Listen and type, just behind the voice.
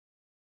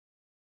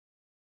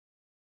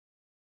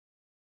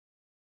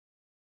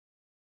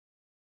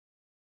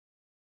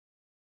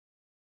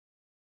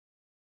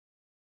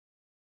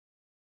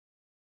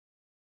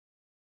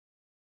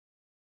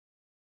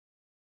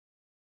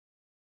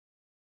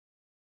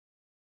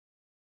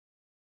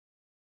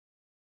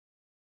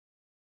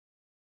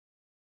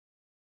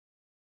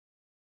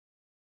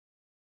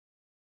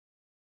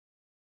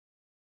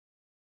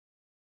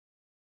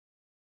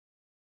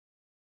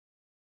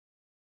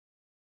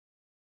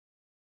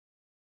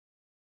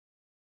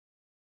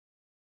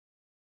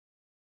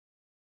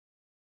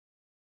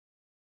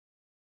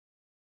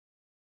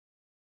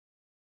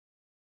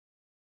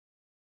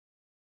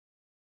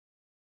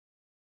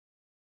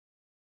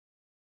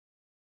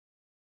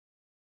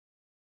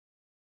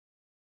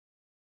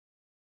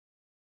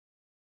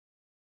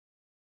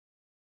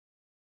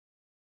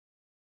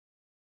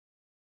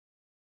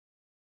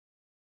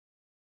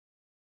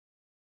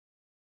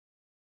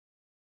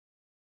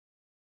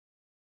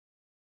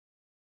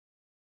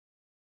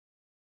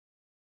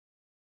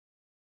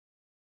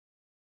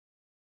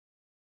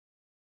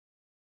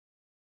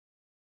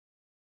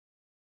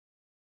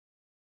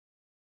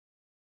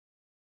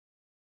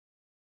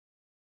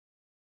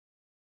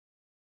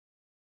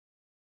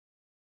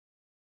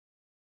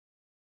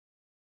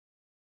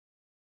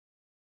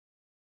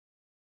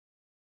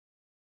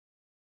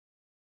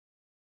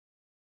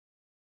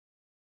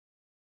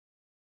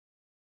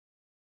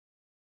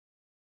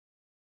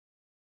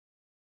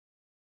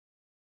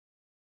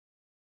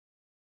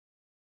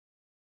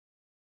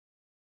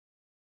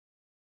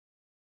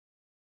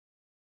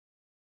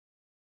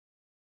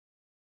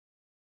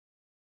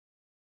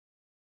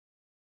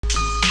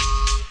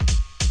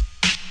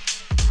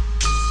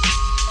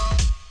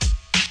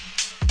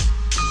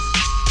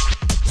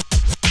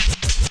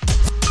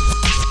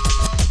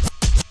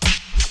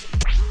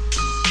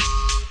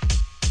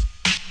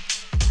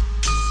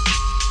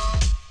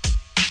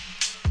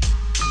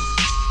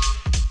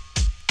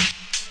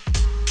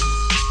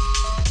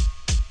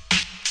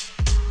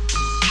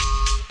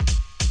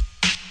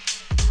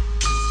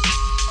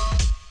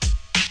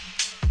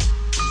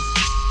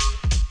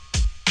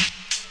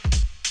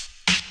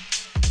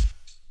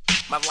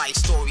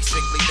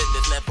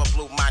Haters never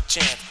blew my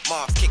chance.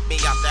 Moms kicked me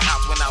out the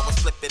house when I was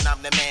flipping,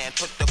 I'm the man.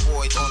 Put the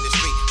boys on the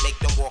street, make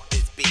them walk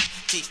this beat.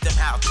 Teach them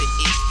how to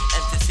eat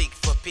and to seek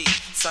for peace.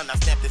 Son, I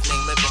stamped this name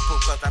living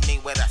proof cause I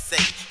mean what I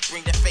say.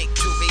 Bring the fake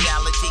to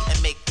reality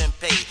and make them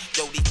pay.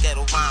 Yo, these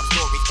ghetto rhyme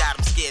stories got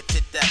them scared to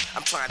death.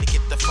 I'm trying to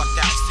get the fuck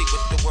out, see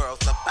what the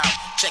world's about.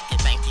 Check it,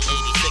 1986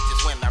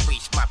 is when I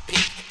reach my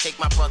peak. Take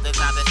my brothers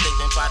out of state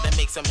and try to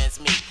make some ends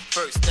meet.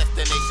 First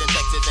destination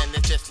Texas and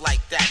it's just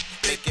like that.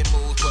 Making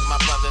moves with my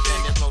brothers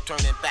and there's no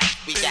turning back.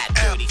 We got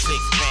 36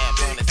 grams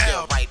on the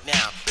scale right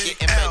now.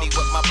 Getting ready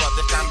with my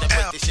brothers, time to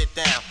break this shit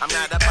down. I'm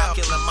not about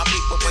killing my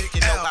people, but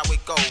you know how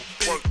it go.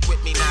 Work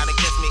with me, not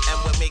against me, and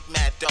we'll make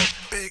mad dough.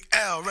 Big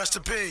L, rest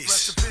in peace.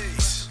 Rest in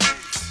peace.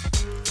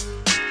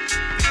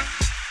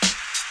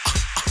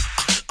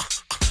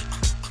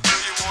 Do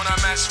you wanna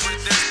mess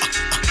with this?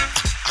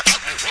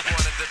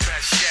 One of the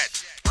best yet.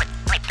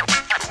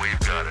 We've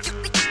got it. You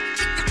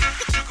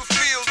can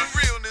feel the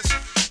realness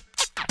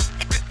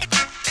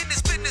in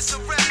this business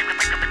of rap.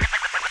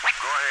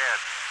 Go ahead.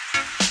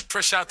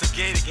 Fresh out the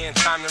gate again,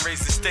 time to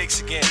raise the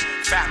stakes again.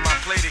 Fatten my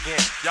plate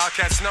again. Y'all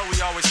cats know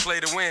we always play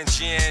to win.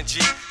 GNG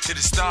to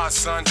the stars,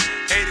 son.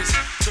 Haters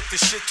took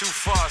this shit too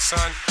far,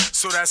 son.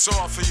 So that's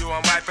all for you.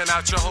 I'm wiping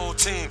out your whole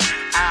team.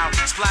 Ow,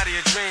 splatter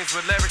your dreams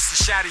with lyrics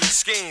to shatter your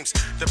schemes.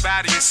 The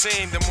badder you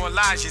seem, the more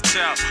lies you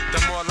tell.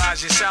 The more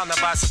lies you sell. Now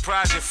by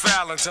surprise you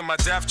fell into my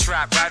death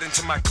trap, right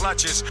into my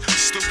clutches.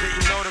 Stupid,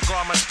 you know the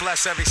God must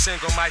bless every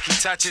single mic he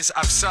touches.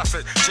 I've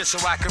suffered just so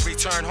I could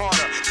return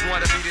harder.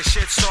 Wanna be the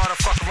shit starter,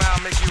 fuck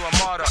around, make you a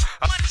martyr.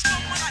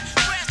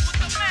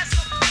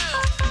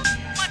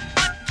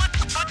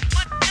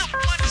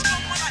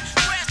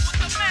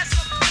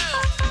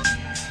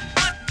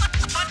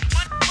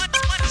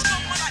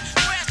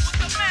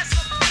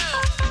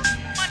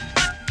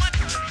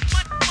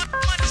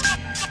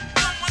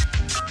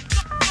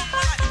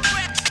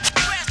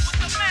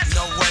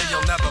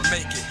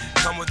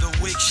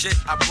 Shit,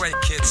 I break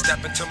it.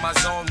 Step into my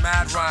zone,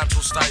 mad rhymes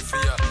will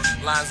stifle ya.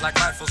 Lines like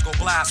rifles go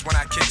blast when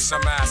I kick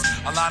some ass.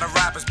 A lot of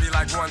rappers be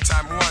like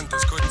one-time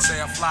wonders. Couldn't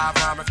say a fly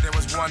rhyme if there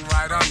was one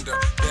right under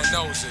their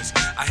noses.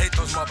 I hate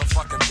those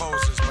motherfucking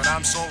poses, but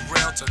I'm so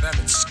real to them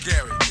it's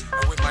scary.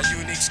 And with my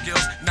unique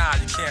skills, nah,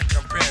 you can't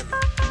compare me.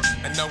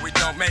 And no, we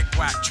don't make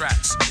whack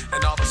tracks.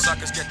 And all the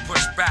suckers get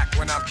pushed back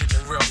when I'm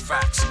kicking real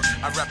facts.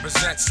 I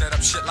represent, set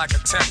up shit like a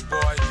tech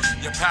boy.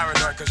 You're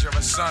paranoid cause you're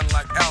a son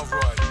like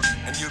Elroy.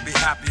 And you'd be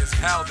happy as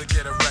hell to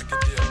get a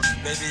record deal.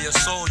 Maybe your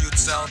soul you'd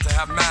sell to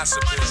have mass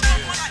appeal.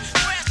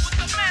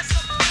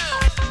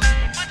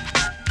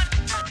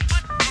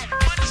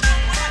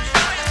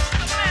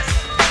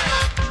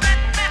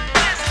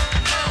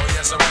 Oh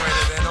yes, I'm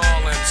greater than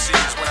all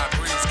MCs. When I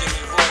breathe, give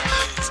me room,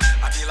 please.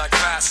 I be like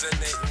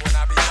fascinating when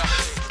I be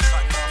updating,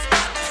 cutting off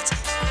my beats.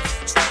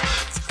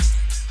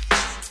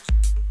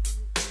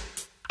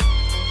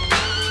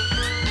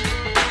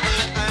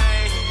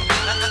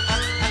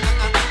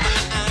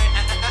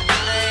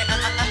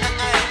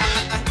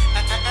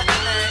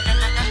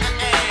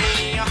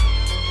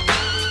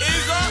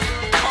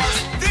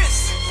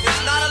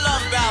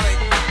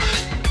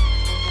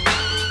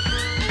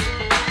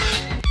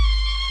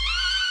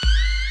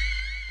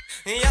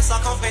 I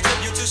come pay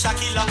tribute to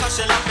Shakila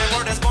cause she love me.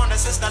 Word is born, the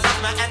sister love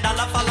me and I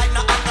love her like no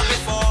other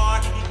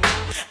before.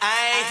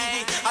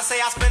 I say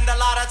I spend a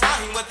lot of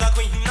time with the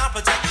queen, not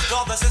protect.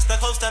 Call the sister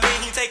close to me,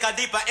 he take her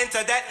deeper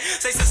into that.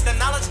 Say sister,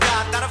 knowledge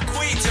God, that of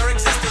queens, your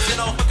existence. You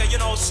know hooker, you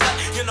know slut,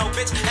 you know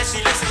bitch, and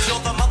she listens.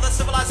 You're the mother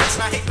civilization,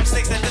 I hate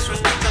mistakes that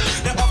disrespect her.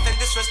 They often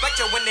disrespect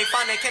you when they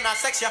find they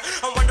cannot sex you.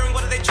 I'm wondering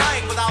what are they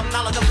trying without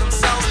knowledge of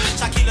themselves.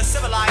 Shakila's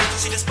civilized,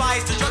 she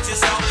despised the drugs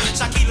herself.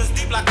 Shakila's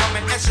deep like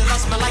woman and she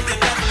loves me like the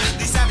death.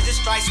 These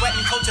savages try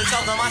sweating, culture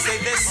tell them I say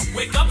this.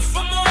 Wake up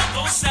from all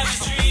those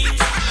savage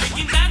dreams,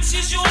 thinking that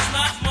she's yours,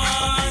 not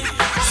mine.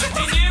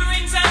 Sitting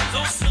earrings and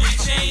those silly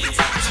chains,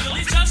 it's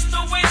really just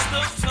a waste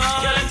of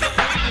time. The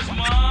queen is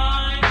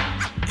mine.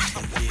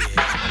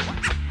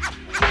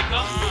 Wake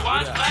up, the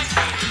white black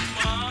queen is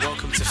mine.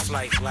 Welcome to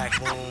Flight Black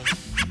Moon.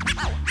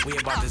 We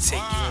about to take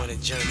you on a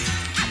journey.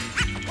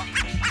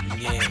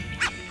 Yeah.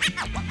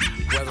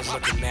 Weather's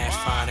looking mad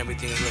fine,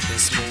 everything's looking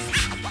smooth.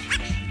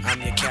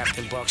 I'm your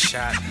Captain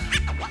Buckshot.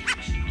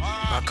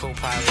 My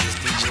co-pilot is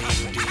DJ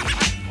UD.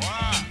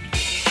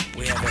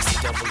 We have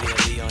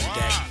SWLE on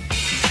deck.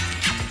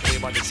 We're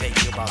about to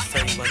take you about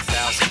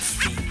 31,000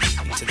 feet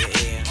into the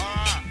air.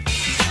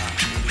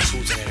 We'll be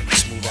cruising at a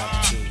smooth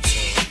altitude, so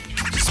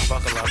just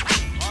buckle up,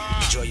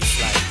 enjoy your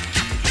flight.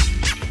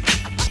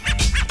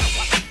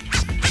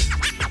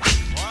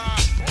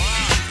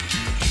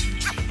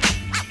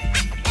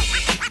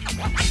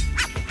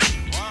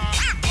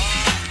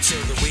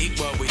 Till the week,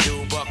 what we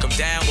do, buck 'em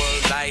down,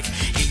 word life.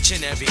 Each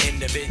and every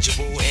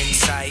individual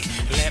insight.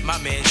 Let my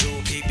man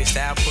Jewel peep your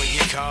style, put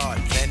your card.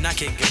 Then I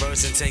kick your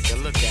verse and take a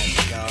look at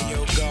the guard.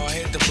 Yo, God,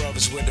 hit the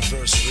brothers with the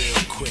verse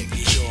real quick.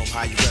 You show them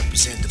how you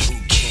represent the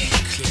boot camp.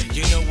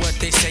 You know what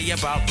they say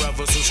about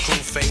brothers who screw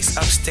face.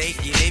 Upstate,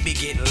 yeah, they be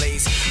getting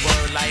laced.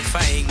 Word life,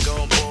 I ain't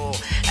gon' bull.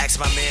 Ask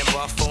my man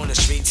Buff on the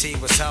streets, he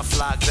was tough,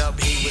 locked up,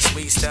 he was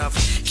sweet stuff.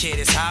 Kid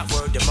is hot,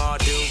 word to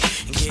Mardu.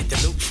 And get the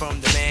loot from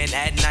the man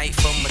at night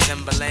from a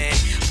Timberland.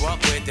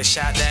 Walk with the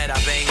shot that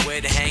I bang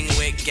with, hang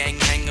with, gang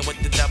hanging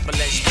with the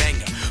double-edged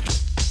banger.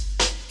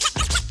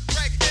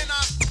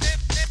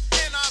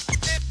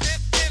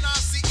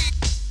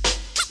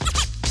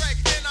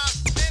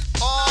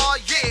 Oh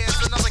yeah,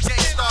 it's another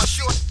Gangstar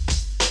short.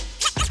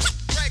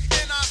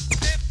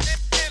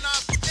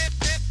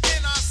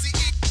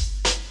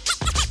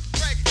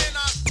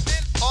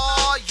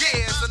 Oh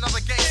yeah, it's another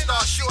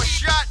Gangstar short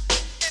shot.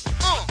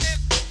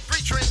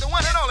 Featuring the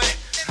one and only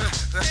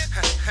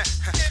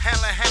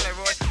Hanley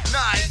Roy,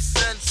 nice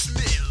and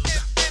smooth.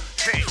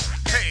 Hey,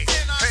 hey,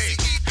 hey,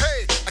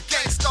 hey. A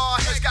Gangstar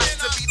has got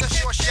to be the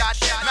short shot.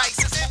 Nice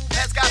and smooth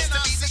has got to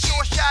be the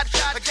short shot.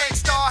 A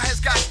Gangstar has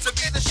got to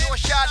be the short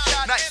shot.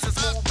 Nice and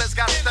smooth has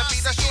got to be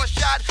the short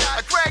shot.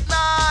 A Greg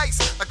Nice,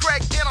 a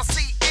Greg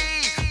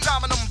NLCE,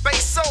 Dominum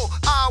Basso,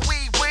 we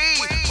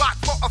rock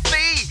for a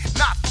fee,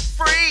 not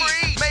for free.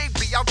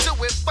 Maybe I'll do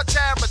it for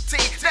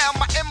charity. Now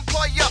my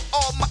employer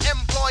or my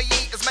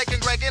employee is making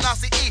Greg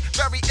NLCE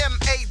very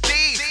MAD.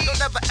 Don't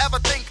never ever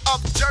think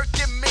of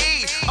jerking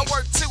me. I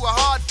work too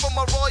hard for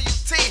my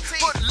royalty.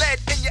 Put lead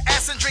in your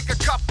ass and drink a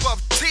cup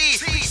of tea.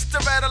 Beast the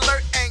Red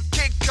Alert and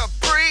Kid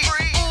Capri.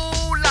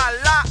 Ooh la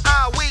la,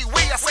 we.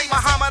 I say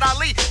Muhammad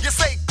Ali, you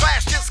say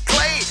glass just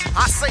clay.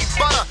 I say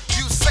butter,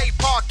 you say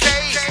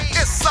parquet.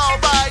 It's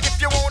alright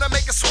if you wanna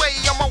make a sway.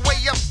 On my way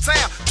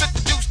uptown, took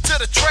the deuce to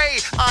the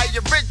trade. I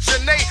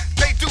originate,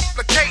 they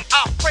duplicate.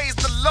 I praise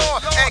the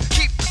Lord and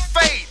keep the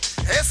faith.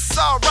 It's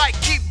alright,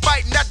 keep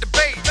biting at the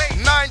bait.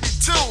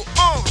 92,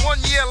 1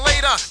 year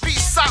later,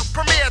 peace out,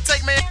 Premier,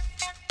 take me.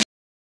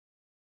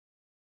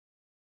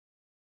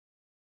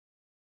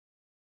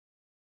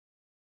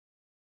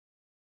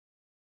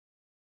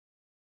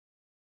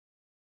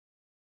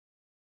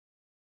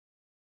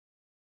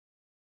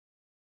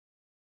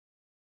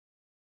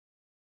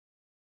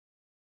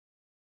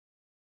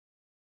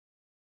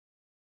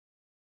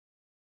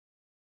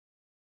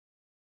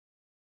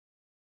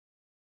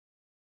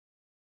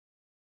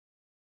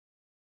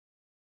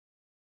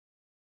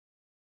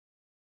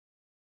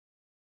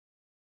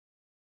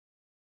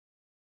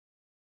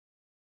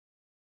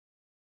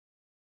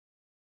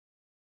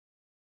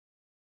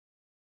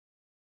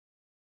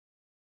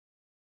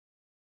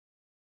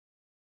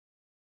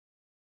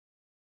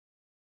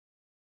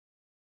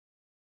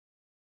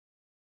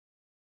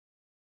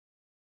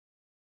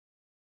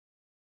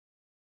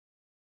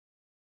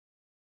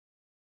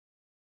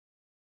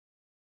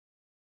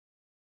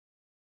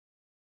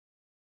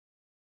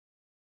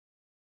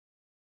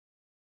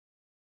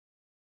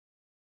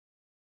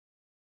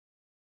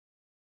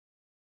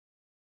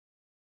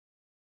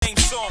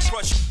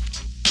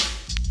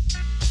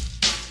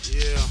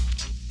 Yeah,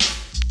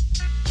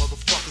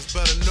 motherfuckers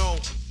better know.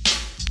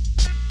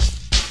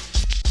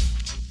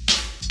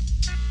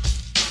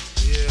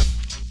 Yeah,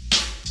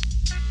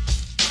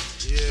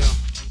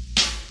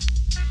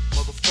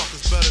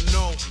 motherfuckers better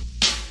know.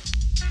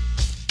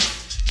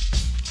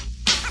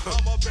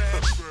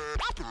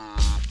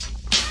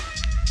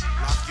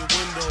 Lock your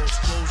windows,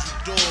 close your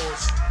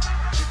doors,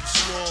 Biggie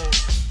Smalls.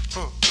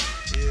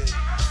 Yeah.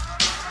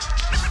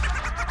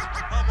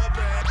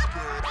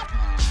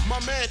 My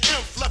man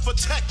Imp left a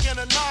tech and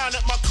a 9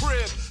 at my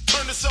crib.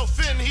 Turned himself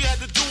in, he had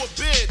to do a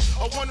bid.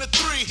 A 1 to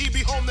 3, he be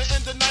home the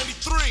end of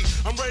 93.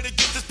 I'm ready to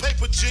get this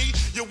paper, G.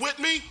 You with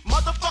me?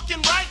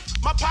 Motherfucking right.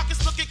 My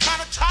pockets looking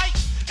kinda tight.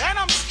 And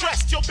I'm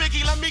stressed. Yo,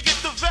 Biggie, let me get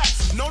the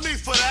vest. No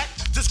need for that.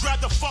 Just grab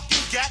the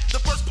fucking gat. The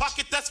first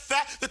pocket that's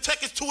fat. The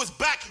tech is to his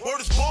back. Word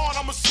is born,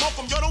 I'ma smoke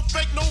him. Yo, don't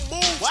fake no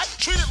move. What?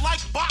 Treat it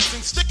like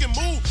boxing. Stick and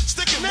move.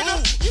 Stick and move.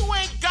 Nigga, you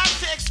ain't got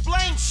to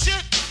explain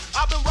shit.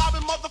 I've been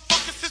robbing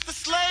motherfuckers since the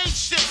slave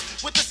shit.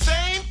 With the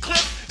same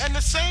clip and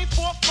the same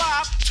 4-5.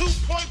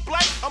 2-point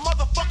blank, a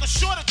motherfucker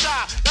sure to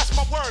die. That's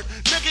my word.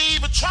 Nigga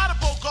even try to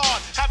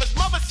bogart. Have his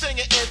mother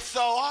singing It's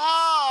So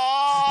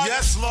Hard.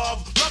 Yes,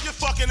 love your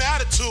fucking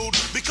attitude.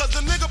 Because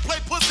the nigga play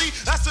pussy,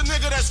 that's the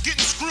nigga that's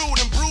getting screwed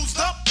and bruised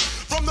up.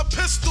 From the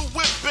pistol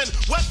whipping,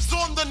 webs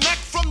on the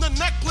neck from the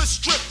necklace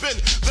stripping.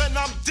 Then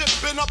I'm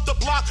dipping up the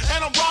block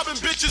and I'm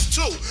robbing bitches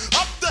too.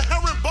 Up the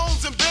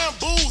herringbones and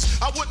bamboos.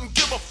 I wouldn't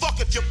give a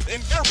fuck if you're in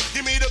here.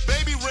 Give me the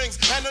baby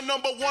rings and the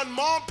 #1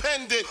 mom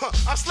pendant.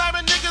 I'm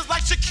slamming niggas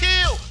like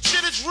Shaquille.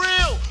 Shit is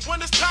real.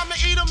 When it's time to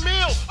eat a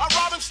meal, I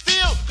rob and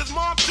steal. Cause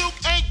Mom Duke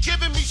ain't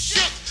giving me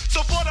shit.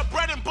 So for the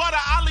bread and butter,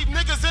 I leave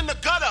niggas in the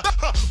gutter.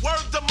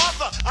 Word to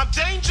mother, I'm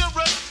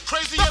dangerous.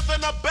 Crazier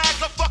than a bag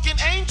of fucking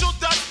angel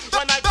dust.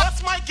 When I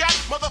bust my gap,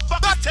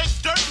 motherfuckers take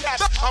dirt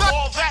naps. I'm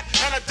all that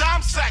and a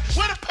dime sack.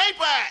 Where the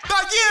paper at?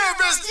 The year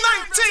is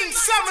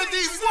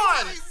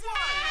 1971.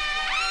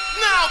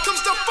 Now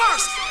comes the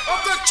first of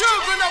the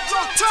children of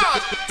Rotan.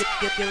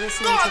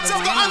 Gods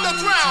of the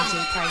underground.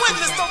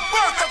 Witness the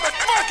birth of the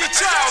funky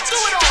child. Do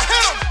it on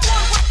him.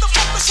 One with the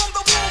focus from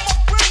the womb of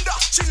Brenda.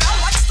 She now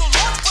likes to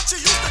launch, but she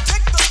used to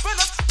dig the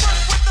spinners.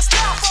 First with the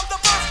style from the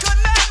birth.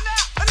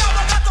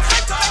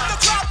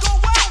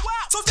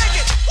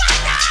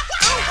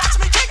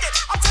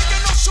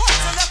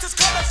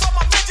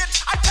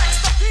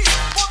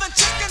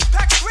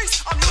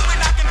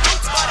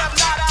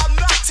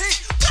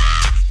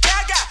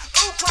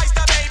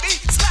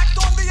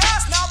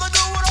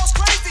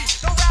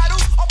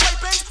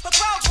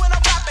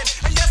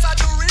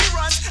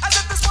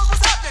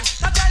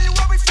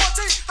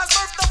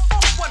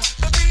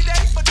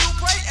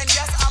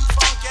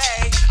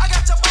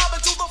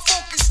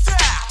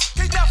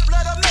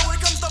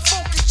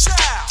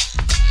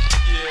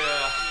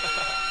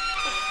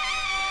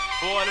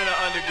 Born in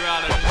the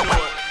underground of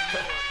Newark.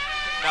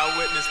 Now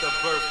witness the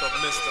birth of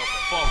Mr.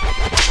 Funk.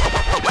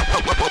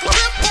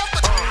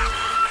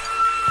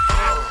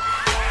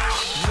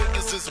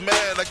 Niggas is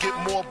mad, I get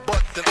more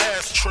butt than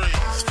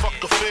ashtrays. Fuck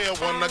a fair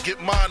one, I get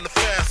mine the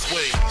fast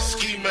way.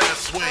 Ski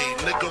mask way,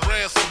 nigga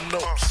ransom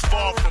notes.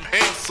 Far from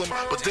handsome,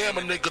 but damn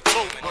a nigga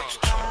tote.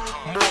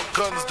 More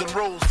guns than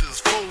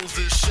roses, foes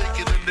is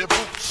shaking in their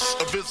boots.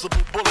 A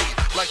visible bully,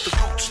 like the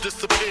gooch,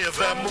 disappear,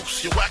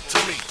 vamoose, you whack to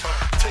me.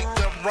 Take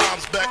them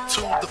rhymes back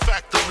to the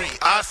factory.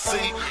 I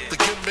see the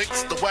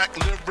gimmicks, the whack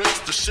lyrics,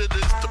 the shit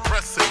is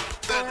depressing,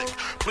 pathetic.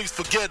 Please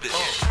forget it.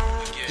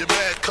 You're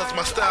mad cause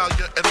my style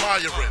you're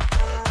admiring.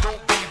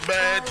 Don't be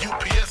mad,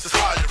 UPS is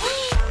hiring.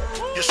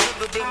 You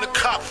should have been the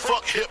cop,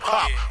 fuck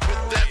hip-hop.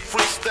 With that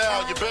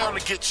freestyle, you're bound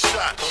to get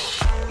shot.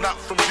 Not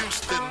from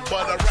Houston,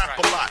 but I rap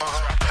a lot.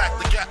 Pack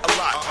the gat a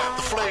lot,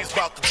 the flame's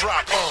about to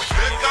drop.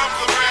 Here comes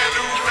a brand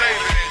new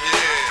flavor in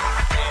your ear.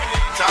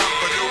 Time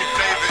for new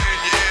flavor in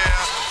your ear.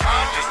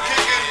 I'm just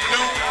kicking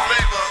new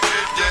flavor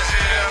in your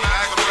ear.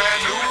 Like a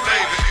brand new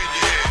flavor in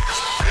your ear.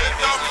 Here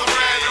comes a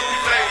brand new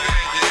flavor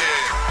in your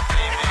ear.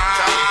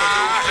 Time for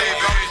new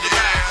flavor in your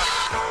ear.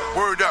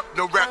 Word up,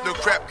 no rap, no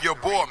crap, you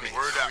bore me.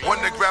 One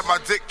to grab my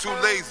dick, too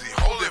lazy,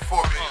 hold it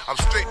for me. I'm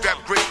straight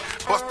rap great,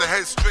 bust the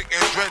head straight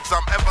and dreads,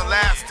 I'm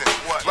everlasting.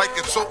 Like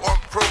it's so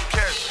on pro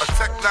catch, a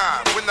tech 9,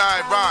 when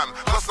I rhyme,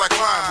 plus I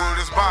climb,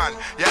 word is mine.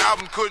 Your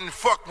album couldn't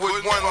fuck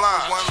with one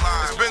line.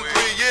 It's been 3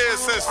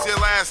 years since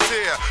your last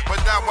tear, but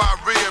now I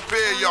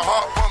reappear, your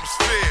heart pumps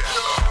fear.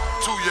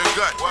 To your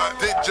gut,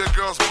 did your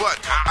girl's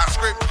butt. I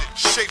scraped it,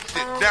 shaped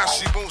it, now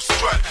she won't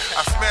strut.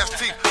 I smash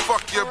teeth,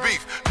 fuck your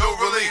beef, no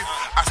relief.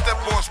 I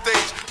step on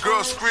stage,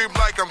 girls scream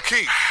like I'm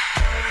Keith.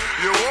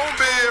 You won't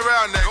be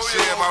around next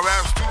year, my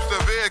rap's too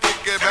severe, can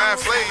get bad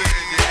flavor in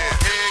your head.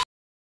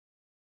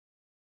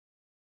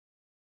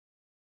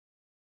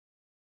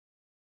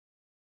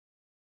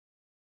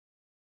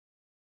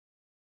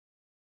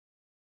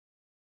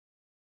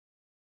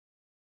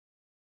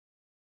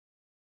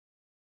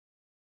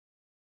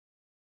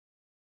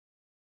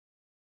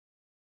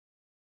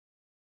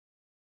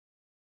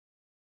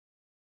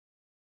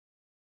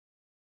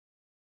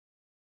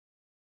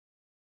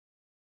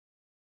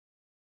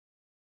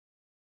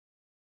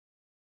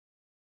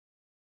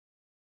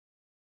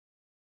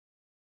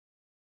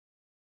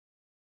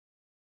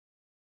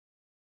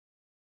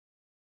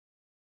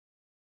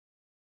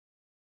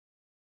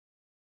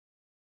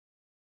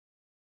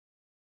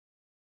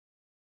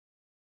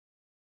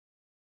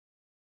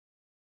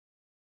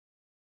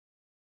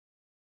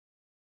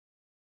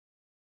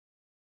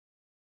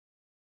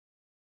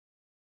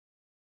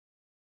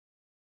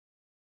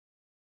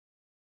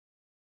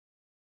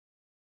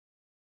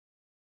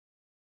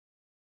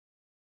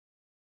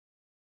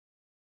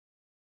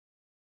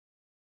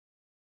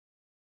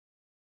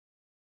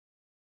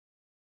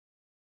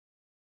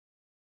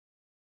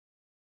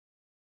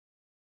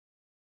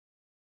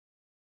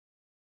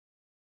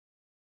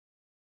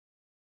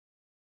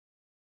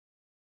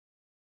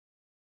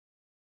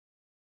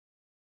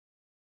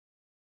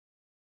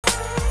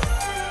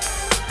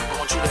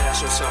 I want you to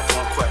ask yourself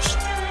one question.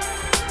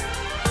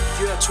 If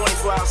you had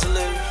 24 hours to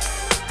live,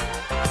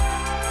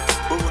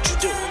 what would you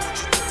do?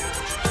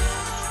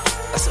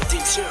 That's some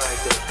deep shit right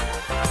there.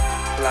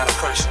 A lot of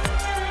pressure.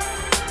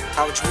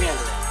 How would you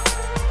handle it?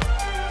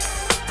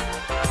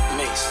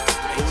 Mace,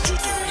 what would you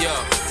do? Yo,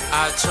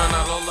 I turn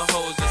out all the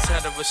hoes that's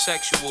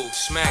heterosexual.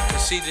 Smack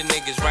conceited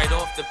niggas right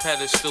off the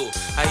pedestal.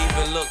 I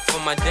even look for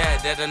my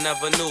dad that I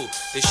never knew,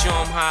 to show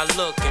him how I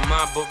look in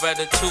my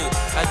Beretta too.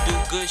 I do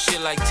good shit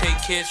like take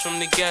kids from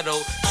the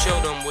ghetto, show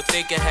them what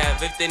they can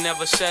have if they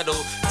never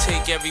settle.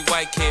 Take every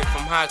white kid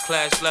from high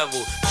class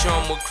level, show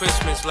them what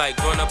Christmas like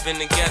growing up in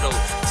the ghetto.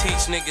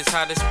 Teach niggas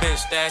how to spend,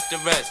 stash the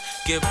rest.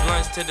 Give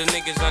blunts to the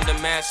niggas under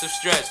massive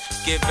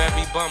stress. Give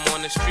every bum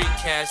on the street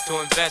cash to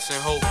invest in.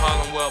 Hope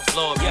Harlem World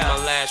blow up, be my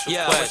last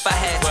request. If I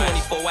had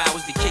 24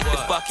 hours to kick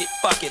the bucket,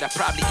 fuck it, I'd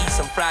probably eat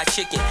some fried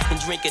chicken and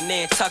drink a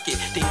Nantucket.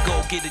 Then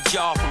go get a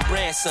job from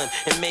Branson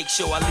and make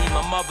sure I leave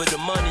my mother the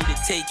money to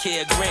take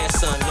care of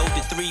grandson. Load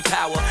the 3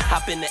 power,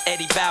 hop in the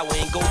Eddie Bauer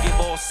and go give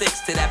all 6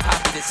 to that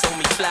poppy that sold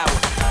me flour.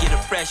 Get a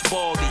fresh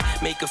baldy,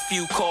 make a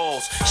few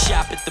calls,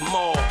 shop at the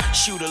mall,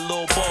 shoot a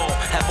little ball,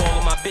 have all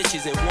of my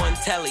bitches in one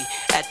telly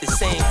at the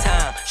same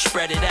time,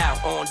 spread it out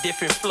on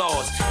different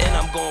floors, and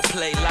I'm gonna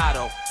play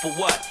lotto. For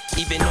what?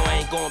 Even though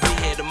I ain't gonna be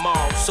here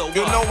tomorrow, so what?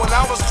 You know when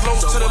I was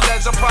close to the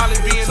ledge, I'd probably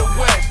be in the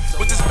wet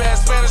with this bad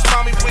Spanish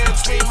mommy playing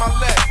between my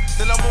legs.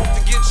 Then I'm off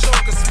to get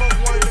choked and smoke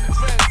one of them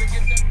dreads and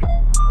get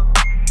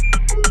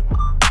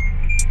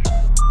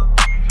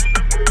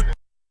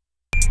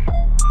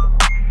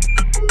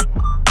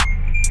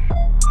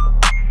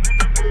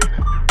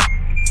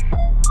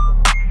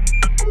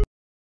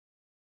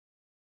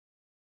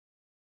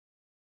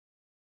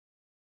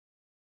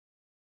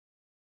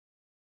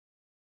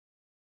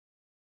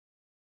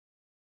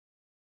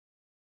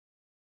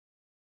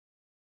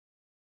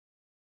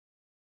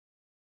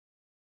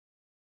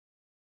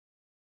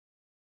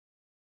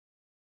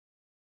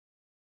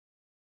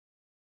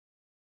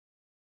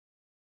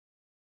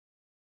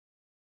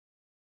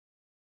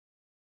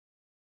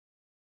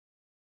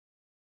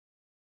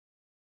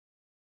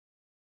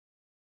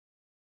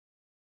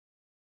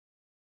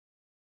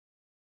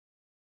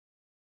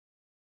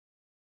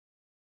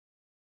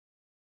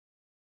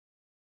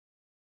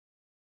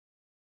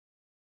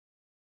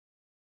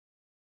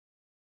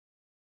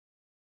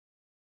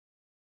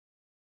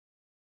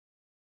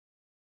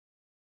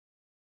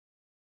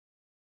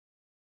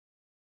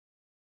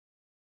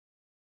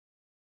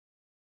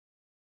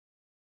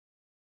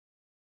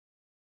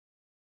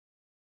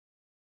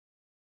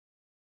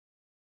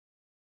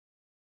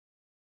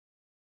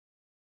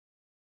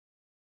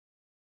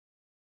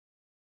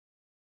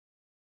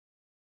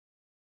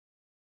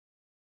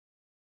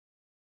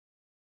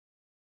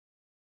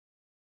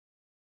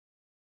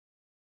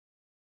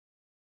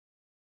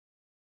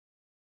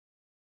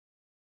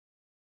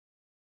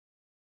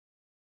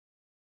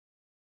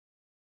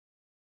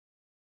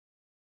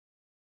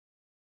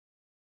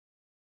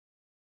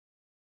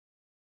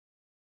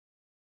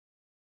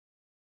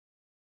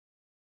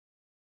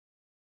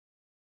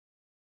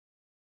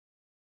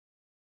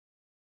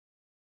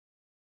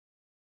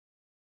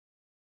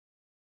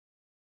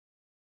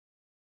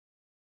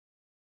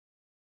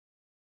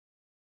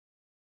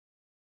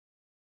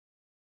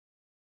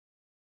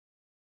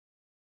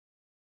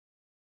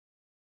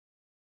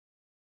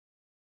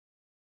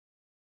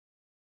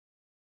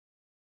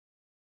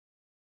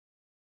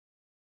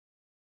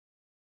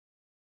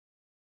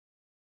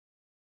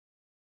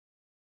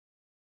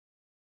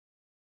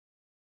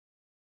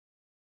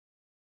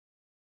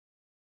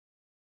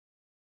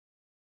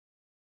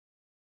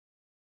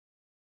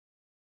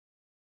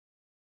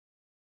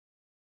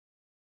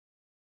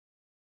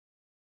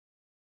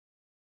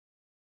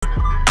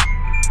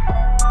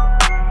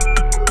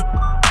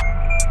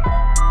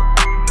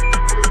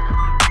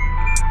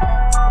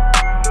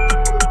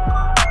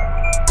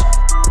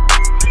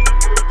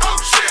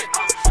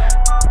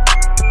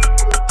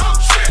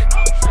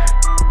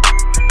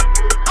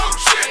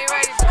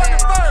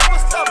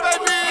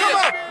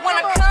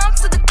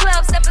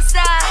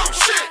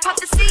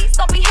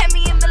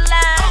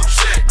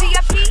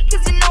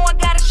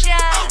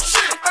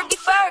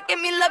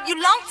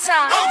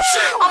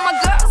All my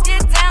girls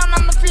get down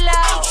on the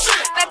floor.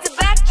 Back to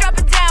back, drop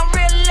it down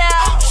real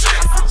low.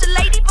 I'm such a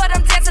lady, but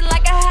I'm dancing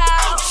like a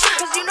house.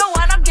 Cause you know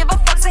I don't give a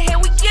fuck, so here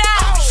we go.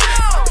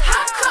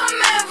 How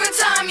come every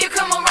time you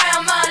come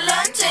around my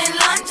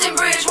London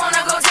Bridge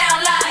wanna go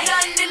down like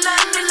London,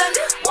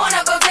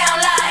 wanna go down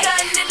like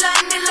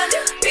London,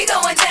 be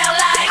going down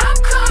like. How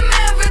come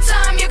every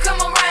time you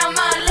come around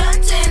my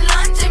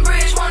London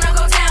Bridge wanna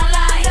go down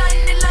like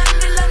London,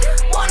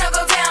 wanna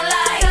go down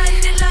like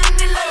London,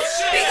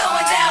 be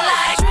going down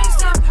like. Drinks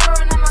start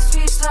pouring and my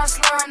speech starts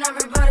slurring,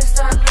 everybody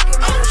start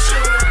looking at the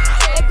shit.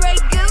 That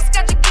great goose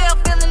got your girl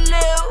feeling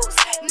loose.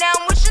 Now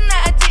I'm wishing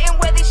that I didn't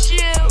wear these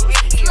shoes.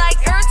 It's like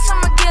every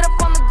time I get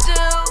up on the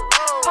do,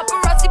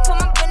 paparazzi put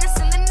my business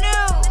in the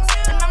news,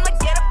 and I'm like,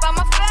 get up on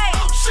my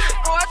face,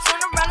 or I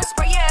turn around and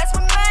spray your ass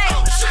with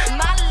mace.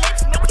 My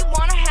lips make you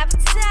wanna have a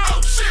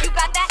taste. You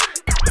got that?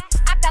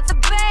 I got the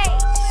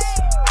bass.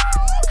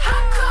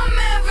 How come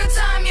every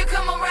time you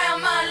come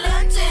around my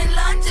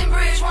London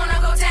Bridge wanna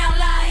go down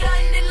like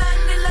London,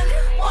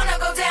 wanna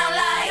go down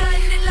like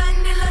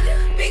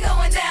London, be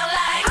going down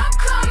like. How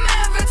come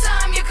every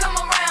time you come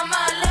around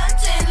my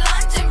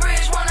London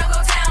Bridge wanna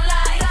go down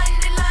like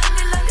London,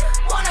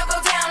 wanna go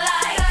down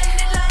like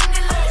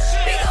London,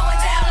 be going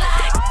down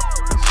like.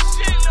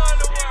 Shit on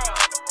the world.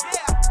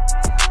 Yeah.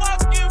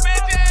 Fuck you,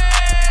 bitches.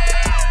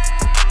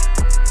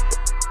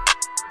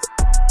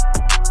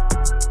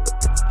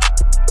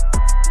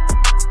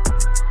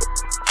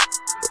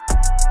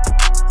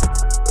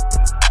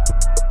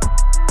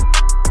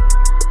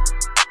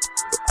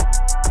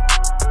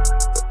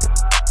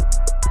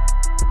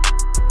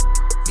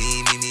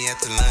 Meet me at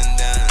the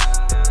London.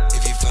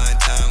 If you find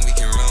time, we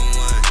can run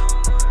one.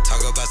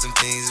 Talk about some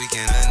things we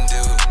can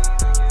undo.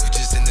 You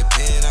just in the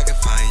pen, I can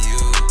find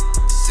you.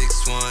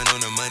 6'1" on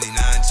the money,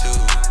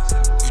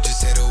 9'2". You just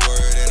say the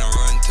word and I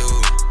run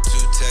through.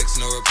 2 texts,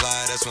 no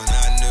reply, that's when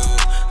I knew.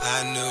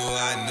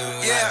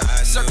 Yeah,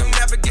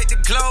 circumnavigate the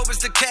globe as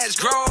the cash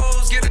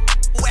grows. Get a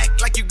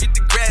whack like you get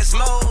the grass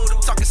mowed.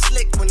 I'm talking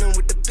slick when I'm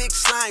with the big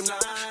slime.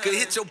 Could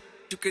hit your,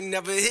 you can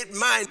never hit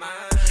mine.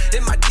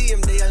 In my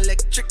DM, they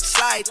electric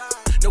slide.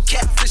 No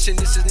catfishing,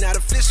 this is not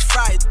a fish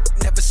fry.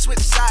 Never switch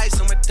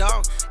sides on my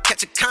dog.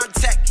 Catch a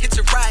contact, hit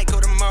your ride, go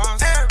to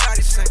Mars.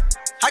 Everybody say,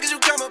 how could you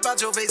come about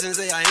your face and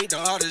say I ain't the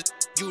artist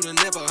you'd have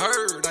never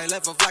heard? I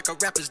left off like a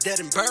rapper's dead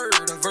and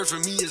bird. A verse for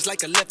me is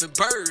like 11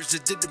 birds.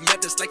 Just did the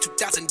math, it's like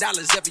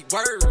 $2,000 every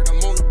word.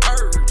 I'm on the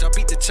purge, I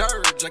beat the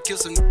church. I kill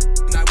some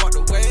and I walked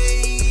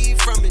away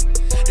from it.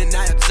 Then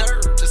I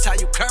observed just how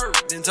you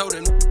curved and told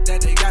them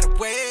that they gotta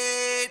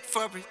wait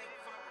for it.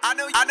 I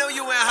know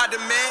you ain't hot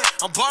demand.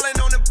 I'm ballin'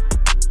 on the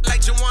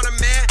like you want a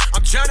man.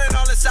 I'm drowning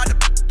all inside the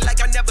like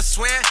I never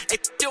swam.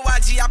 Hey, your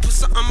IG, I put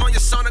something on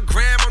your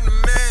sonogram. I'm the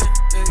man.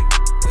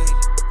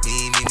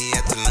 Meet me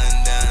at the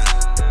London.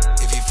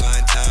 If you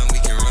find time, we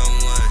can run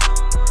one.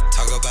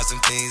 Talk about some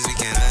things we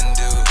can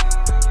undo.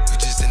 You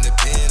just in the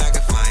pen, I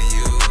can find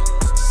you.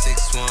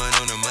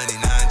 6'1" on the money,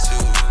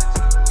 9'2".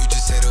 You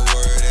just say the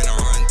word and I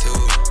run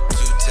through.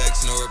 2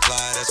 texts, no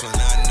reply, that's when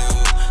I knew.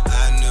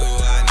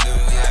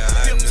 Yeah, I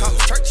knew. Talk,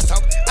 church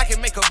talk, I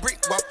can make a brick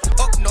walk.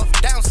 Up north,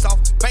 down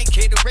south,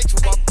 Bankhead to Rachel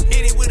walk.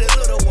 Hit it with a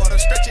little water,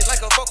 stretch it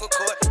like a vocal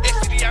cord.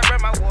 STD, I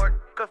run my ward.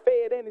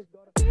 Fed and his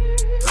daughter.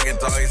 Niggas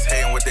always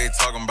hating what they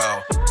talking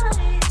about.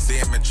 See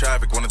him in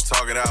traffic, wanna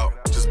talk it out.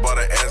 Just bought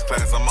an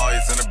S-Class, I'm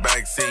always in the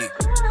back seat.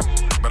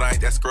 But I ain't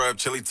that scrub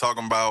chili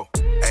talking about.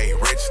 Hey,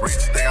 rich,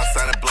 think I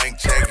signed a blank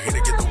check. Here to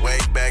get the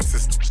wave back,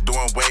 since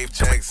doing wave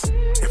checks.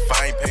 If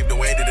I ain't paved the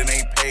way, then it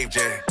ain't paved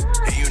yet.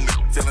 And you know,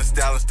 still in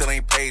style and still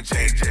ain't paid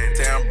yet.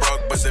 Damn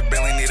broke, but the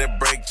Bentley need a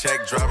brake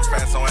check. Driving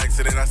fast on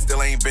accident, I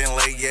still ain't been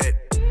late yet.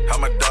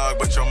 I'm a dog,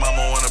 but your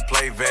mama wanna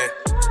play vet.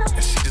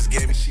 And she just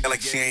gave me shit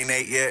like she ain't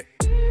ate yet.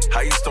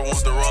 I used to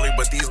want the rollie,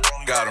 but these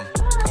got them.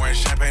 Pouring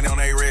champagne on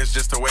their wrist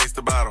just to waste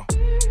the bottle.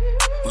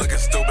 Looking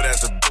stupid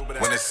as a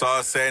when it's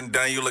all said and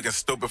done, you looking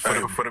stupid for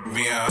the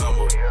being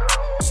humble.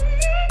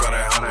 Got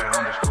that humble.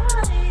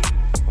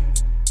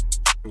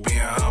 Being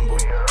humble.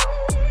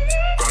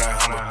 Got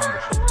that humble.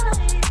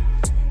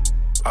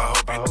 I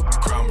hope you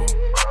crumble.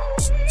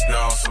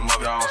 Y'all on some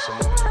other.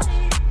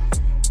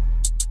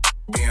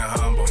 Being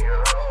humble.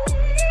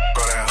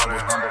 Got that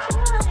humble.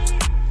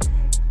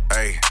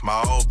 Hey,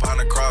 my old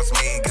partner crossed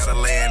me, gotta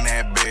lay in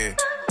that bed.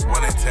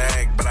 Wanted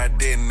tag, but I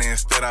didn't.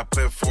 Instead, I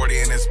put 40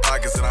 in his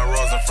pockets and I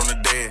rose him from the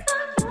dead.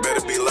 Better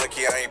be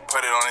lucky I ain't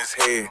put it on his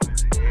head.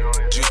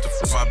 Used to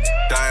my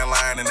dying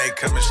line and they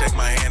come and shake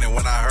my hand. And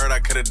when I heard I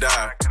could've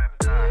died,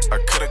 I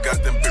could've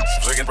got them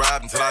bitches drinking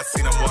robbed until I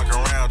seen them walking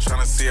around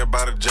trying to see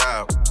about a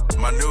job.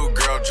 My new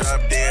girl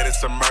dropped dead,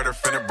 it's a murder,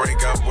 finna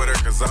break up with her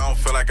cause I don't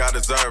feel like I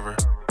deserve her.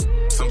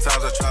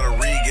 Sometimes I try to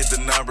re-get the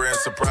number and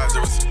surprise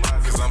her with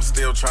cause I'm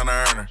still trying to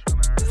earn her.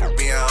 For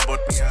being humble,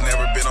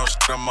 never been on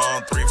shit, I'm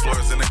on 3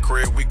 floors in the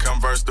crib, we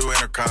converse through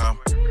intercom.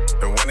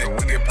 And when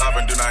it get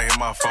poppin', do not hit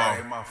my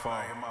phone.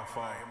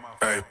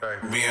 Hey,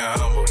 being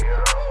humble,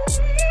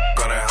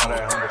 got that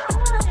humble.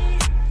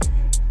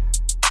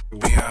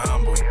 Being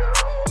humble,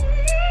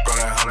 got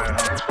that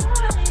humble.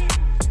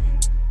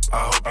 I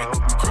hope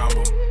you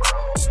crumble.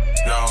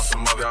 Y'all on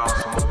some other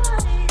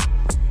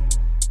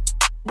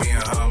being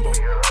humble.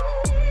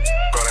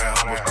 Go that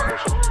humble.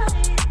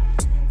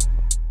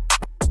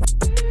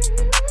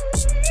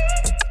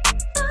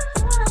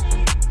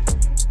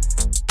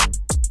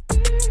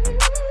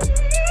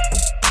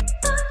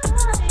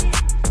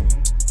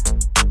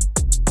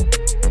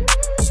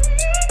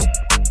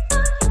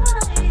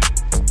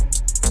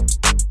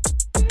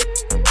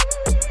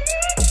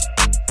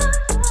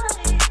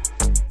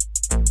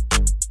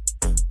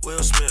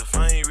 Will Smith,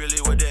 I ain't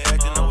really with the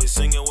acting. Always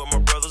singing with my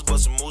brothers,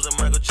 bustin' moves and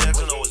Michael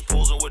Jackson. Always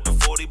posing with the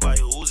 40 by a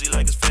Uzi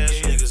like it's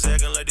fashion. Niggas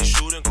acting like they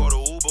shooting, call the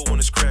Uber when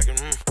it's cracking.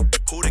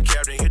 Who the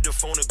captain? Hit the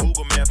phone and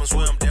Google Map. I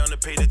swear I'm down to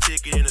pay the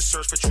ticket in the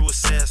search for true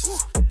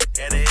assassins.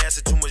 And they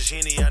asked too much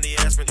Henny, I need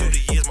Aspen. Through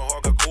the years, my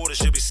heart got colder,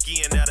 should be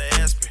skiing out of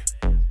Aspen.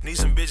 Need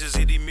some bitches,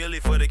 hit Millie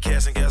for the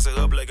cast and gas her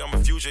up like I'm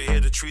a future.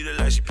 Here to treat her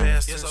like she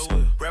passed. Yes, I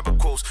will. Rapper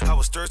quotes, I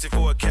was thirsty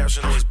for a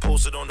caption. Always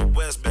posted on the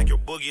West, back your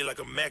boogie like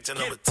a Macton.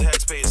 I'm a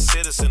taxpayer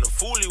citizen, a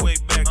foolie way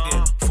back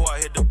then. Before I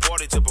hit the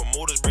party, till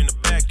promoters bring the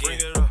back in.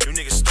 You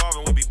niggas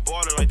starving, we be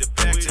ballin' like the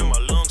back till my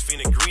lungs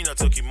feeling green. I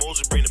took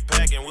emotion, bring the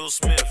pack in. Will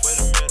Smith, wait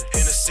a minute.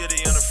 In the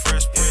city, on the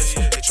Fresh Prince.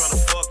 They tryna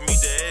fuck me,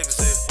 the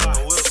exit.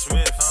 Will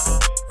Smith,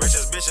 rich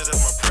as bitches, that's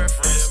my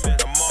preference.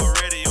 I'm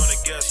already on the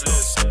guest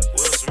list.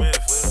 Will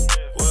Smith,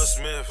 Will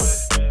Smith,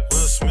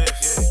 Will Smith,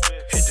 yeah.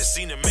 Hit the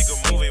scene and make a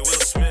movie.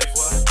 Will Smith,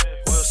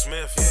 Will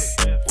Smith,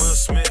 yeah. Will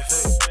Smith,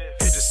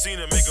 hit the scene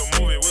and make a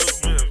movie. Will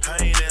Smith.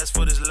 I ain't asked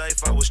for this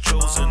life, I was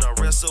chosen. I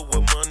wrestle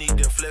with money,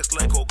 then flex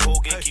like Hulk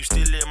Hogan. Keep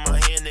still in my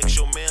hand, next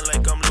your man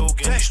like I'm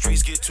Logan. The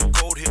streets get too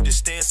cold, hit the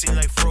stand, seem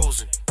like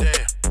frozen.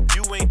 Damn,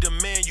 you ain't the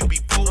man, you be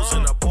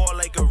posing. I ball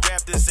like a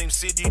raptor, same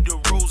city, the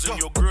Rosen.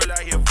 Your girl out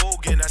here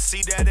voguing, I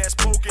see that ass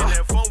poking.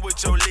 Have fun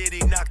with your lady,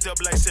 knocked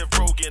up like Seth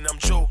Rogen. I'm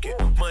joking,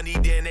 money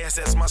then ass,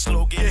 that's my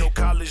slogan. No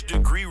college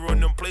degree, run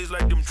them plays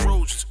like them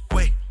Trojans.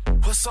 Wait,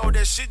 what's all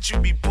that shit you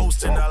be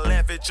posting? I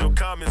laugh at your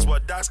comments while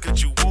docs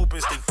cut you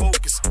open. Stay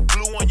focused,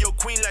 glue on your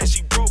queen like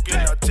she broken.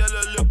 I tell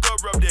her look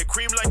up, rub that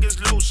cream like it's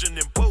lotion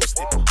and post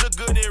it. Look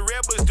good in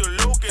red but still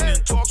looking.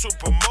 And talks with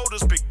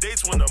promoters, pick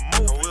dates when I'm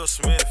moving. Will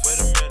Smith, wait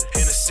a minute.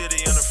 In the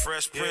city, on the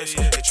Fresh Prince.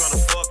 They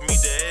tryna fuck me,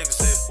 the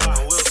exit.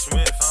 Will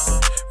Smith,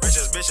 rich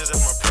as bitches,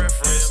 that's my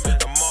preference.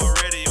 I'm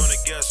already on the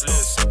guest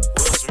list.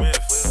 Will Smith,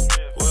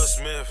 Will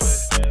Smith,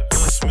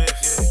 Will Smith,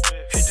 yeah.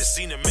 Hit the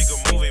scene and make a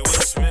movie.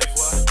 Will Smith,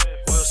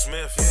 Will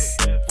Smith,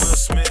 yeah. Will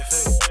Smith,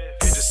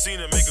 hit the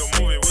scene and make a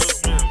movie. Will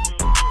Smith,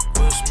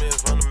 Will Smith,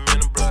 I'm the man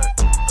in black.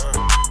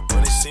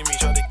 When they see me,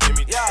 try to give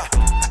me that.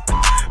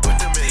 Wait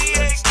a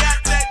minute,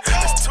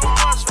 that's too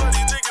much for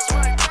these niggas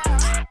right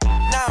now.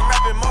 Now I'm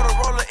rapping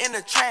Motorola in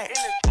the track.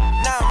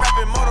 Now I'm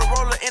rapping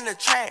Motorola in the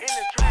track.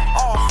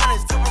 All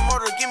hundreds to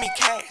promoter, give me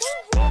cash.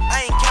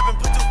 I ain't capping,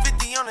 put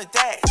 250 on the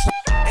dash.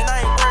 And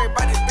I ain't worried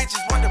about these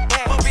bitches, want the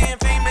bag. For being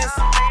famous,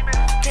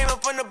 came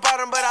up from the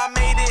bottom, but I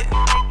made it.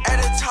 At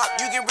the top,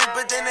 you get rich,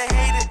 but then they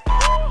hate it.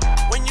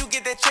 When you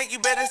get that check, you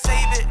better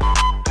save it.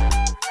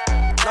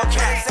 No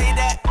can't say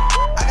that.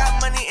 I got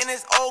money and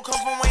it's old, come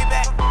from way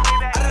back.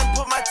 I done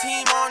put my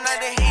team on, now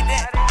they hate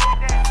that.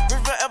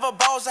 Rich forever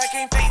balls, I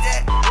can't fake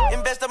that.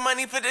 Invest the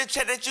money for the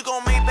check that you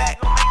gon' make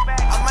back.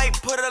 I might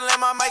put a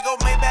lamb, I might go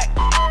Maybach.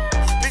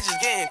 Bitches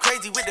getting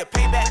crazy with the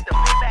payback.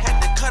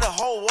 Had to cut a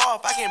whole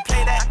off, I can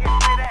play that.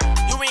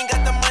 You ain't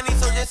got the money,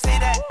 so just say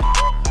that.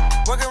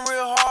 Working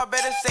real hard,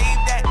 better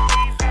save that.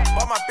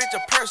 Bought my bitch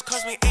a purse,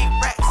 cost me 8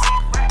 racks.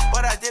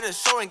 But I did a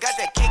show and got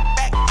that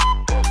kickback.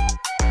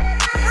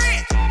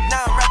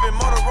 Now I'm rapping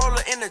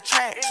Motorola in the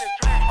track.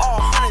 All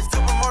hundreds to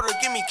promoter,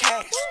 give me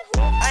cash.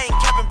 I ain't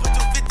capping, put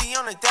 250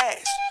 on the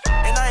dash.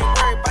 And I ain't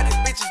worried about these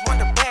bitches, want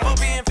the bag. For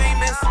being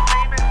famous,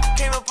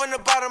 came up from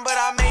the bottom, but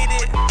I made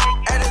it.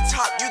 At the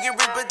top, you get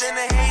rich, but then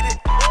they hate it.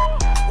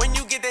 When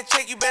you get that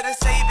check, you better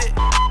save it.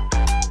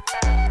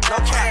 No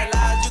carry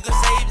lies, you can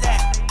save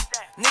that.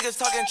 Niggas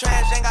talking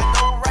trash, ain't got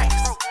no racks.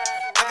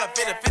 I can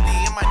fit a 50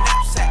 in my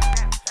knapsack.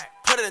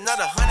 Put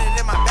another 100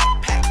 in my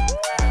backpack.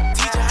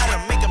 Teach her how to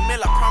make a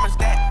meal, I promise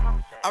that.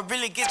 I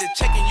really get the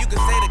check and you can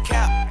say the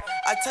cap.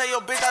 I tell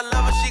your bitch I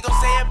love her, she gon'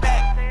 say it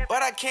back.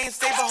 But I can't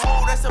save a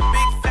hoe, that's a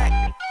big fact.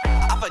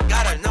 I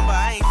forgot her number,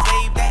 I ain't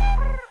saved that.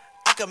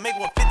 I could make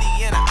 150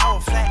 in an hour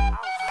flat.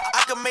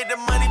 I could make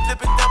the money flip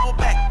and double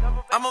back.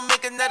 I'ma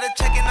make another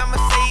check and I'ma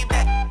save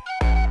that.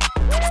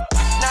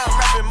 Now I'm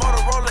rapping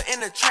Motorola in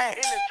the track.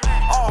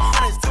 All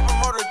hundreds to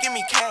promoter, give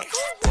me cash.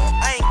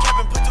 I ain't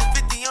capping, put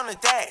 250 on the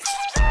dash.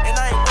 And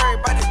I ain't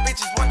worried about these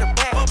bitches, want the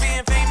bag. For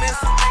being famous,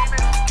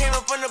 came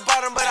up from the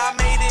bottom, but I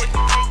made it.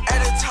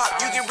 At the top,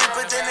 you get rich,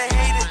 but then they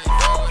hate it.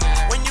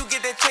 When you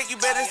get that check, you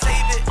better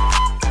save it.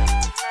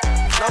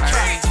 No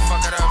cash.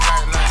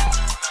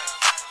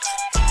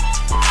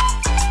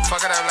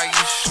 Fuck it up like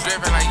you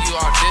stripping, like you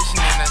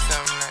auditioning or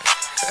something like.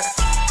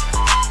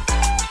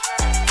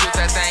 Put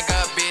that thing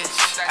up, bitch.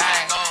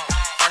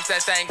 Arch that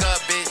thing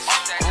up, bitch.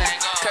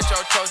 Cut your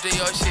toes to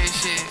your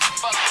shit.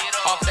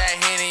 Off that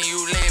Henny,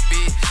 you lit,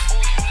 bitch.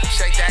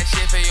 Shake that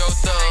shit for your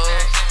thug.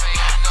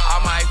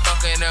 I might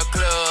fuck in the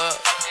club.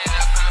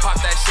 Pop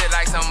that shit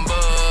like some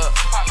bug.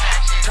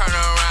 Turn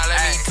around,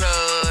 let me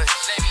touch.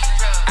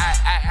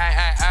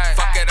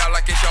 Fuck it up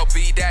like it's your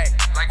B-day.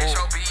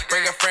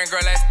 Bring a friend,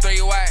 girl, that's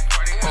three-way.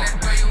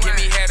 Give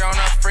me head on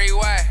a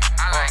freeway.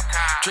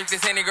 Drink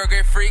this Henny, girl,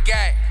 get free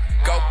gay.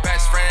 Go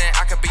best friend,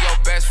 I could be your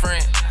best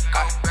friend.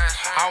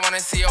 I wanna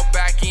see your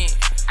back end.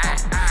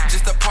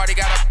 Just a party,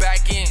 got a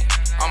back end.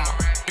 I'ma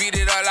beat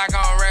it up like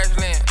I'm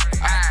wrestling.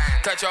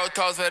 Touch your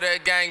toes for the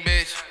gang,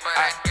 bitch.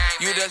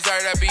 You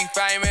deserve to be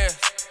famous.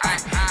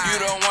 You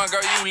the one,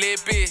 girl, you lit,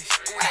 bitch.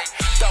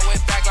 Throw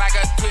it back like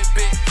a twit,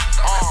 bitch.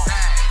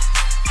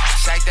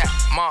 Shake that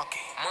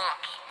monkey.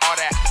 All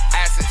that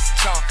ass is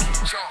chunky.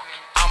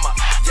 I'ma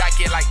yak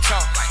it like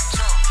chunk.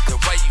 The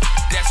way you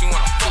dance, you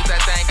wanna pull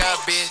that thing up,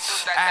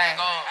 bitch.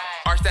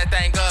 Arch that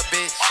thing up,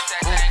 bitch.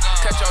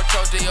 Cut your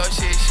toes to your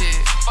shit.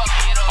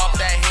 Off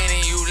that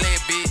Henny, you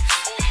lit, bitch.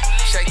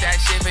 Shake that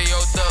shit for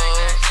your thug.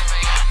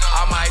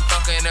 I might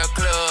fuck in the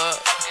club.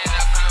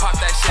 Pop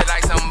that shit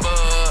like some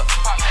bug.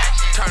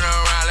 Turn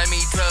around, let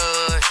me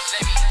touch.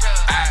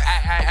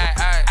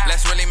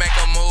 Let's really make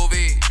a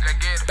movie.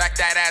 Back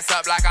that ass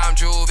up like I'm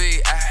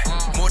Juvie.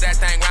 Move that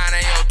thing round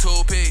in your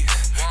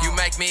two-piece. You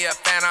make me a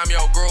fan, I'm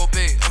your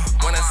groupie.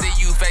 Wanna see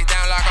you face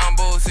down like I'm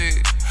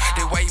Boosie.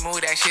 The way you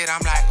move that shit,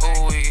 I'm like,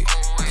 ooh.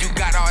 You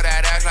got all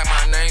that ass like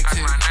my name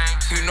too.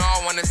 You know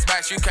I wanna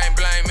smash, you can't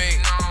blame me.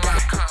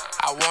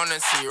 I wanna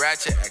see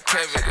ratchet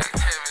activity.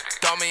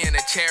 Throw me in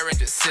a chair and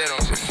just sit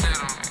on it.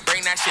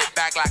 Bring that shit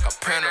back like a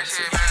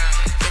penalty.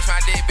 Bitch, my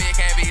dick big,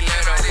 can't be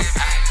little.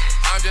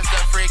 I'm just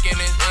a freak in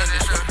this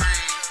industry.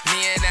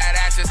 Me and that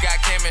ass just got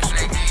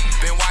chemistry.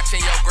 Been watching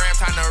your gram,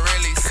 time to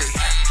really see.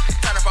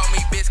 Turn up on me,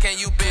 bitch, can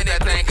you bend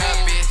that thing up,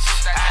 bitch?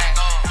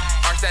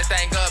 Arch that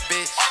thing up,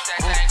 bitch.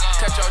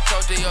 Cut your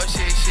toes to your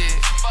shit.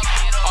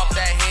 Off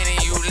that Henny,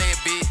 you lit,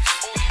 bitch.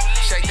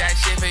 Shake that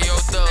shit for your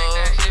thug.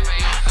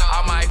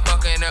 I might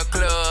fuck in the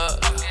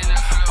club.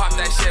 Pop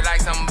that shit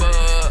like some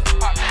bug.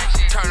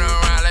 Turn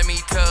around, let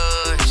me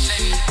touch.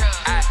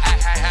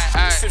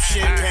 Sip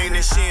champagne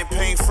and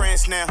champagne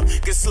friends now.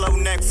 Get slow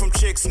neck from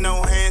chicks,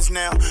 no hands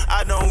now.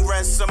 I don't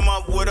rest, I'm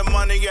up with the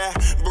money, yeah.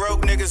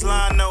 Broke niggas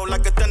line no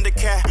like a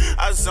thundercat.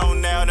 I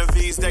zone out in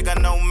V's, they got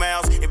no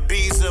mouths.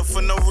 Ibiza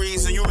for no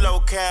reason, you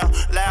low-cal.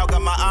 Loud,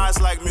 got my eyes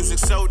like music,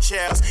 so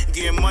chows.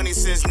 Getting money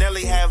since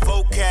Nelly had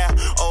vocal.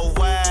 Oh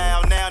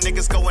wow, now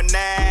niggas going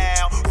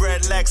now.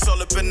 Red Lex all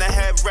up in the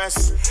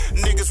headrest.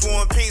 Niggas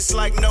want peace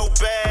like no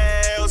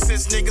bell.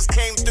 Since niggas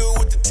came through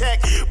with the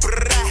tech.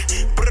 Brrrah,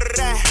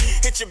 brrrah.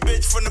 Hit your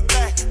bitch from the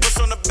back, what's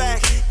on the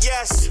back?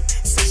 Yes,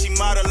 said she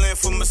modeling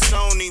for my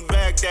Sony.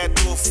 Baghdad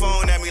threw a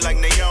phone at me like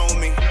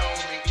Naomi.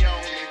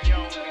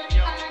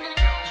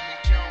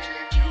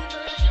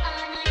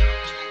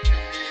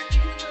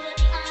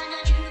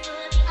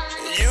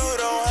 You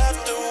don't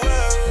have to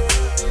worry,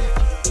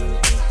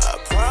 I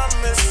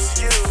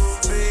promise you'll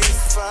be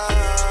fine.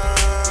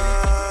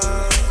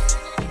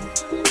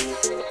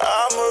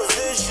 I'm a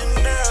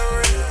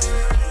visionary,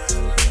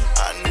 I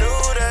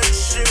knew that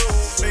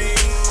you'd be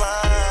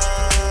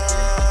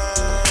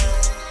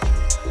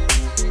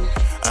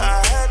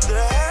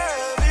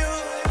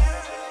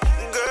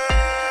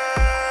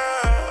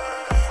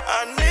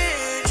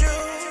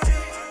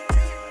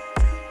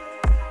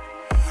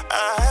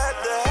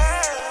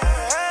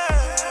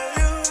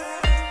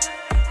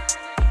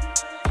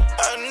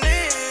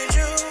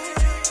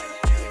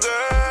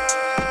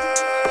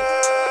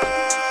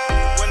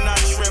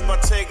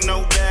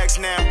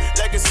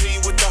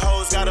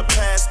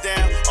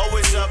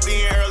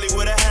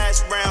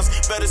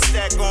better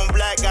stack on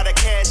black, gotta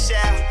cash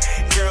out.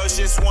 Girls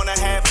just wanna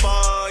have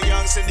fun.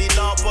 Young Cindy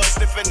Lauper,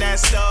 sniffing that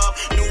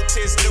stuff. New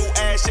tits, new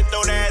ass, shit,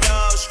 throw that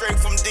up. Straight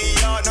from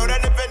DR, know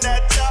that nip in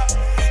that top.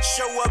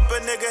 Show up a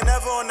nigga,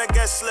 never on the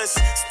guest list.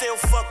 Still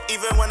fuck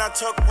even when I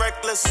talk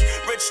reckless.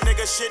 Rich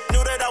nigga shit,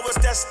 knew that I was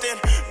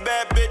destined.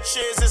 Bad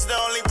bitches is the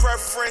only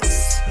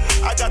preference.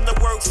 I got the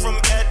work from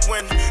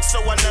Edwin, so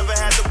I never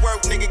had to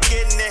work, nigga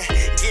getting it.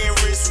 Getting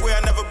rich where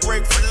I never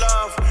break for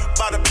love.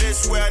 Bought a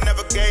bitch where I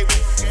never gave it.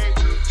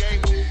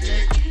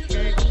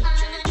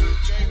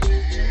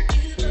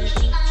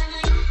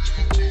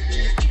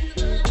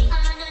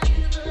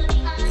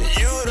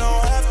 You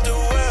don't have to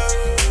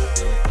worry,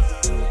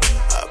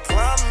 I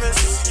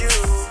promise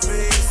you'll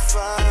be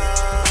fine.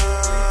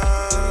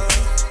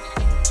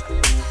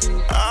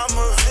 I'm a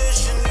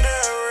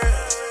visionary,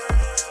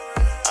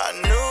 I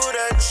knew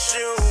that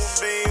you'd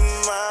be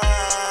mine.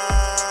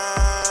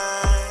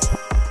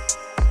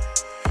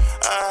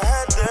 I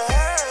had to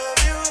have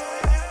you,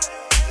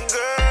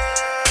 girl,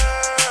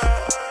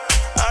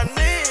 I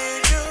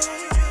need you.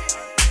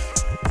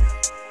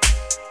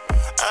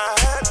 I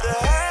had to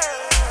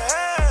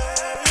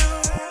have you,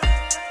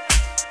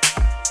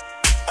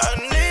 I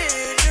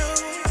need you,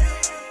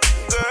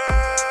 girl.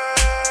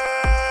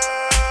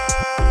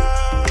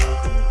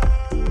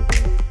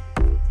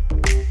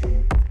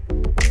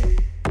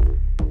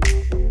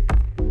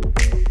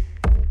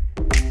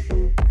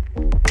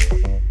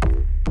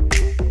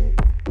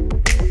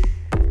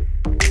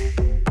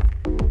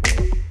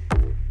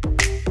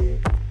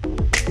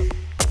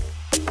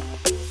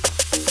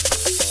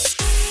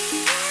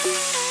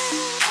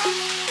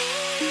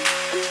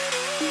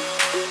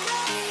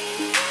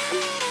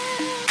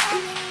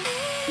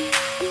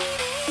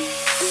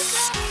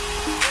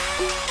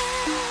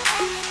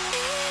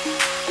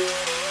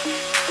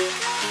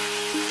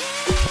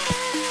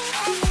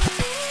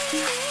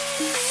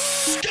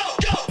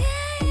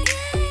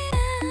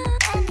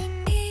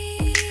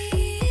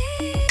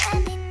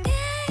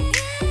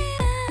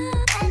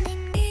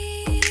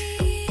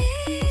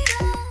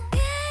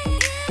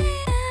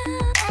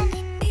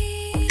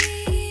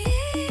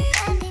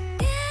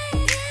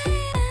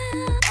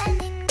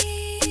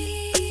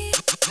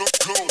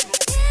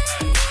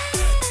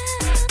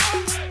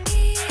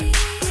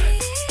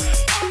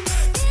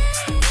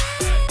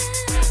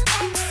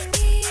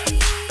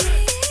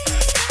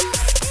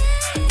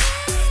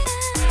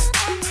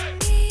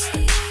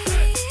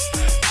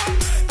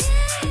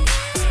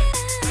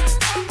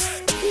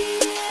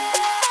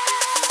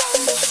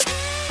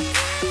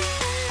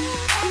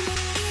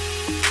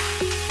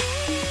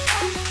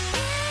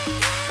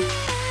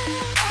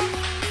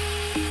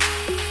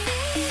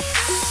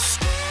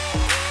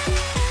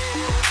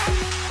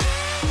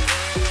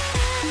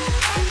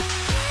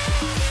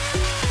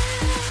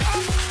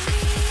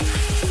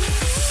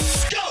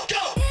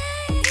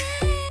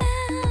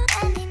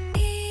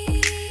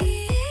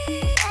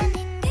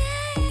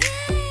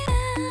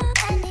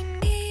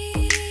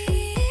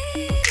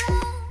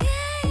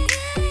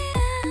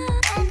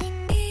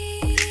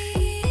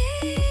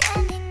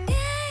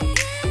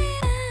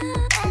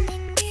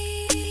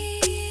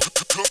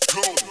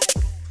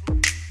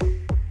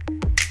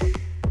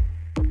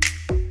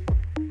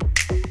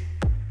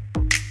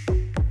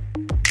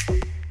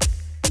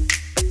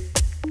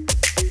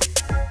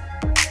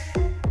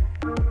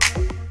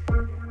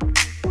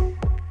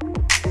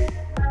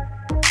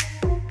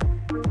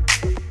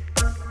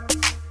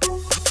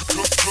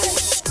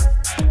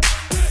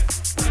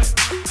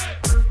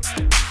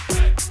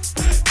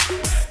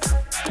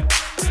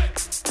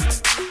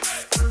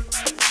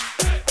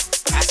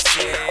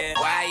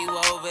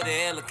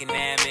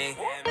 at me?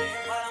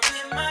 While I'm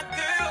with my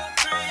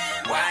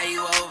girlfriend. Why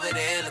you over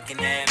there looking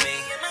at me?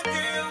 My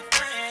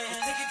girlfriend.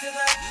 Let's take it to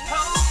the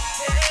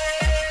hotel.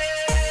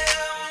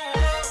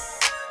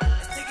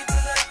 Let's take it to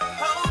the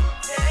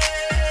hotel.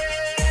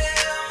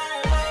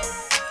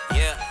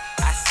 Yeah,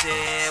 I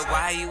said,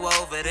 why you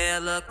over there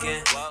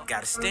looking?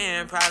 Got a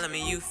staring problem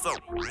and you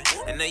fuck.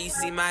 I know you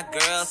see my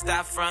girl,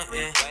 stop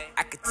fronting.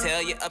 I could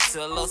tell you up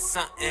to a little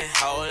something.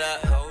 Hold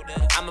up,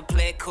 I'ma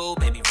play it cool,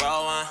 baby,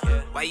 roll on.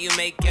 Why you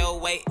make your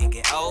way and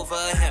get over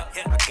here?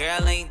 My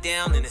girl ain't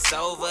down and it's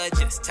over.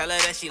 Just tell her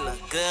that she look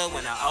good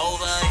when I'm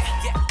over.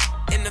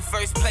 In the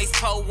first place,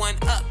 pull one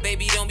up,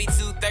 baby, don't be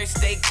too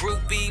thirsty.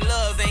 Groupie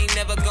love ain't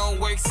never gon'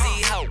 work.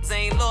 See, hoes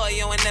ain't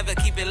loyal and never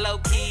keep it low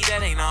key.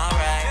 That ain't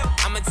alright.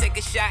 I'ma take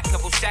a shot,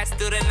 couple shots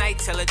through the night.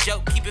 Tell a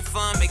joke, keep it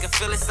fun, make her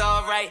feel it's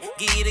alright.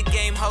 Give you the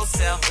game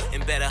wholesale,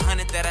 and bet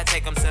 100 that I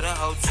take them to the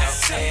hotel. I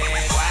said,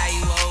 why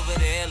you over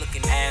there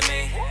looking at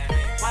me?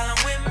 While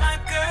I'm with my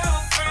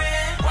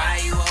girlfriend.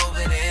 Why you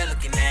over there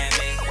looking at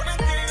me? My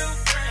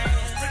girlfriend.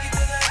 Let's take it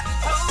to the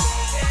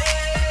hotel.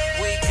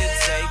 We could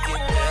take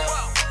it there.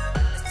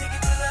 Let's take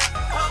it to the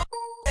hotel.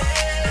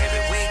 Baby,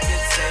 we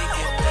could take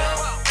it there.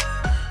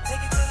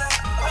 Take it to the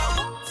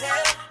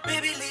hotel.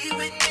 Baby, leave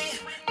with me.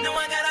 Know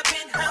I got a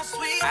penthouse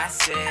suite. I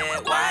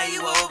said, why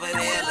you over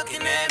there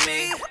looking at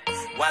me?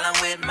 While I'm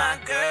with my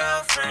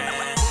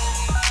girlfriend.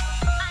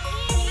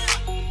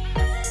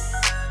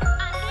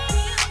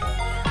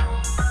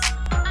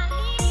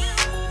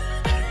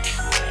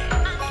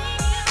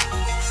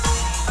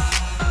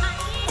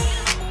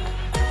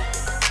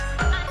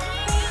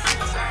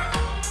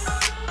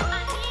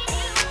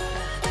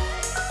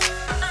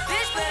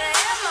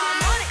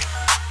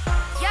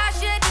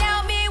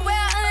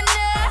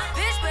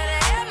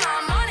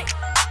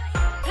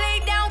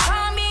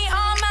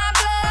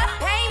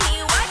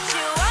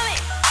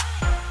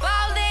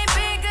 Ballin'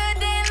 bigger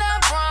than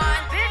LeBron.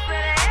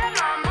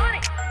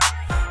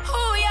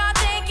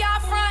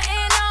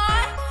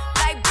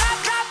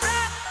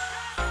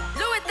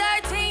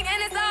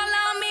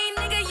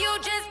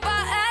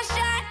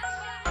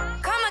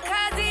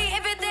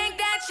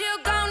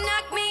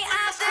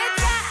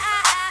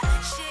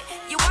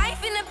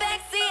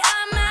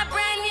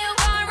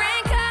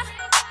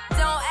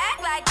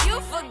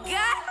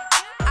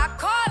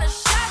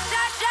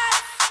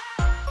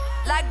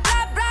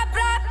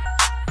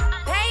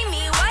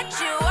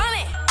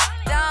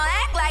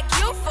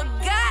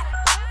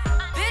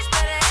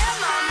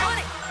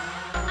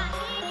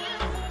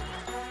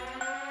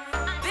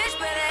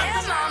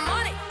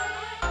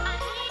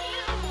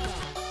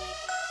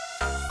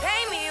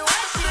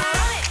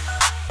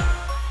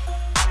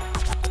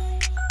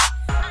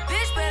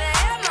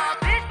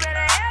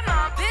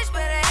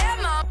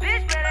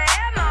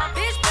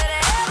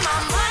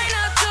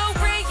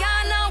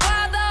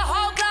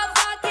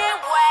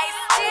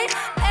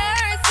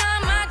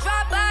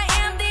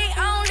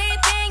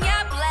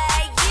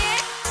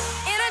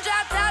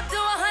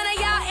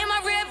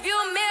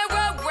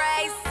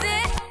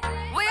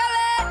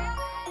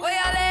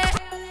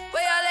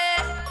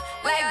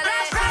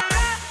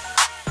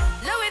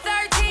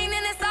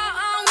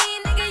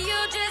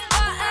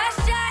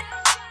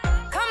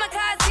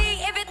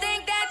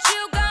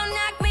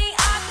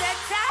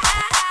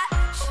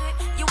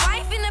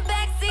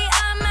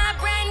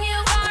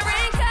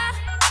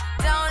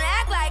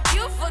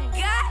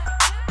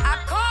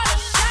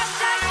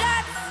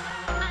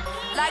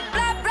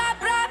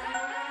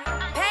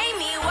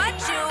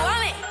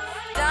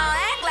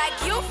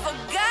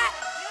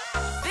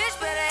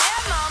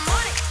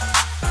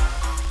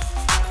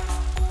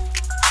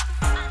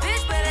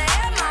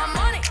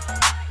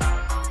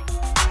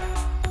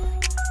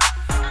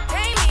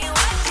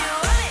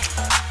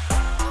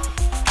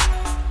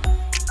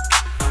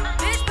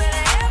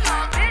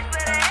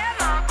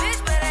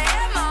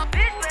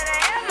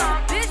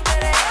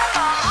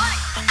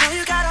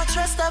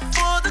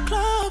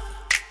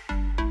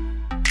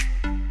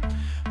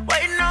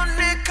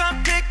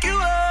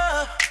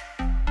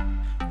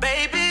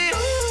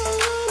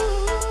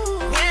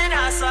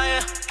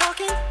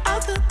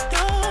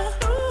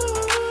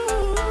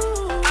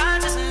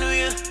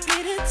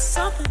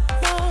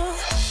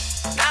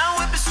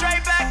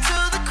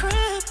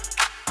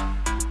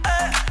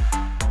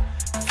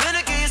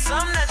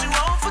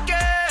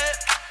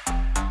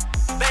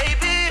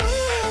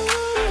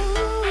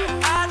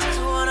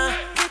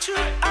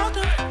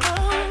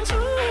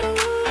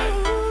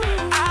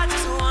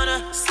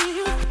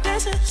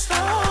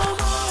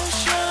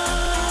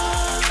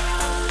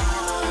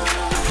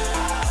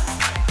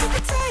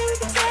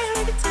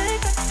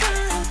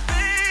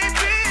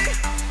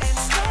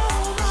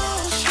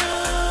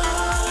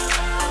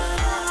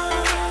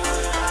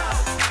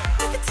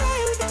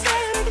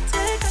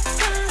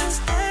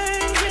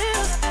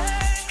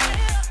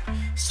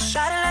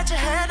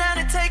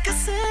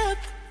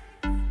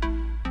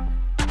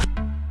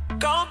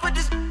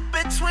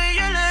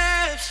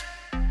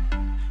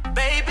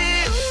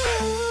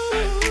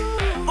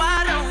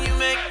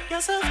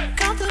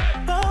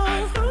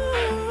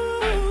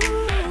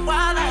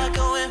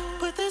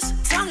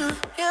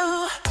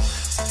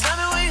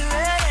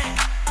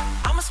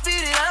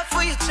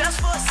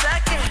 just for a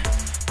second,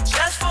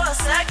 just for a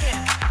second.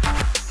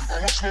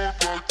 I'ma slide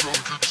back down,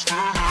 keep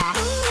standing.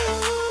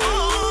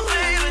 Ooh,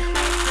 baby,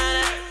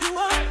 you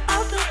are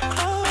out the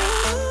cold.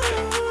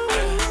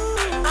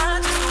 I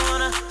just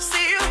wanna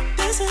see you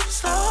dancing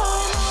slow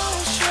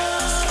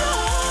motion.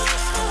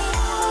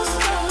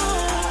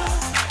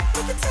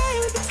 We can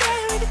take our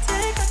time,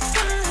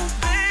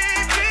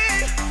 baby,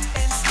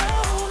 in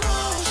slow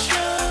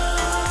motion.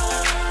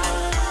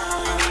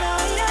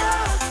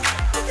 Yeah.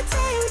 We can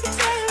take our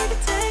time,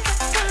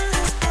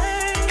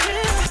 baby,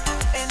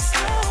 in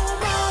slow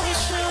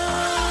motion.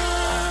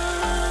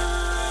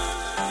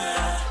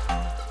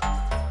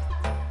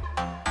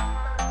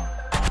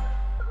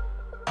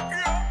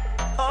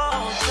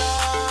 Oh,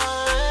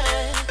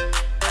 darling,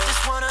 I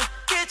just wanna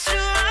get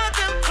you out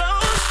them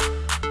clothes.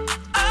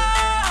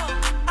 Oh,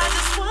 I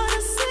just wanna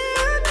see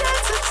you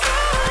dancing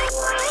slow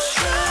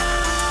motion.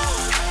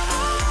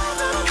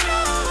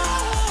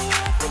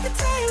 We can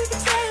take our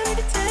time,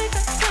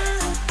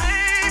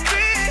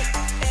 baby,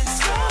 in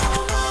slow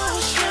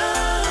motion.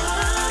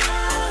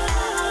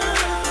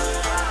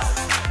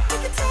 We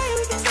can take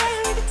our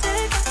time,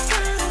 baby,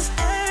 slow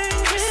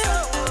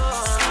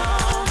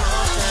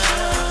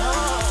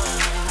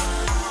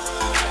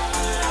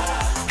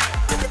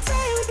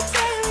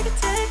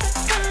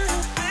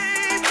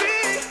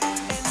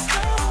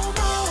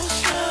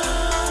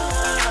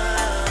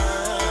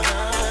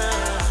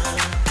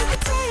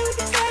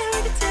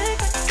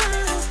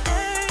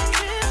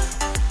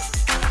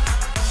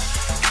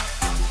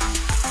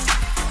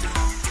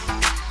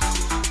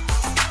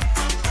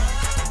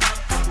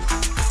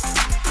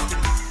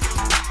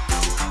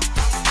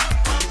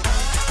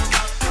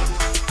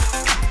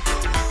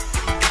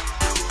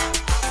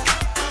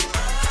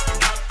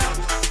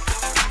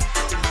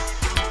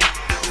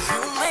You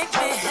make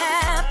me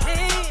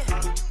happy.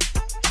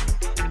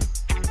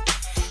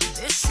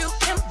 This you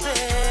can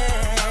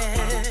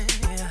bear.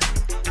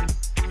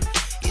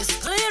 You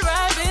split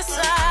right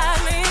beside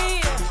me,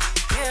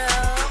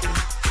 yeah,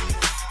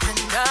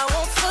 and I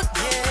won't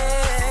forget.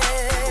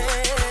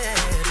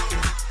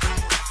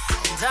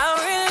 And I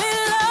really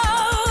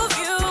love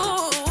you.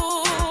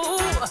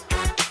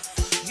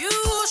 You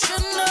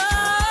should know.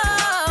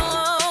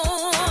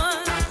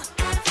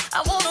 I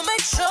wanna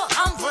make sure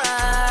I'm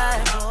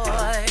right,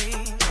 boy,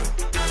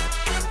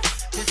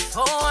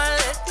 before I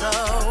let go.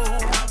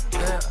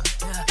 Yeah.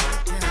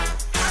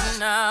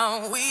 Now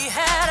we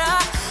had a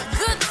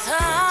good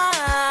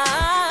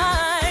time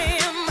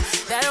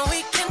that we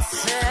can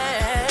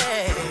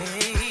say.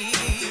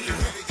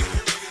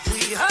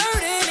 We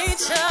hurting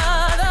each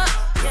other,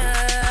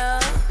 yeah.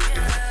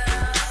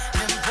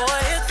 And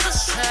boy, it's a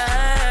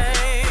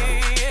shame.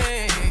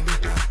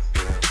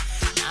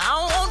 I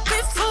won't be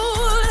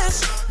foolish,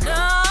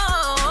 no.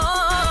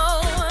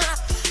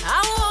 I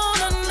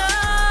wanna know.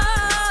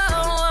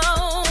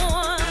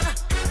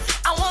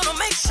 I wanna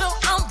make sure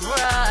I'm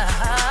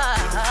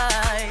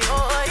right,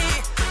 boy,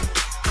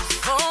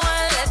 before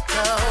I let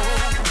go.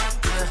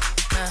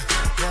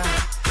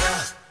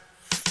 Yeah.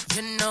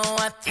 You know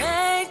I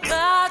thank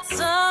God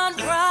sun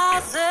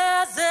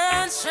rises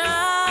and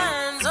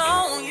shines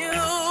on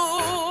you.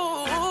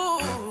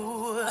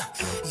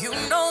 You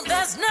know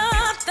there's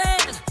nothing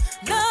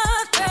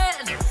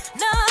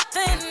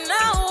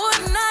I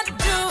would not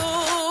do.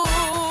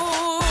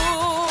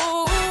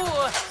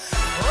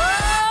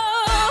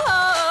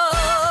 Oh,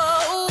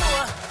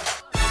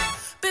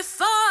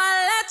 before I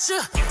let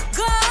you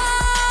go.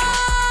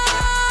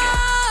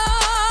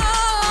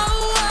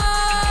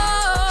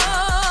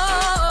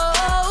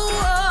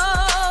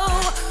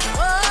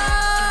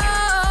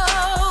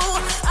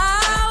 I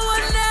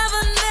would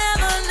never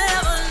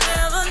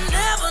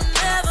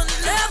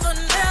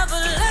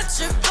let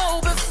you go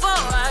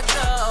before I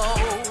go.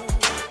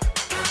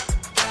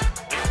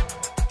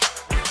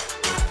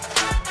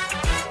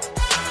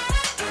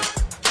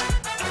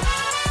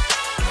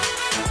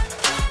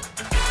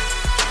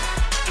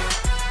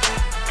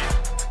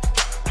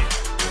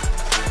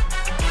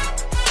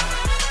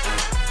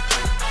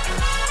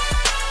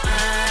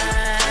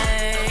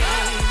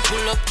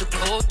 Pull up to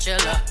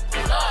Coachella,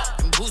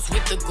 boots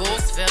with the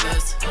ghost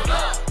feathers.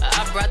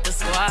 I brought the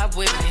squad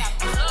with me,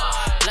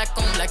 black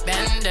on black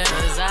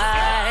bandanas.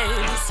 I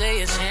do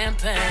say it's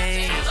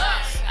champagne.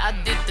 I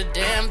did the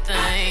damn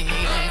thing.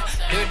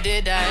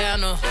 Dirty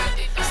Diana,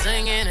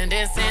 singing and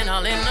dancing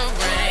all in the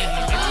rain.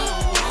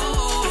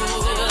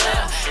 Ooh,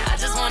 I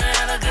just wanna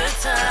have a good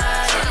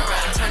time.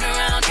 Turn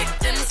around, kick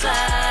them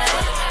slide,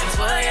 and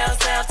twirl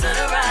yourself to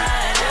the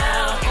right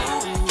now.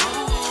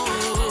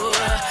 Ooh,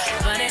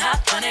 funny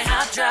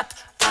hop, drop,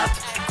 pop,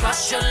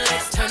 cross your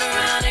legs, turn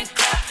around and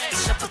clap,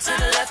 shuffle to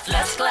the left,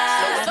 let's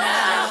glide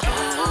now.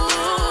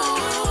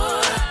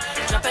 Ooh,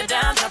 drop it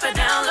down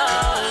low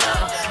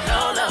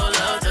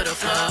to the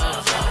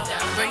floor.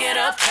 Bring it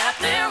up, tap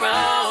then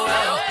roll.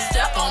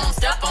 Step on them,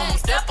 step on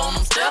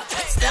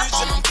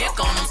them, kick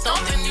on them,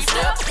 something you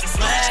step.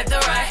 Swag the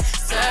right,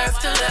 serve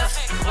to left,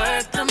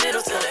 work the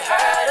middle till it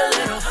hurt a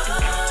little.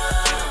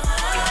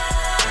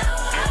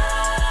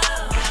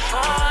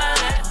 Before I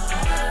let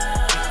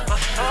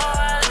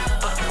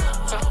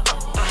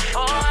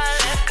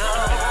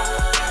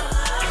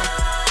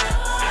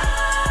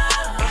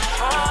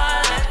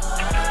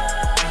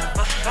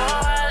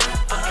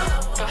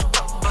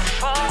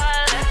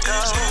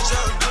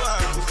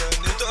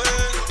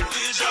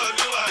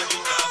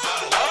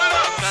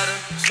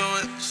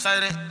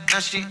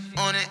she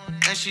on it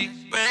and she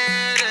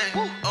ready.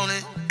 Only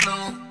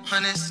blue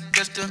hundreds,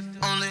 just the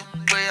only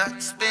way I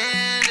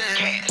spend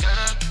it.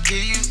 Gotta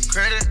give you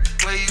credit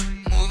where you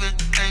moving,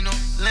 ain't no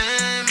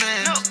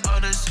limit. All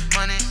this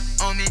money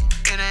on me,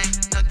 it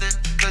ain't nothing,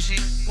 cause she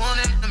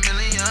wanted a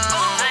million.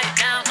 Right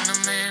down on the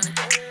man,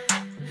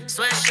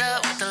 switch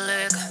up with the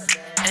liquor.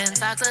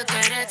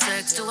 Intoxicated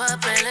text to a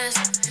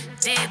playlist,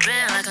 deep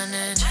in like a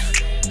ninja.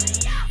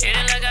 Hit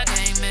it like I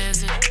can't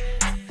miss it.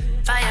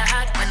 Fire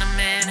hot when I'm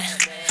in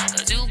it,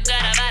 cause you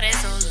got a body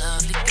so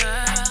lovely,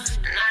 girl.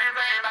 And I ain't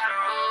playing by the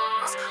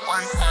rules.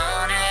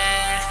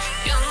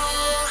 100, you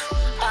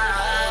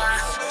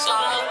are so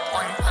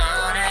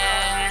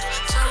 100,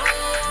 too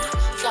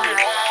fly.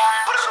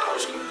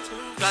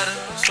 Got her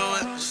so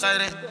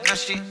excited, now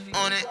she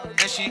on it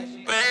and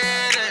she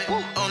ready.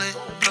 Only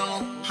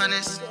blue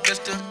hundreds,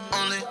 just the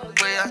only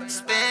way I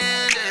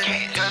spend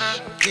it.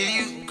 Gotta give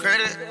you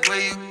credit where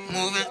you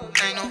moving,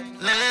 ain't no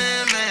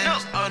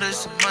limit. All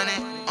this money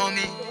on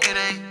me, it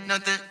ain't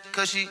nothing,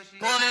 cause she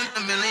wanted a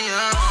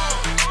million.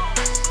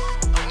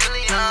 A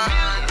million.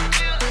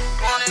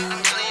 Wanted a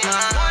million.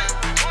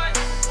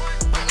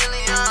 A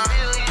million.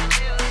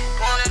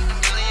 Wanted a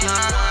million.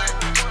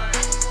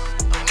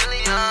 A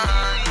million.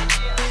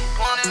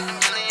 Wanted a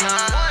million.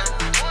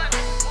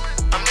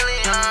 A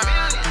million.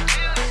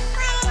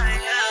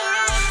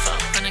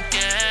 Fuck on the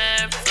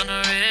gap, on the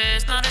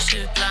wrist, not a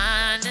shit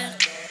blinding.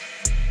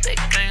 Big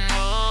bang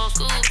roll,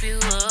 scoop you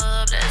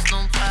up, there's no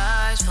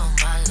price for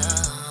my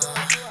love.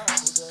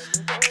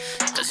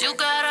 Cause you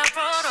got a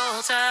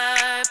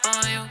prototype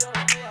on you.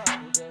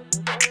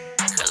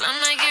 Cause I'll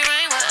make it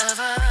rain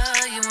wherever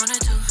you want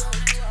it to.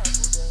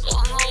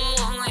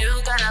 Oh, you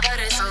got a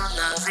body so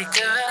lovely,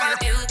 girl.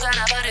 You got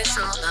a body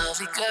so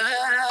lovely,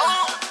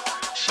 girl.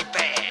 She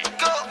bad,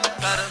 go.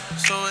 Got her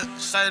so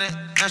excited,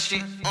 now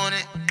she on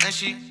it and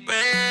she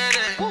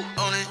ready.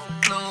 Only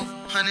blue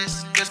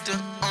hundreds, just the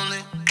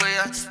only way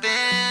I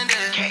spend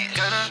it.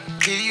 Gotta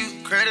give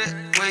you credit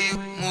where you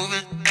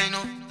moving, ain't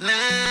no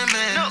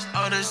limit.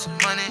 All this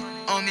money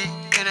on me,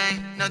 it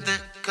ain't nothing,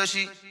 cause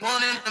she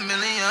wanted a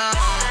million.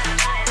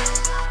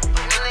 A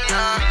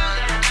million.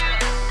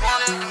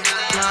 Wanted a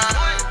million.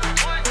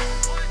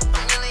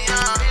 A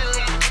million.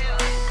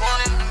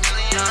 Wanted a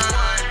million.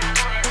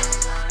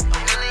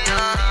 A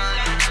million.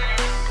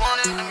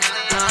 Wanted a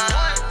million.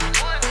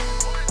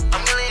 A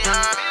million.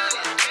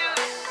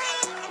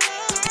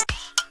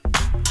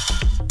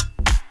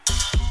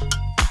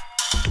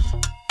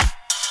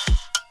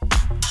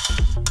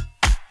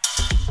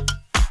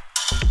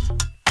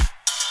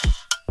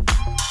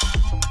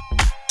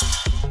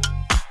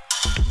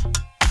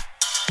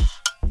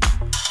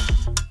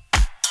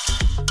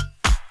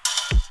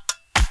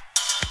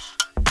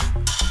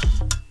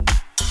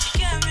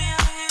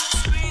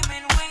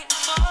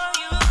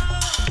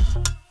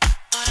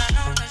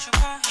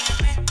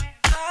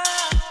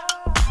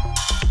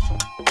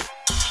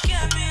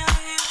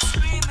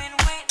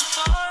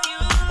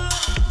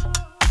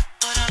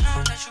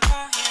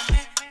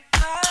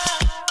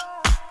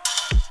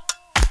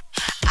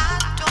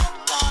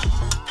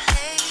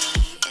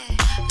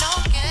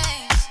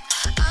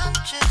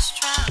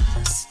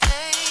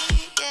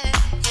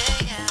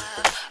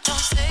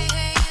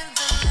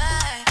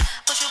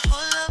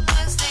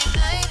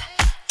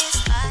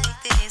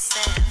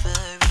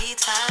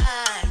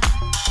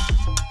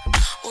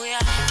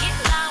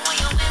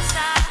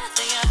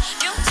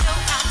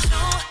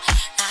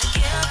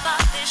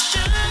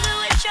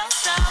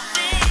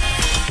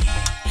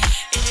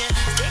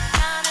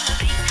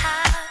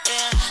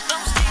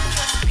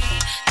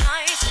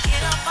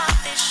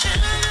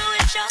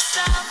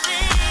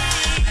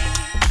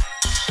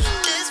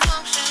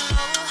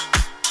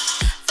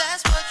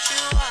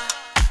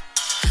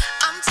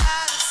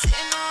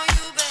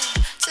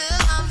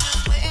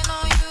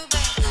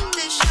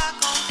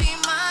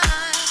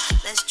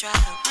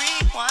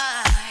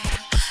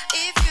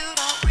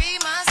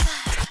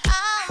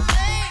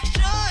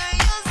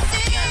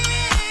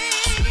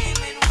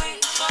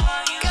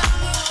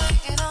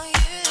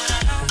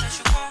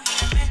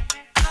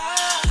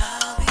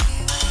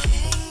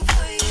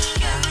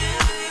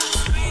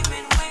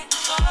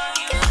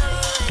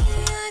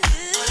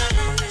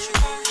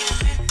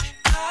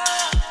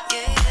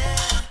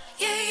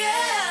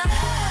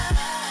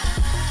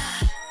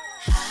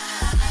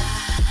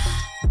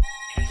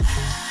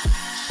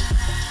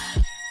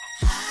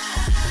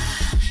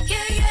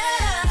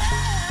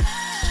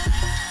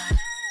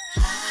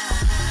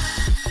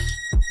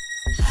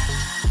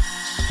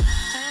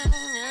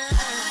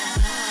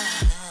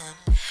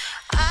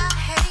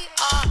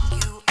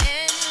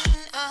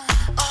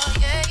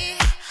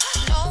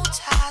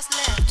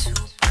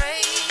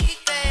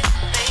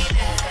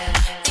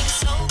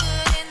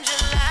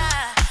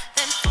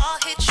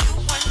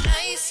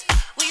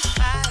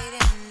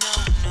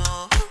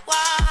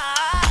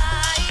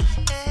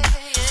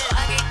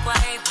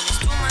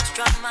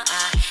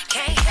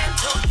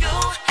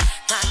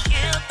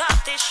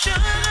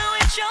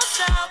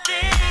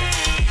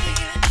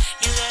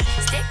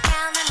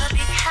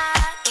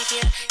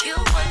 You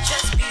would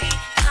just be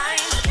kind.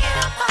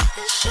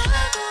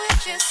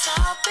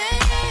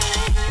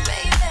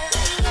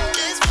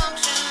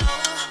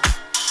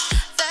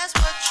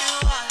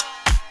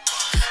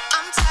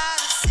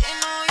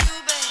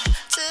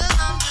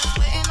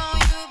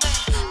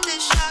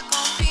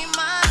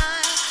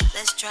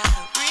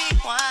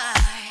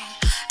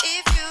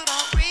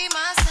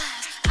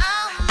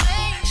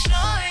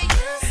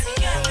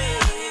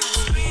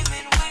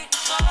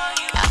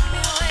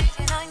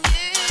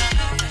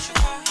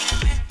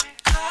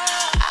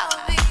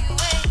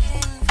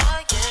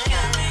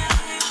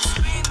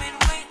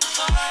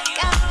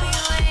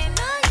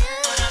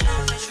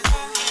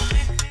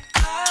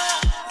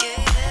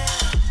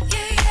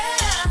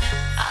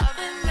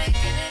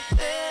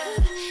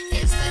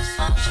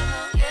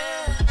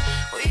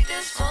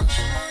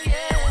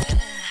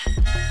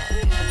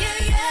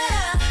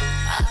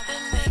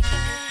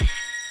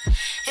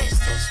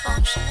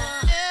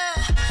 dysfunctional. Yeah,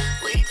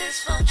 we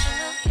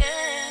dysfunctional. Yeah,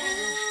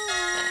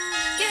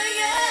 yeah,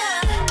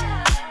 yeah.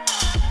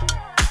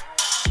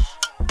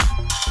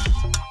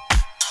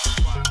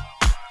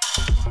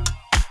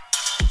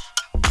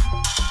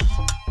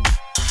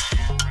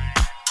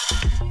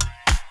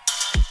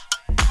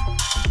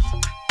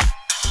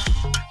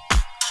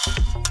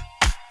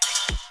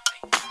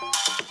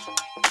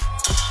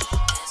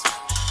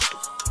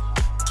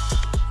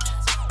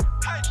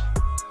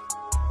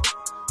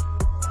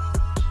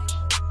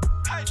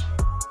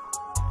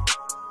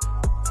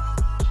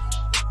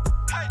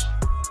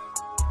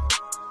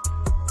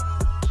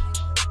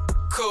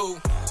 Cool.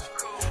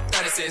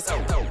 36,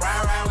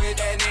 ride with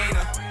that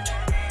Nina.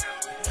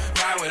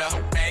 Ride with her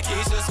and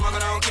Keisha,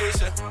 smoking on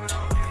Keisha.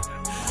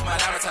 My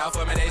diamonds out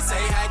for me, they say,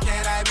 how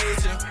can I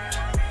meet you?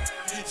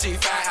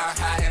 G5 out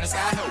high in the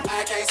sky, hope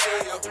I can't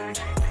see you.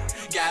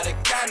 Got a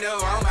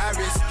condo on my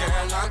wrist,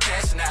 girl, I'm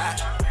cashing out.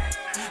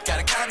 Got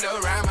a condo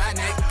around my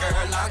neck,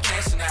 girl, I'm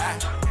cashing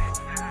out.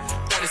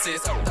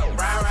 36,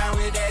 ride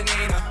with that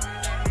Nina.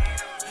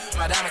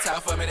 My diamonds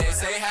out for me, they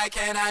say, how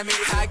can I meet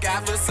you? I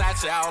got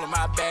Versace all on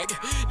my back,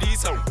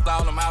 these hoes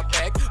all on my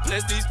back,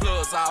 plus these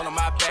plugs all on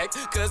my back,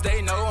 cause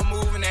they know I'm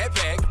moving that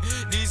back.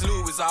 These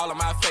Louis all on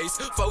my face,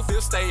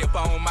 4/5 stay up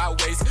on my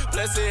waist,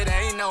 plus it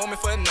ain't on me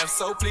for enough,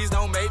 so please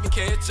don't make me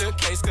catch a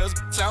case, cause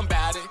I'm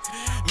about it.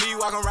 Me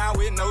walking around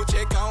with no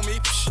check on me,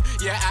 psh,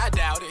 yeah, I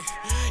doubt it.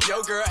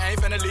 Your girl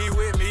ain't finna leave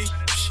with me,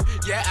 psh,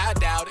 yeah, I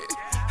doubt it.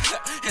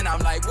 And I'm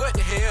like, what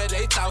the hell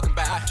they talking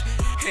about?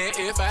 And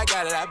if I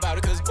got it, I bought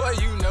it, cause boy,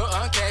 you know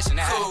I'm cashing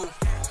out. Cool.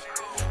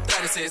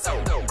 36,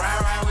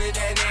 ride with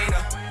that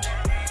Nina.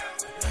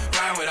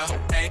 Ride with her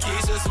and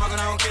Keisha, smoking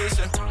on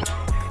Keisha.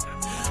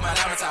 My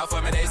diamonds out for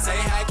me, they say,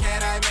 how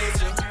can I meet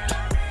you?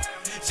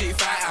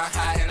 G5 out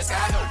high in the sky,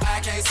 hope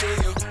I can't see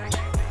you.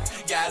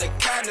 Got a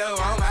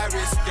condo on my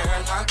wrist,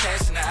 girl, I'm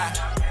cashing out.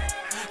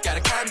 Got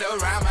a condo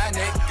around my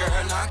neck, girl,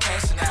 I'm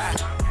cashing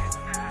out.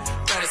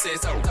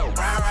 36,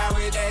 ride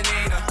with that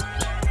Nina.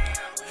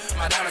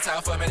 My diamonds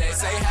out for me, they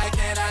say, how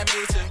can I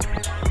meet you?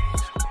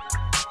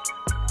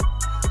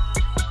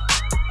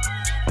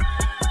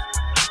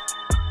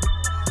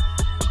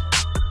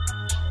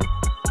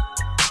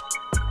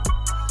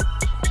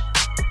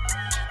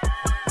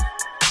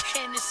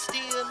 And it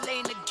still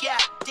ain't a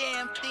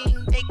goddamn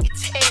thing they can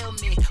tell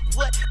me.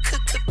 What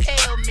could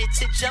compel me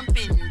to jump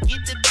in,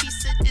 get a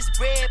piece of this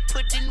bread,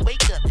 pudding,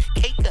 wake up,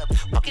 cake up,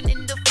 walking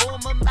in the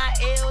form of my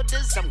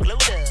elders. I'm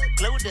glowed up,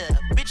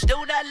 bitch,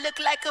 don't I look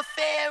like a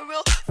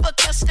pharaoh?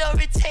 Fuck your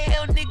story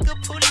tale, nigga,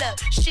 pull up,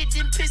 shit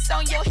and piss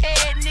on your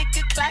head,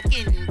 nigga,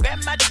 clocking.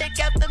 Grab my check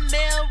out the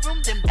mail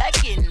room, then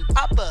back in.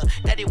 Papa,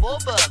 daddy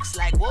Warbucks,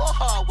 like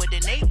Warhol with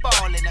an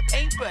 8-ball and a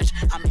paintbrush.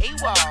 I'm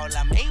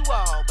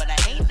AWOL, but I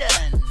ain't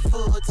done.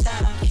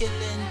 Full-time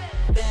killing,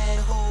 bad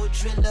hole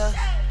driller,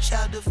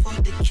 chowder for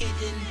the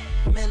kitten,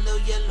 mellow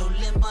yellow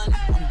lemon.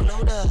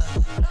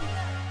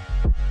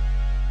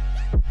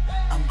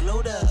 I'm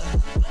glowed up.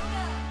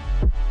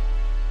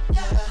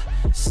 Yeah,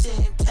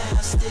 same time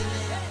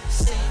stealing,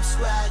 same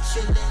squad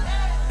chilling,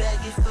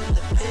 baggy full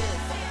of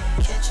piff.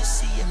 Can't you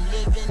see I'm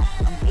living?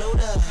 I'm glowed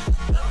up.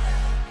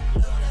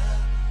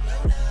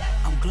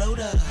 I'm glowed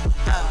up.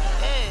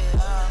 Hey,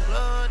 I'm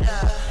glowed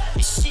up.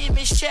 You see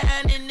me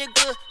shining,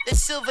 nigga. The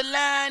silver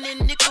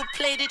lining, nickel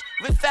plated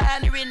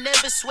refinery,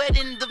 never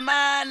sweating the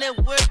minor.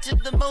 Word to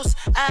the most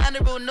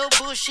honorable, no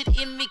bullshit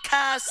in me.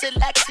 Constant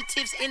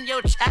laxatives in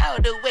your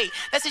child away.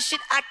 That's the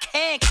shit I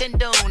can't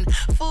condone.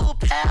 Full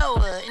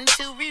power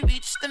until we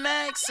reach the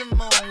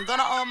maximum.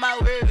 Gonna all my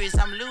worries,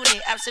 I'm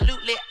loony,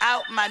 absolutely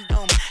out my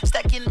dome.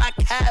 Stacking my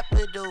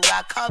capital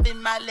while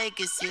carving my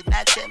legacy.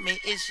 Now tell me,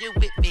 is you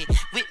with me,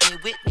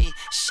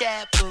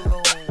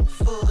 chaperone?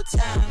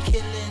 Full-time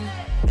killing,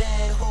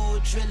 bad hole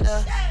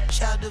driller,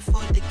 chowder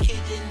for the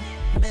kitten,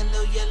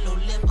 mellow yellow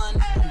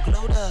lemon. I'm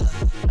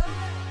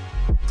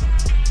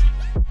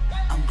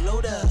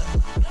glowed up.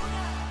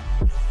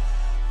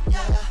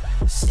 Yeah,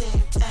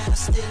 same time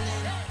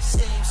stealing,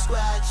 same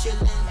squad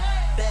chilling,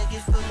 baggy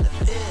full of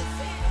piff.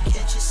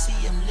 Can't you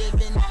see I'm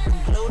living?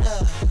 I'm glowed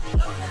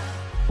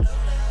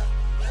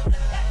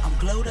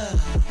up.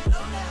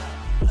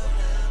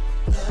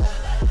 Yeah.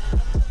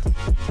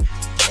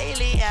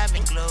 Lately I've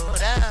been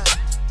glowed up.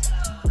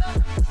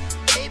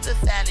 Paper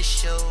finally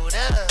showed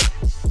up.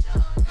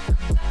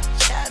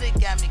 Chowder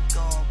got me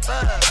going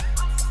bug.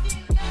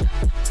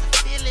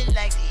 Feeling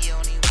like the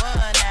only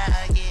one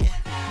out here.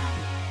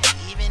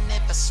 Even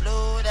if I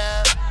slowed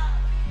up,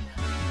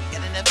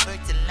 got enough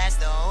work to last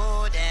the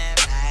whole damn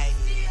night.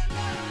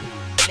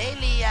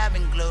 Lately I've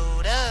been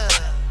glowed up.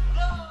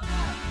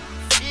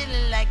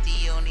 Feeling like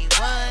the only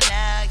one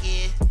out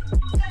here.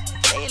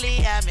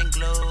 Lately I've been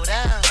glowed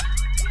up.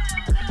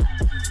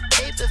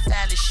 Paper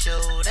finally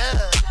showed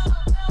up.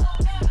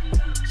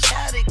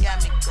 Chowder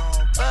got me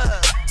going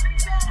bug.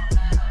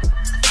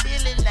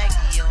 Feeling like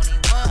the only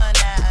one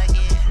out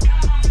here.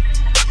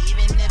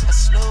 Even if I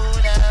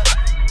slowed up,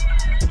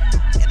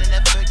 got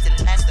enough work to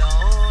last the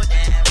whole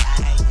damn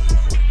night.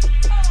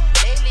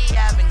 Lately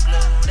I've been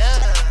glowed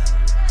up.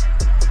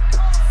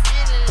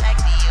 Feeling like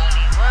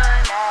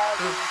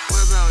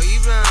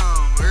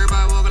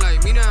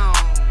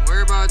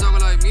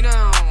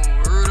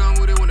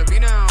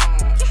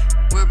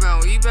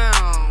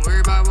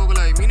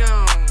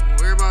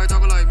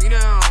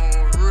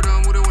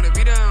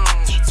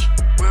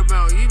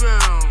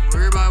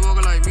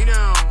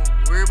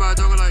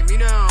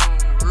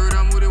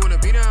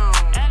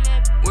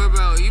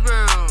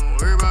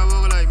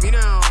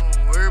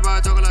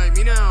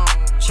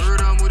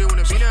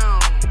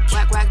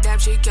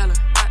killing.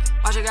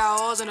 Watch it got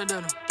holes in the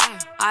dinner.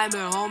 I ain't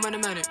been home in a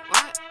minute.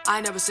 I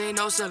ain't never seen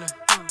no ceiling.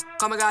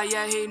 Come guy,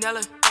 yeah, he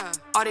nailin'.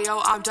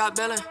 Audio, I'm top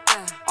billin'.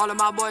 All of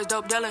my boys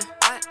dope dealin'.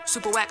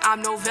 Super whack,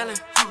 I'm no villain.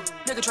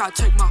 Nigga try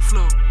to take my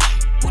flow.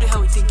 Who the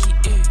hell he think he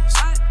is?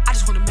 I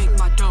just wanna make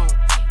my dough.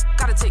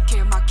 Gotta take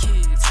care of my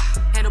kids.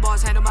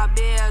 Handlebars, handle my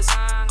beers.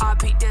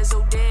 RP, there's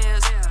no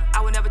dares.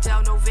 I would never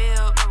tell no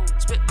veil.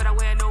 Spit, but I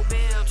wear no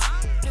bibs.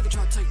 Nigga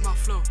try to take my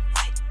flow.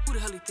 Who the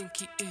hell he think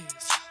he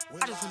is?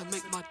 I just wanna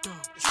make my dough.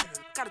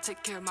 Gotta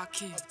take care of my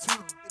kids.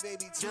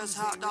 Just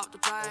hopped off the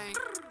plane.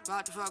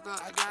 About to fuck up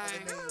the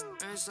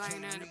game.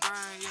 Insane in the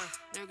brain, yeah.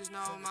 Niggas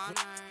know my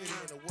name,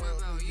 yeah. Where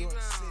about you now?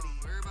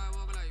 Everybody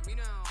walking like me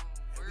now.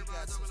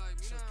 Everybody talking like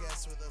me now.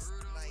 Guests with us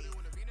tonight.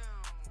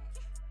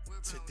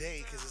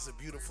 Today, because it's a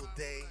beautiful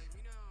day.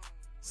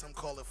 Some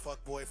call it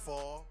fuckboy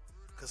fall,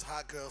 because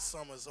hot girl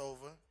summer's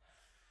over.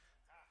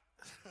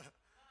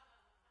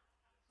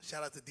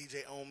 Shout out to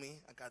DJ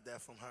Omi. I got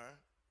that from her.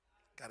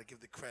 Gotta give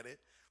the credit.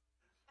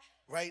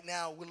 Right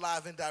now, we're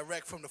live and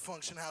direct from the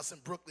Function House in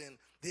Brooklyn.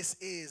 This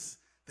is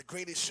the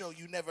greatest show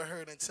you never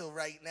heard until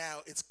right now.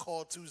 It's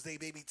called Tuesday,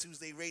 Baby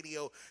Tuesday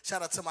Radio.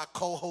 Shout out to my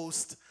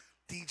co-host,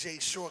 DJ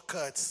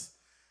Shortcuts.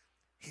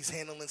 He's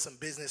handling some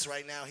business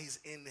right now. He's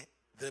in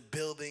the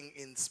building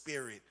in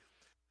spirit.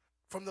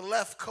 From the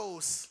left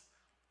coast,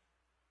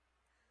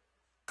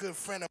 good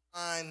friend of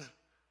mine,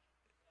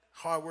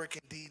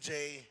 hardworking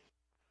DJ,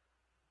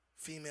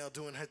 female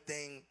doing her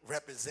thing,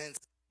 represents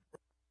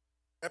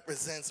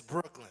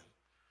Brooklyn,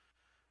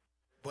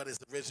 but is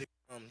originally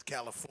from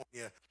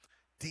California,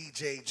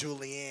 DJ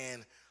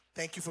Julianne.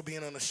 Thank you for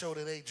being on the show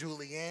today,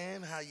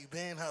 Julianne. How you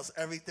been? How's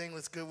everything?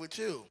 What's good with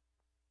you?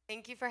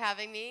 Thank you for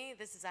having me.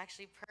 This is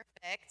actually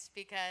perfect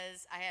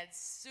because I had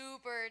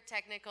super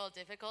technical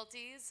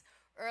difficulties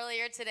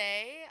earlier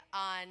today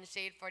on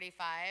Shade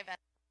 45 in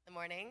the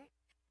morning.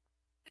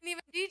 I didn't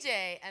even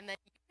DJ,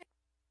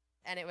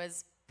 and it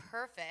was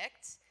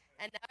perfect.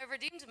 And now I've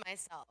redeemed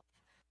myself.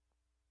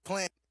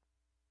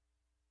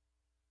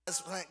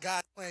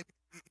 God plan.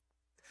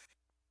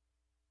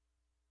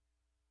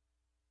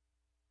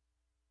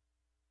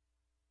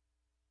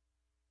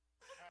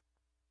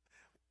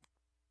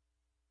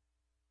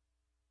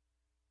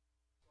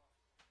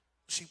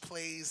 She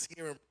plays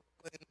here in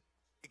Brooklyn.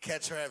 You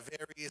catch her at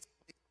various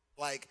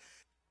like.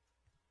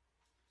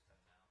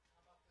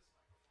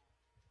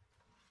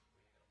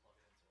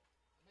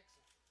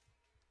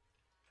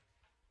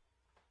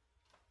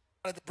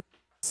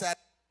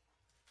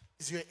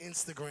 Is your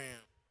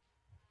Instagram.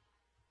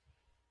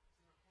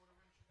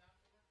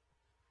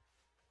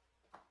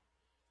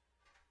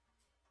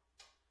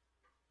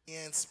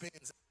 And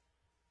spins.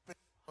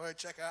 Or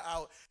check her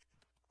out.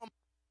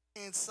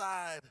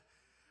 Inside.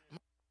 My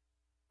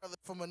brother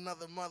from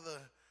another mother.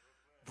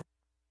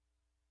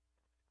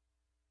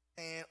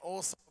 And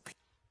also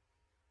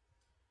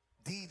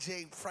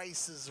DJ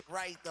Price is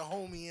right, the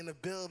homie in the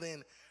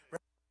building.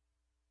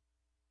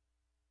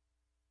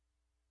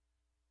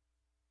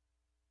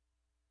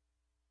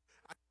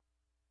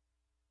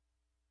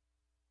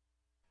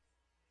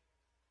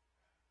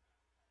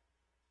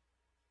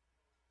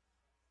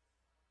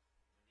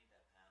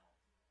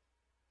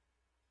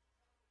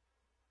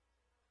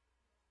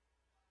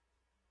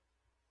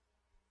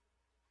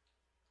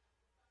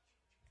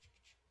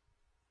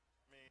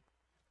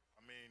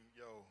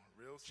 Yo,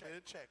 real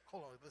spit. Check.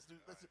 Hold on. Let's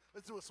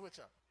do a switch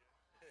up.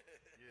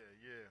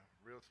 Yeah.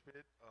 Real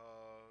spit.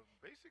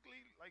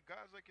 Basically, like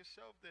guys like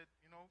yourself that,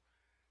 you know,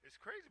 it's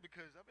crazy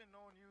because I've been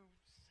knowing you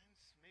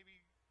since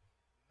maybe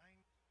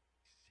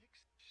 96,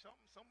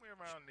 somewhere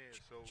around there.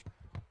 So,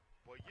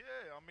 but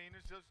yeah, I mean,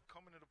 it's just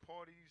coming to the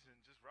parties and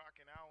just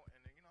rocking out.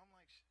 And then, you know, I'm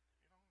like,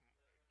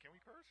 can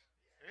we curse?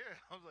 Yeah.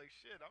 I was like,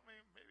 shit, I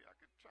mean, maybe I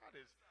could try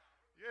this.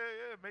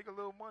 Yeah, make a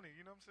little money.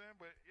 You know what I'm saying?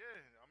 But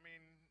yeah, I mean,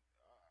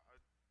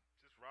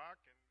 rock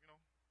and, you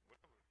know,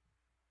 whatever.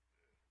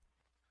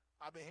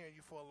 Yeah. I've been hearing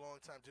you for a long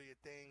time. Do your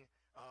thing.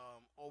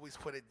 Always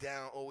put it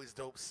down. Always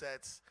dope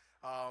sets.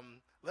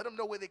 Let them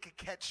know where they can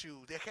catch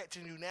you. They're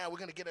catching you now. We're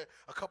going to get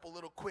a couple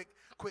little quick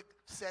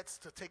sets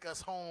to take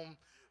us home.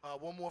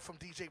 One more from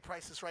DJ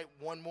Price is Right.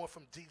 One more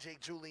from DJ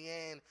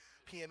Julianne.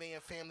 PMA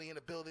and family in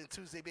the building.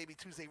 Tuesday, Baby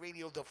Tuesday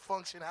Radio. The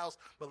Function House.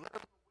 But let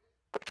them know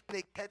where can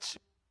they catch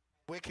you.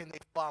 Where can they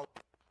follow?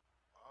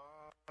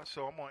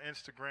 So I'm on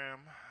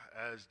Instagram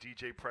as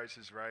DJ Price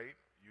is Right.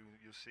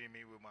 You'll see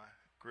me with my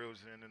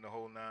grills in and the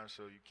whole nine,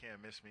 so you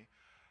can't miss me.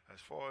 As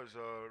far as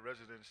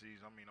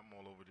residencies, I mean, I'm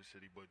all over the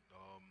city, but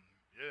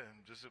yeah,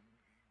 just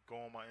go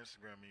on my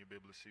Instagram and you'll be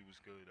able to see what's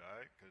good, all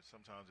right? Because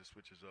sometimes it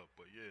switches up.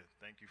 But yeah,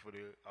 thank you for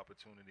the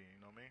opportunity, you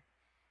know what I mean?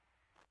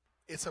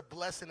 It's a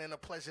blessing and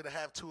a pleasure to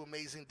have two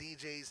amazing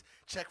DJs.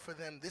 Check for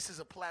them. This is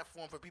a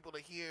platform for people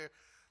to hear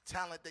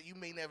talent that you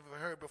may never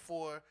heard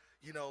before.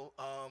 You know,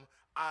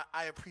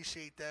 I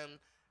appreciate them.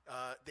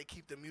 They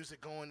keep the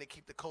music going. They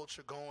keep the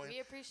culture going. We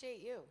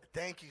appreciate you.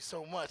 Thank you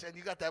so much. And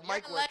you got that You're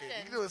mic a working.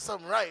 legend. You're doing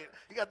something right.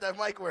 You got that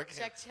mic working.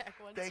 Check,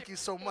 1, Thank 2. you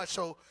so much.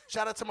 So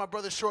shout out to my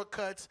brother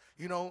Shortcuts.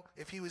 You know,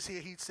 if he was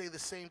here, he'd say the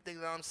same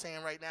thing that I'm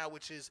saying right now,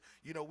 which is,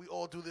 you know, we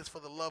all do this for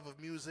the love of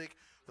music,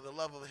 for the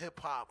love of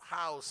hip-hop,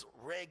 house,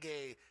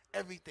 reggae,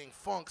 everything,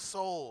 funk,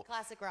 soul.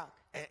 Classic rock.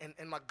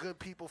 And my good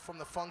people from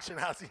the Function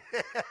House.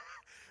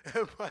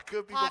 My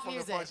good people Pop from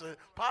music. the Function.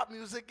 Pop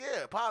music,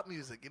 yeah, pop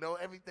music. You know,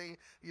 everything,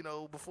 you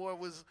know, before it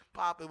was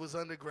pop, it was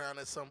underground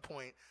at some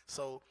point.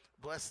 So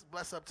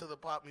bless up to the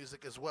pop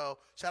music as well.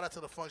 Shout out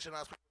to the Function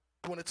House.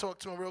 You want to talk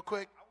to him real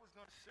quick? I was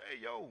going to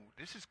say, yo,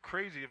 this is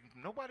crazy. If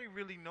nobody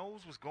really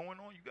knows what's going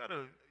on, you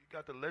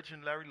got the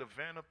legend Larry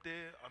Levan up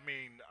there. I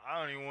mean, I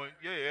don't even want,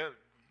 yeah,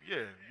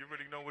 you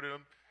already know what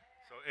him.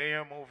 So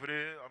AM over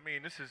there. I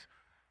mean, this is,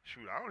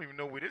 shoot, I don't even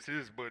know where this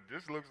is, but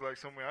this looks like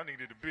somewhere I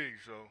needed to be.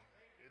 So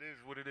it is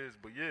what it is.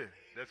 But yeah,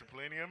 that's a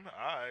Palladium.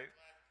 All right,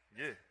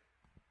 yeah.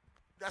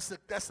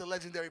 That's the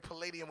legendary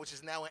Palladium, which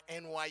is now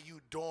an NYU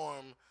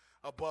dorm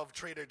above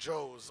Trader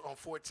Joe's on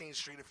 14th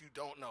Street, if you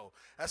don't know.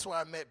 That's where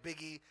I met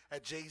Biggie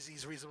at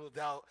Jay-Z's Reasonable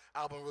Doubt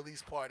album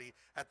release party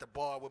at the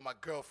bar with my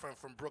girlfriend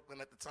from Brooklyn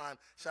at the time.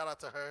 Shout out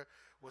to her.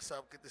 What's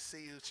up? Good to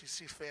see you.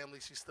 She's family.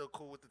 She's still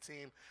cool with the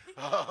team.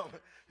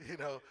 You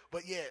know,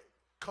 but yeah,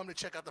 come to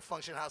check out the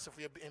Function House if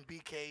you're in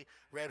BK,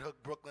 Red Hook,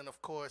 Brooklyn,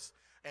 of course.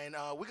 And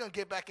we're going to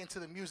get back into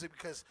the music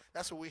because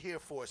that's what we're here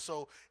for.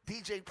 So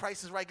DJ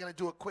Price is right going to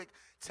do a quick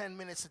 10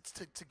 minutes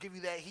to give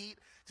you that heat,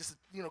 just to,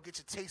 you know, get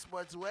your taste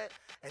buds wet.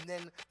 And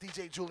then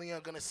DJ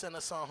Julian going to send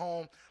us on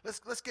home.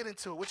 Let's get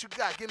into it. What you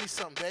got? Give me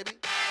something, baby.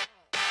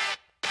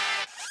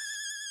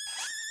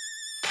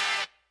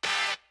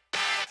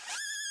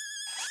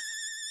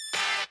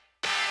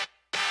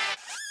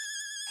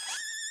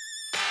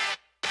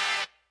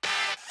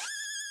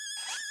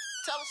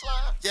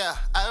 Yeah,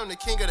 I am the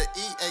king of the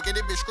E. Hey, get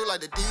this bitch screw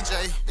like the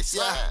DJ.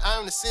 Yeah, I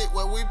am the sit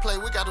where we play.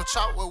 We got to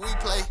chop where we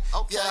play.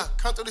 Okay. Yeah,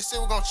 come through the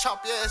city, we gon'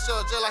 chop your ass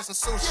up just like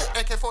some sushi.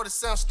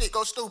 AK-47 stick,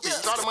 go stupid.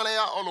 Got the money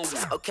out all over.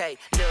 Okay,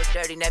 little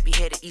dirty, nappy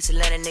headed East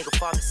Atlanta nigga.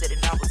 Father said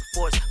it all was a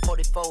force.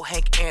 44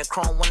 Hank Aaron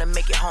Chrome, wanna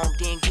make it home,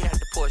 then get out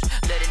the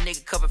Porsche. Let a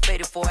nigga cover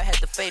faded for. I had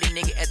to fade a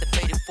nigga at the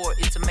faded for.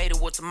 It's tomato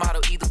or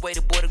tomato. Either way,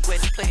 the boy the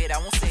greatest play it. I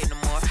won't say it no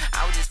more.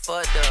 I was just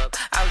fucked up.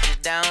 I was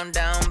just down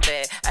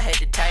bad. I had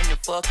to tighten the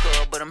fuck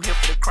up, but I'm here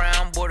for the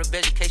crown. Board of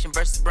Education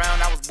versus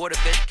Brown. I was board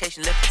of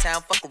education, left the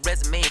town. Fuck a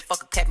resume and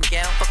fuck a cap and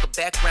gown. Fuck a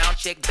background,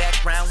 check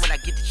background. When I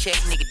get the check,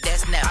 nigga,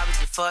 that's now. I was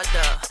just fucked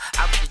up.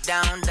 I was just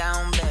down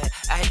bad.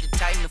 I had to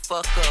tighten the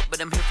fuck up,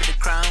 but I'm here for the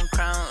crown.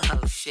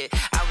 Oh shit.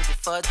 I was just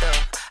fucked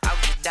up. I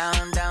was just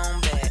down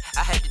bad.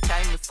 I had to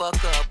tighten the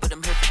fuck up, but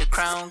I'm here for the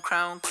crown.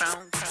 I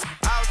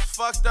was just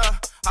fucked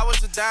up. I was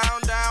just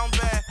down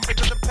bad. Pick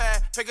up the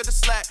pad, pick up the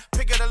slack,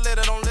 pick up the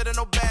litter, don't litter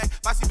no bag.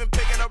 Bossy been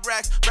picking up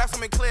racks, raps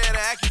coming clear to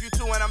act if you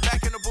two, and I'm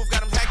back in the booth.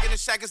 Got them hacking the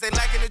shackers, they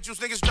lacking the juice.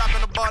 Niggas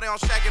dropping the ball, they on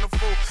shacking the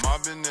fool.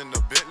 Mobbing in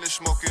the Bentley,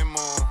 smoking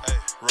moon.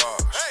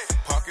 Raj,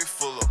 pocket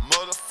full of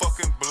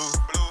motherfucking blue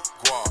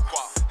guap.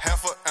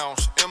 Half an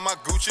ounce in my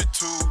Gucci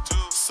tube.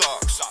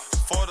 Socks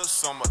for the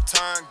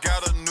summertime,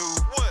 got a new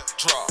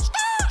drop.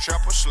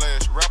 Trapper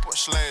slash rapper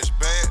slash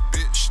bad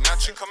bitch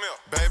snatcher. Come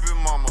here, baby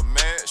mama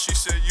mad. She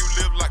said you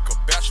live like a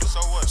bachelor.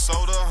 So what?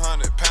 Sold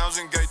 100 pounds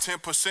and gave 10%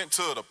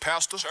 to the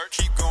pastor. Church.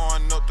 Keep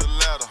going up the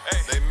ladder.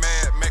 They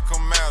mad, make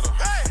them matter.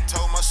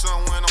 Told my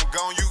son when I'm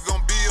gone, you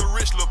gon' be a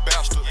rich little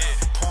bastard.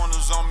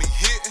 Pointers on me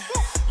hitting,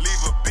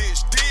 leave a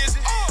bitch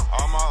dizzy.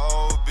 All my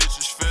old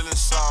bitches feeling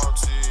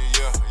salty.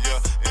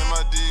 Yeah.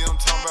 MID, I'm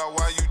talking about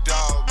why you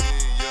dog me.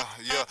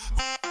 Yeah.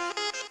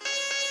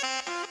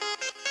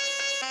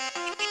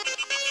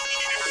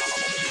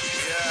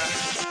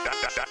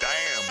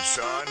 Damn,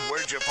 son,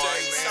 where'd you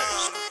find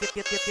this?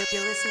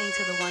 You're listening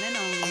to the one and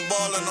only. I'm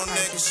ballin' on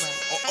niggas,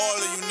 on all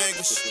of you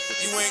niggas.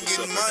 You ain't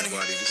getting money.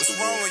 What's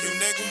wrong with you,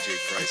 nigga?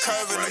 I'm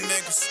curving them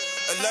niggas,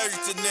 allergic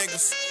to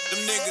niggas.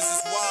 Them niggas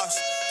is washed,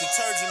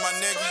 detergent, my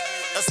nigga.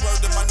 That's word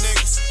to my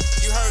niggas.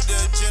 You heard the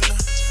agenda.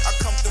 I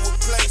come through a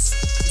place,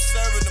 I'm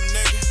serving them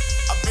niggas.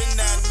 I been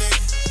that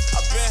nigga, I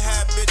been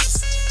had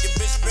bitches. Your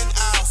bitch been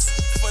out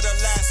for the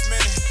last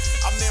minute.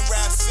 I'm in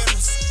Rap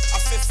Simmons, I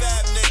fit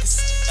fab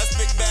niggas. That's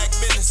big bag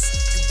business.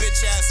 You bitch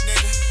ass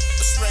nigga,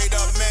 a straight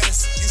up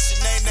menace. You should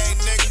nay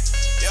nigga.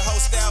 Your whole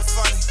style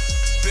funny,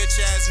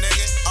 bitch ass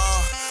nigga.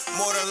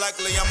 More than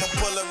likely I'ma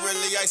pull a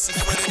really icy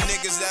for the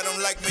niggas that don't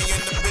like me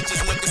and the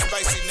bitches looking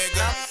spicy,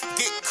 nigga.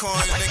 Get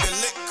coins, nigga,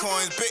 lick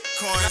coins,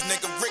 bitcoins,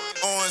 nigga, Rick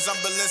Owens. I'm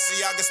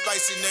Balenciaga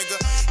spicy,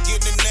 nigga.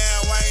 Getting it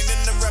now, I ain't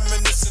in the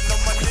reminiscing. No,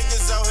 my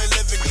niggas out here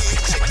living,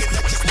 getting chicken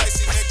extra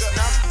spicy, nigga.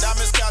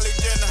 Diamonds, Kylie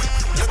Jenner,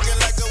 looking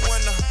like a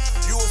winner.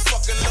 You a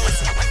fucking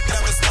loser,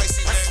 never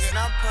spicy, nigga.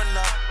 Now pull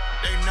up,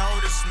 they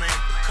notice me.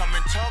 Come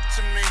and talk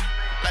to me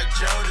like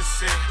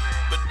Jodeci.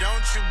 But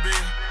don't you be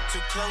too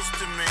close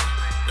to me.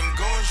 Them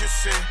goons you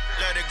see,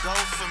 let it go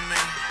for me.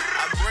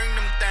 I bring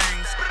them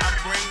things, I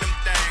bring them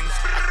things.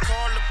 I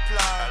call the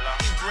plug,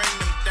 he bring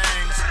them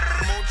things.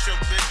 Mucho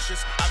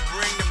bitches, I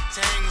bring them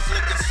things.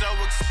 Looking so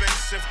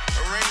expensive,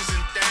 rings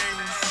and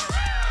things.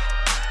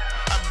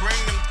 I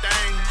bring them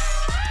things.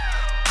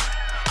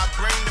 I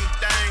bring them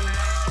things.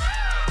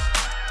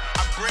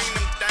 I bring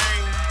them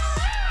things.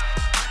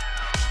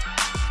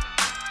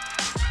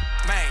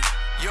 Man,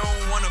 you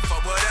don't wanna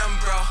fuck with them,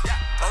 bro.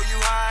 Oh,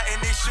 you high and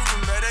they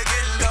shootin', better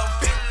get low.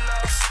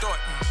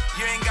 Extortin',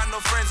 you ain't got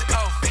no friends,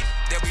 oh.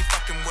 They be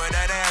fucking with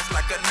that ass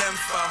like a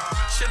nympho.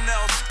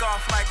 Chanel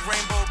scarf like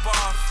rainbow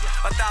bar.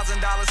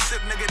 $1,000 sip,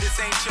 nigga, this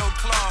ain't your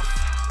cloth.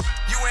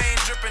 You ain't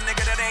drippin',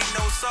 nigga, that ain't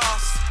no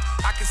sauce.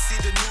 I can see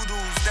the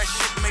noodles, that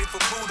shit made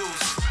for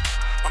poodles.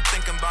 I'm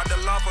thinking about the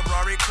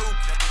LaFerrari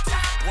coupe.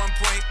 1.8,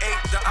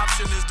 the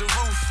option is the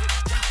roof.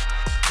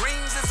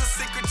 Greens is a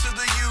secret to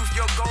the youth.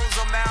 Your goals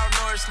are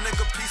malnourished,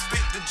 nigga, please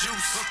spit the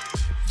juice.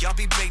 Y'all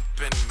be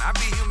vaping, I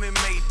be human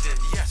maiden.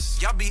 Yes,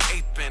 y'all be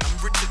aping, I'm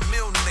Richard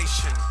Mill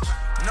Nation.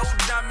 No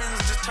diamonds,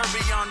 just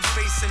tourbillon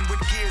facing with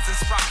gears and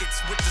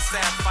sprockets with the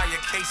sapphire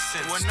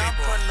casing. When I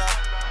pull up,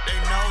 they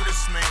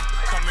notice me.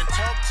 Come and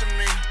talk to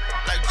me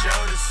like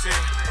Jodeci.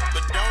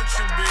 But don't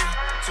you be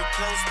too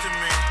close to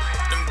me.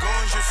 Them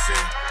goons you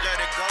see, let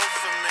it go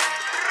for me.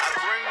 I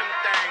bring them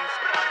things,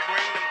 I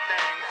bring them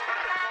things.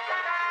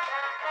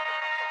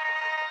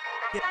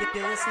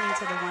 You're listening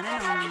to the one and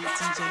only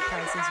DJ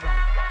Price is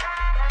Right.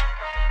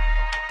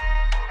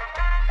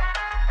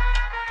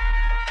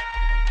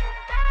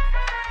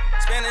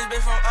 Spanish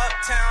bitch from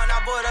uptown, I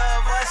bought a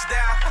bust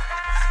down.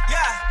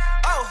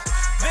 Yeah, oh,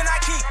 then I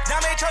keep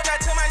Dame Troja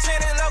to my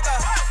Shannon logo.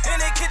 In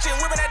the kitchen,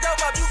 whipping that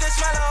dope up, you can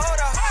smell a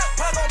odor.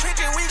 Plug on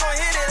pitch it, we gon'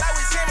 hit it like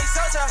we Sammy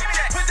Sosa.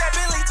 Put that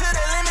Billy to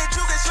the limit,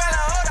 you can smell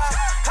a odor.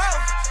 Oh,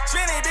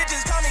 spinning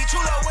bitches call me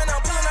chulo when I'm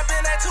pulling up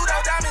in that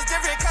two-door. Diamonds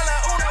different color,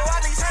 Uno.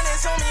 All these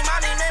hundreds on me,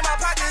 mommy made my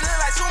pockets look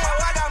like sumo.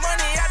 I got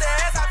money out the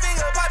ass, I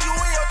finger pop you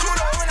in your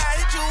culo. When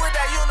I hit you with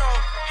that, you know.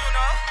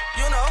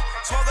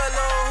 Smoke a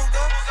little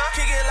hookah,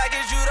 kick it like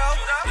it's judo.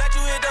 Let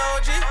you hit the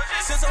OG,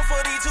 since I'm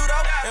 42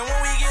 though. And when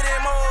we get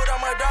in mode,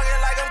 I'ma dog it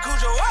like I'm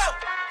Cujo. Whoa!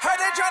 Heard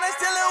they tryna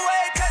steal it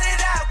away, cut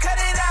it out, cut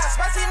it out.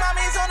 Spicy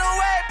mommy's on the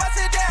way, bust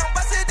it down,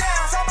 bust it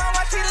down. So my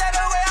watch, she let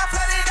away, I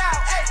flood it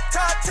out. Hey,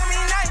 talk to me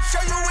nice,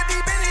 show you what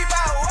these bitches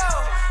bout.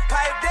 Whoa,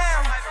 pipe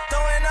down,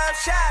 throwing up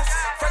shots.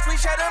 First we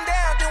shut them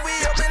down, then we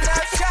open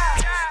up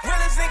shop.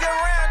 Realest nigga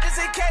around, just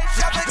in case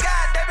y'all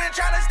forgot. They been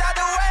tryna stop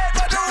the way,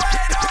 but the way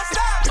don't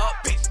stop. Up,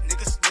 bitch,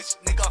 nigga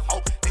snitch, nigga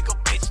hoe, nigga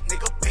bitch,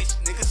 nigga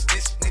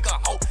snitch, nigga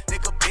hoe,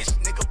 nigga bitch,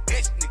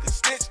 nigga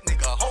snitch,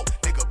 nigga hoe,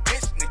 nigga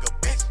bitch,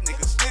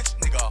 nigga snitch,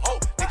 nigga hoe,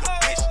 nigga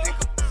bitch,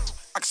 nigga.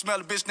 I can smell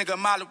a bitch, nigga a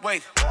mile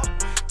away.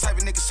 Type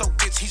of nigga so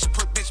bitch, he should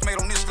put bitch made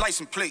on this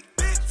license plate.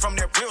 From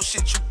that real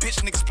shit, you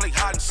bitch niggas play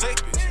hide and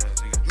seek.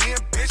 Me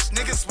and bitch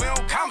niggas, we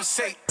don't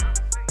conversate.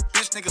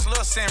 Bitch niggas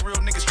love saying real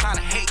niggas tryna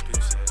hate.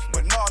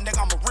 But no, nigga,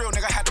 I'm a real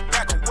nigga, had to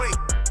back away.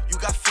 You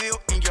got feel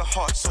in your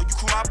heart, so you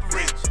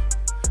cooperate.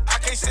 I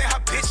can't say how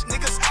bitch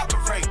niggas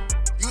operate.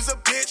 You's a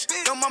bitch,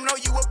 your mom know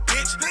you a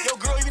bitch. Your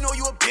girl, you know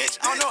you a bitch.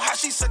 I don't know how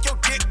she suck your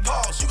dick.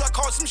 Pause. You got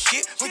caught some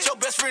shit with your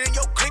best friend in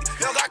your clique.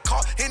 Y'all got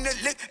caught in the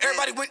lick.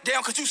 Everybody went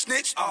down cause you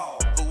snitched. Oh,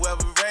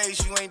 whoever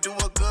raised you ain't do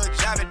a good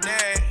job at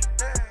that.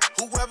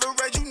 Whoever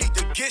raised you need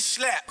to get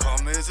slapped. Call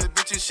me as a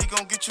bitch and she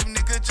gon' get you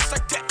nigga just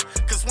like that.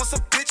 Cause once a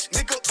bitch,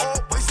 nigga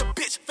always a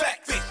bitch.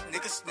 Fact, bitch,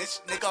 nigga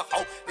snitch, nigga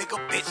hoe, nigga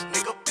bitch,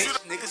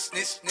 nigga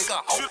snitch,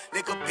 nigga hoe,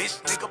 nigga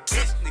bitch,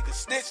 nigga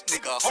snitch,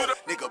 nigga hoe,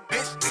 nigga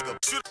bitch,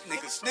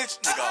 nigga snitch,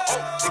 nigga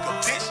hoe, nigga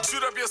bitch.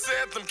 Shoot up your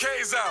set, them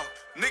K's out.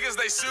 Niggas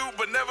they shoot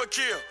but never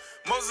kill.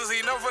 Moses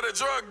he known for the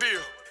drug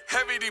deal.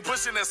 Heavy D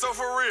pushing that so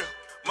for real.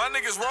 My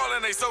niggas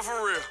rollin', they so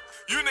for real.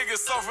 You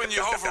niggas soft and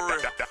you hoe for real.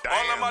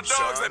 All of my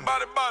dogs, they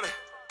body.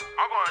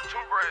 I'm going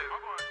too brave.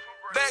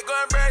 Back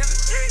going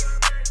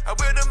brazen. I'm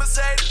with the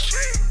Mercedes.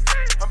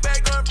 I'm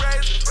back going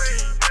brazen.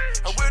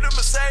 I'm with the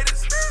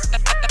Mercedes.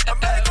 I'm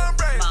back going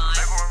brazen. My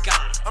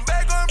God. I'm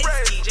back going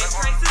brazen. DJ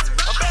Price is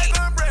right. I'm back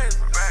going brazen.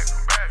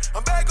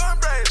 I'm back going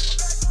brazen.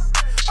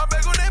 I'm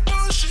back on that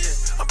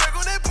bullshit. I'm back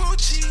on that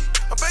Gucci.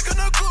 I'm back on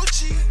that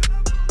Gucci.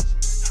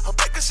 I'm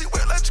back and shit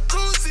wet like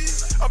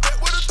jacuzzi. I'm back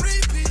with a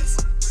 3-piece.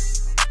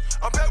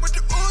 I'm back with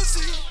the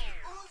Uzi.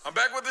 I'm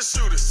back with the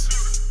shooters.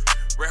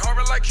 Ray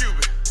Harbor like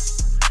Cuban.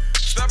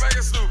 Step back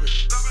and stupid.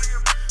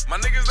 My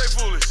niggas, they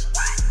foolish.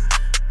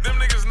 Them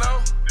niggas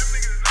know.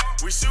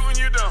 We shootin'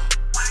 you down.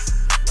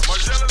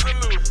 Margella's and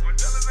Louis.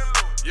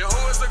 Your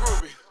hoe is a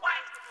groupie.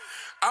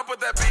 I put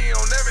that B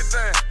on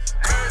everything.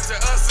 Married to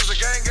us is a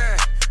gang.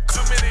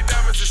 Too many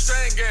diamonds is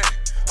chain gang.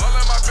 All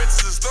of my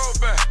bitches is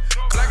throwback.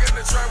 Black in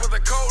the trap with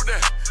a cold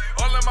day.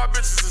 All of my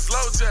bitches is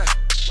low jack.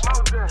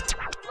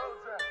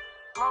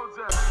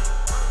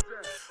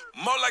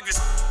 More like this.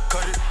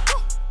 Cut it,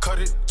 cut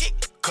it,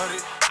 cut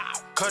it,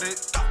 cut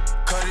it,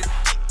 cut it,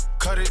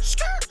 cut it,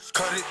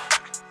 cut it,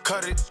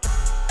 cut it.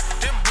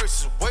 Them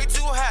bricks is way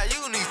too high,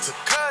 you need to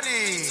cut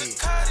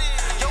it.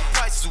 Your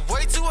price is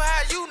way too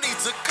high, you need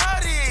to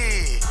cut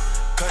it.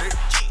 Cut it,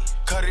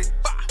 cut it,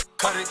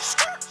 cut it,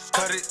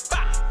 cut it,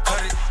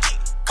 cut it,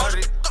 cut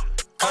it,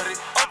 cut it,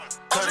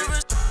 cut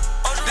it.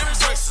 Them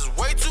drinks is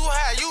way too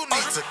high, you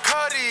need to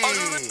cut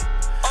it.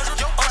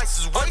 Your price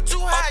is way too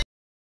high.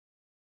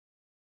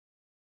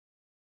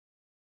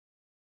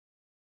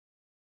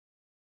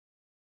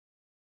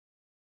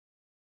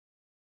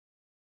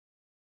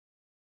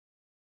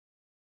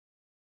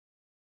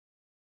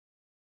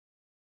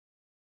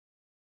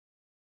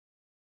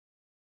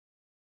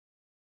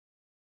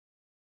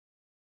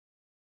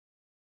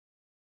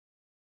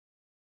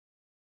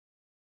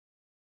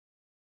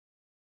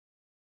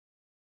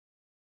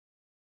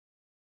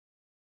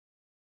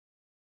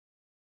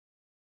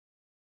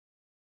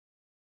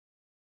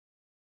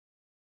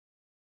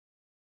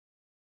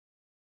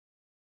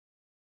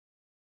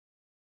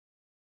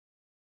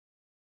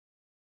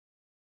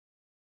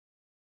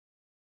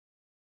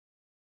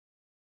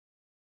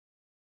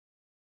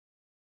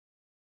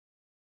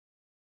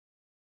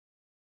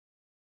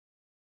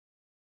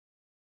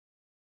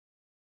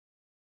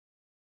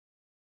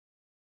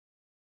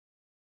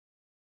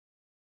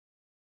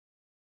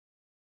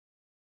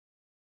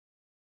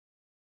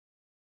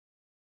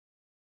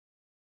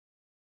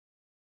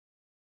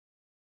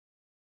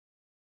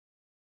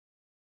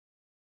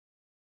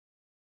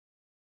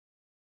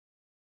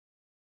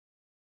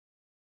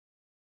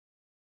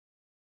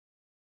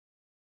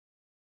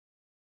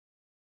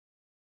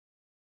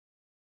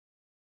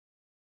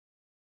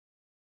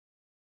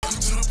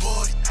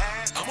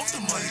 I'm off the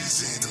money to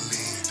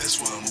Xanaline, that's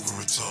why I'm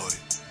over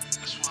retarded.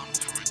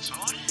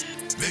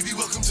 Baby,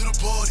 welcome to the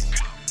party.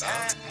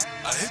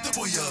 I hit the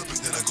boy up and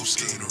then I go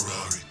skate in a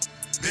Rari.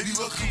 Baby,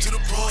 welcome to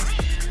the party.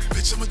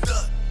 Bitch, I'm a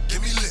thot,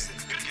 get me lit.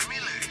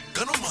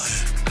 Gun on my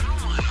head,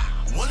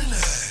 1.5,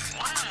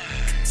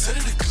 10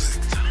 in the clip.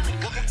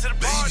 Welcome to the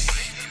party.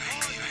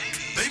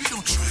 Baby,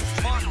 don't trip.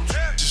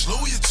 Just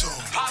lower your tone,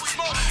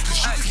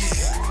 cause you can get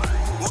hit.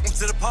 Welcome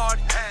to the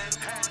party.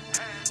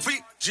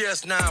 Free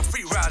GS9,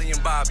 free Rowdy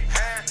and Bobby.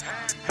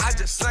 I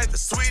just slanked the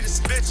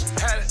sweetest bitch,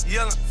 had it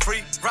yelling,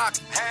 free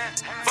Rocky.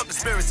 Fuck the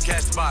spirits,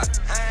 catch the body.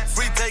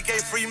 Free take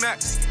a free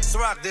max,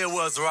 Ciroc there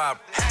was a robber.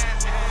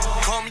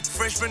 Call me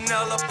French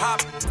vanilla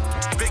pop.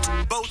 Big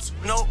boats,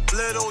 no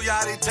little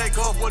yachty, take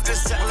off with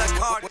this set like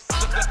card.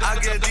 I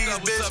get these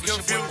bitch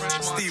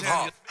confused, Steve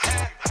Harvey.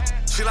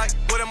 She like,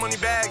 with a money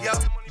bag, yo.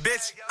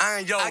 Bitch, I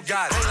ain't yo,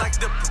 got it. Like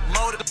the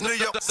promoter, New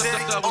York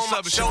City, on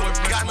my shoulder.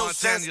 Got no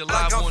sense,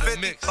 like I'm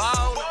 50.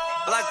 Ball,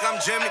 like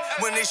I'm Jimmy.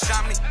 When they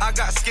shot me, I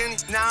got skinny.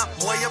 Now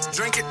I'm way up,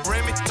 drinking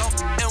Remy.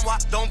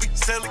 Don't be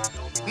silly.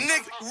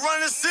 Nigga, run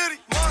the city.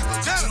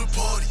 Welcome to the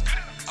party.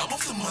 I'm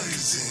off the money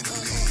to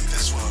Xanaline,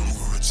 that's why I'm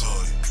over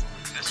retarded.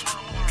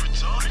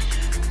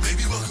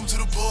 Baby, welcome to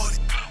the party.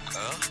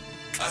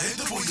 I hit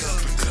the boy up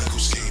and then I go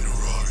skate in a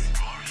Rari.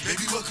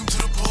 Baby, welcome to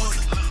the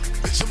party.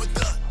 Bitch, I'm a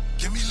thot,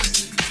 get me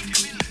lit.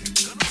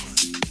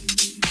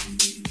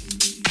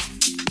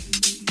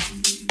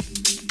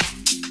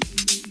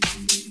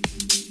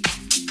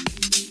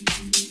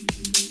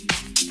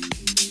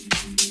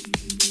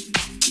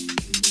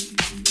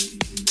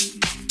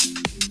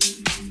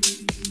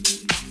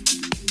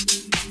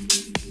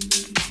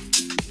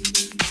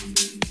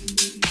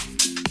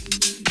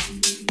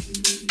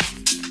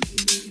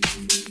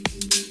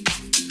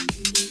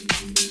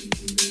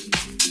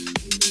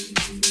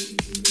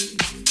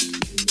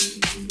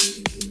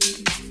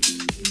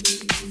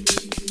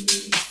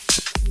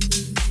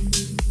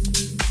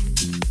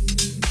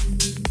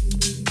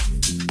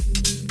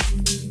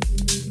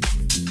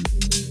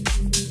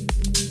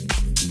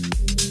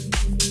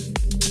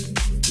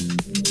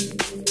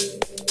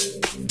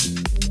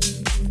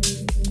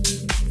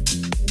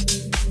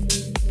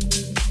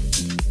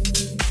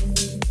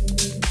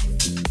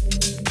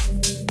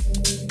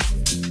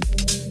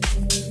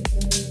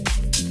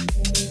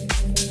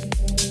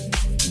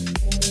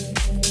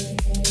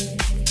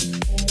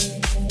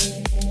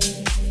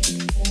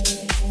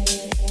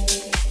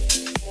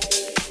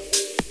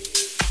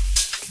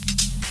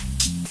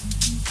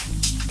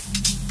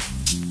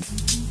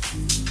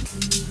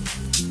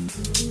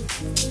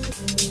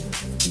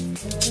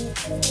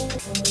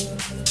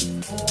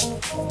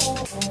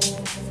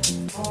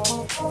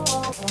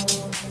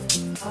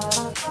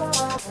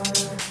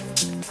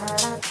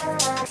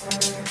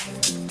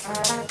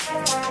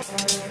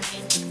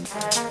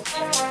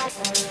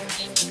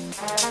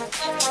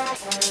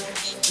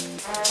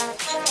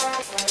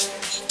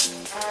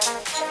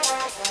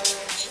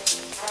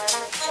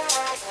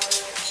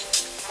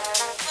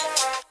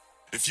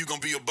 If you gon'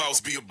 be a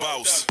boss, be a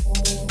boss.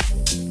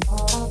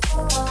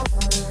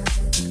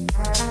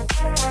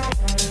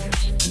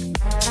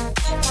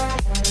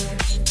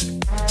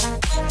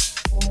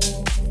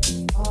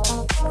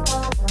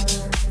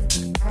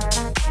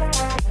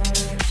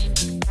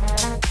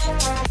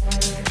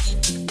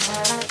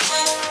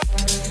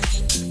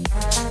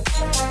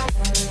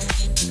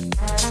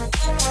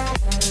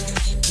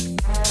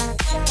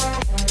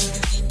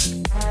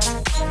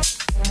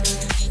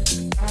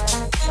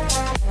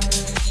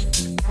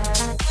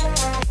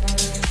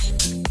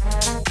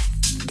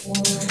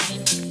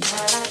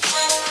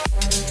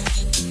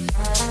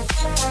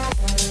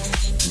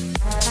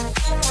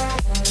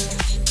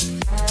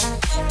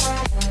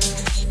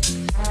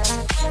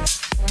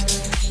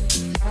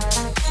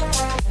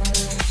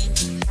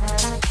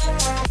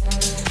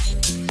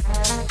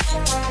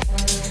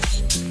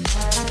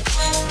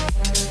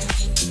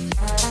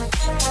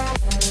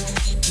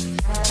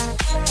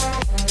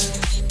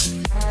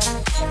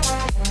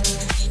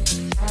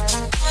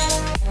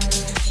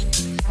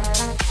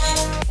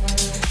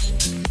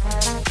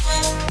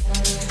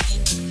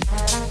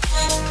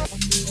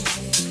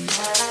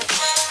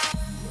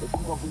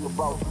 If you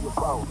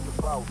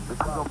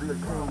gon' be a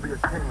king, be a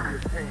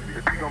king.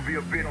 If you gon' be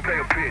a bitch, stay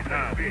a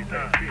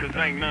bitch. Cause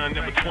ain't none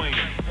in between.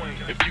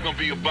 If you gon'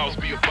 be a boss,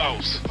 be a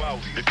boss.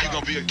 If you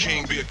gon' be a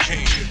king, be a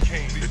king.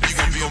 If you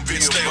gon' be a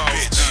bitch, stay a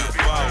bitch.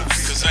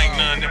 Cause ain't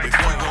none in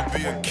between. If you gon'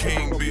 be a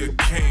king, be a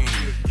king.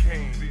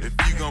 If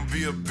you gon'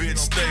 be a bitch,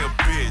 stay a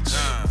bitch.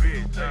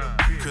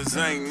 Cause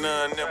ain't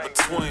none in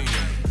between.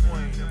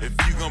 If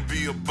you gon'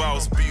 be a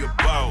boss, be a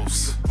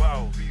boss.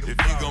 If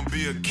you gon'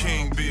 be a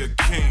king, be a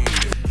king.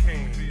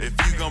 If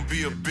you gon'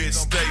 be a bitch,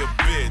 stay a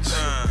bitch.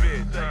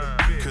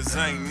 Cause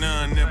ain't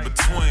none in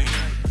between.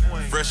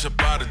 Fresh up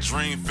out a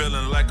dream,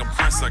 feeling like a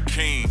prince or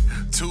king.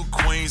 2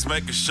 queens,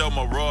 making sure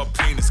my raw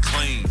penis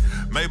clean.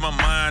 Made my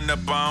mind up,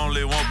 I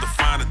only want the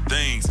finer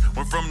things.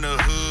 Went from the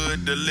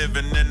hood to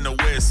living in the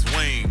West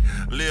Wing.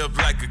 Live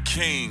like a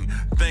king,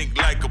 think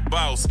like a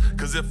boss.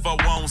 Cause if I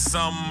want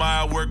something,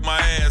 I work my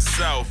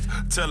ass off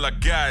till I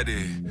got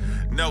it.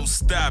 No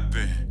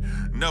stopping,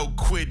 no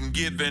quitting,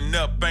 giving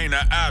up ain't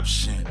an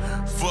option.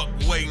 Fuck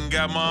waiting,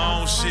 got my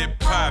own shit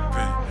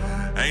popping.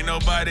 Ain't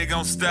nobody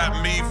gon'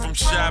 stop me from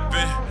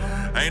shopping.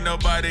 Ain't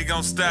nobody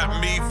gon' stop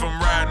me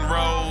from riding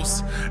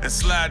roads and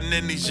sliding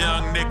in these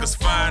young niggas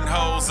fine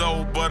hoes.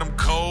 Oh, but I'm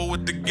cold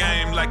with the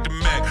game like the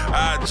Mac.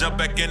 I jump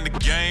back in the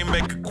game,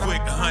 make a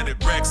quick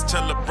 100 racks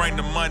till I bring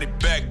the money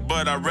back,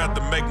 but I'd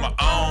rather make my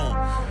own.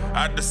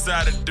 I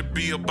decided to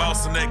be a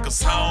boss and take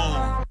us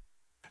home.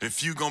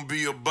 If you gon'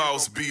 be a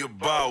boss, be a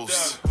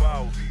boss.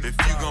 If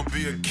you gon'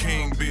 be a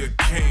king, be a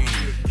king.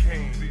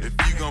 If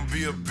you gon'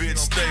 be a bitch,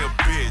 stay a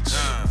bitch.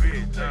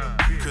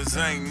 Cause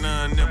ain't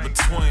none in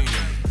between.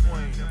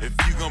 If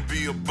you gon'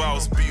 be a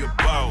boss, be a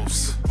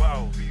boss.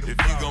 If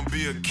you gon'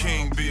 be a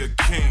king, be a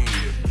king.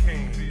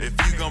 If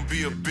you gon'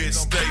 be a bitch,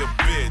 stay a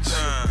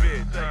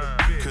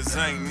bitch. Cause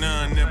ain't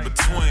none in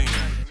between.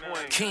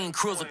 King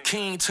Cruiser,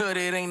 King Tut,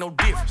 it ain't no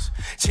difference.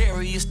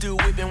 Cherry is still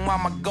whipping while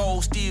my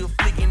gold still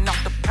flicking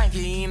off the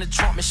panky in the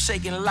trunk and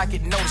shaking like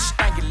it know the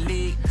stanky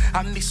leg.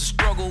 I mix the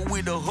struggle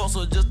with the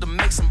hustle just to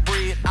make some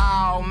bread.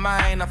 Oh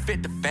man, I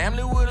fit the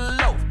family with a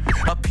loaf.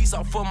 A piece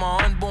out for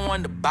my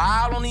unborn to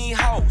buy on these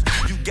hoes.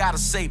 You gotta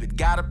save it,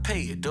 gotta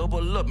pay it.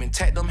 Double up and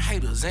tag them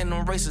haters and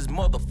them racist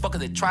motherfuckers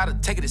that try to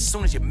take it as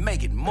soon as you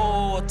make it.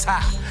 More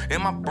tie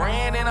in my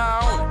brand and I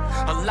own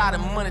it. A lot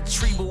of money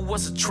tree, but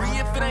what's a tree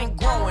if it ain't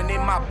growing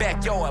in my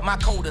backyard? My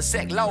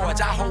cul-de-sac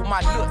large, I hold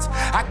my nuts.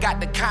 I got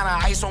the kind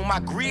of ice on my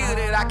grill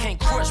that I can't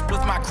crush,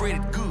 plus my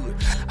credit good.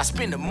 I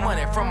spend the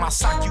money from my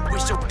sock, you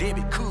wish your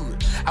debit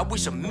could. I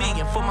wish $1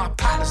 million for my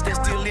partners that's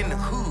still in the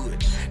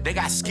hood. They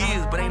got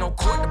skills, but ain't no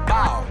court to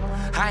ball.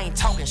 I ain't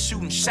talking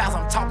shooting shots,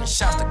 I'm talking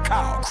shots to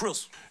call.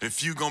 Chris.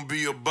 If you gon'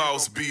 be a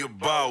boss, be a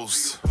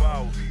boss.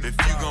 If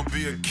you gon'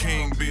 be a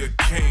king, be a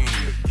king.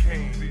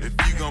 If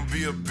you gon'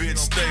 be a bitch,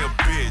 stay a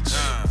bitch.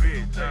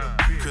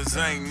 Cause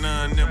ain't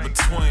none in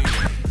between.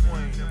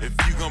 If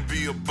you gon'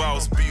 be a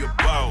boss, be a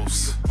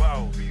boss.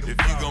 If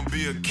you gon'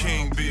 be a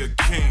king, be a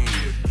king.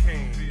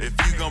 If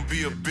you gon'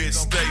 be a bitch,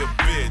 stay a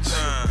bitch.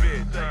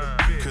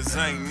 Cause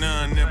ain't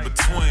none in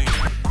between.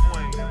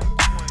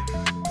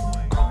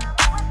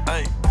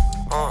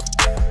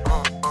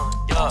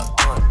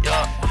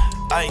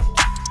 Ay,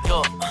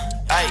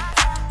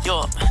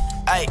 yeah,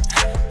 ay,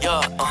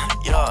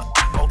 yeah.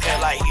 Okay,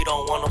 like he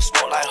don't want no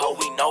smoke, like ho,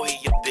 we know he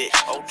a bitch.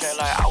 Okay,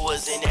 like I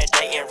was in that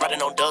day and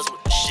riding on dubs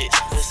with the shit.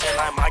 Listen,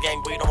 like my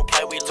gang, we don't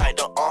play, we like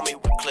the army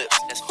with clips.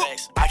 That's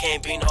facts. I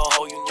can't be no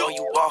hoe, you know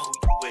you are who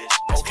you is.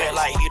 Okay,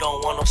 like he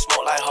don't want no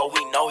smoke, like ho,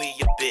 we know he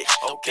a bitch.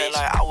 Okay,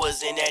 like I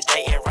was in that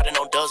day and riding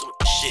on dubs with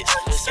the shit.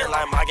 Listen,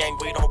 like my gang,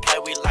 we don't play,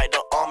 we like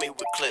the army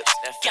with clips.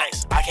 That's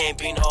facts. I can't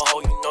be no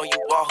hoe, you know you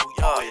are who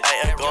you is.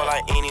 Ay, go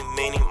like any,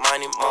 mini,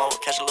 money, mo.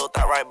 Catch a little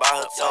thought right by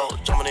her toe.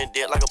 Jumping in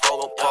dick like a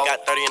pogo pole.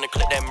 Got 30 in the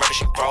clip, that murder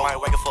she broke. Might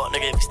wake a fuck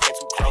nigga if he stand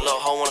too close. Little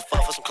hoe wanna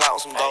fuck for some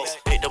clout and some gold.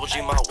 Big double G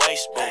my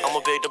waist, I'm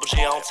a big double G,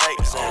 I don't take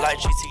it. Like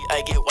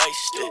GTA, get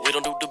wasted. We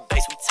don't do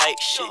debates, we take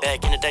shit.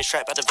 Back in the day,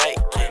 strap out the vape.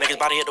 Make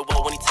his body hit the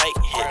wall when he take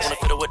hit. Wanna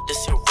fiddle with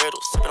this here riddle.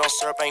 Sippin' on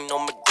syrup, ain't no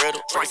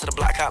McGriddle. Straight to the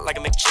block hot like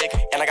a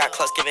McChicken. And I got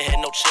clutch, giving head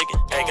no chicken.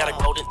 Ain't got a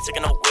golden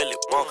ticket, no Willy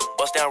Wonka.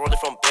 Bust down, rolling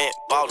from bent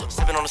baller.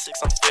 Sippin' on the 6,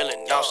 I'm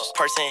feeling nauseous.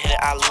 Person hit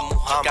Ali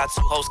Muhammad. Got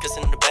 2 hoes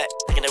kissing in the back.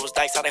 Thinking they was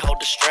dykes, how they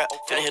hold the strap.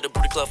 Finna hit the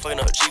booty club, fucking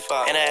up a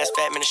G5. And ass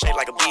fat, man, shaped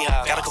like a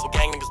beehive. Got a couple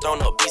gang niggas, don't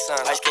know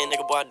B-signs. Light skin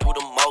nigga, boy, I do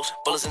the most.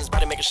 Bullets in his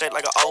body, make it shape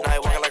like an O. Now he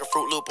walking like a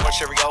Fruit Loop or a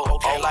Cheerio.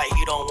 Okay, like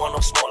he don't want no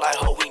smoke, like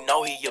ho, we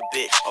know he a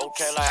bitch.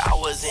 Okay, like I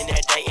was in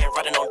that day and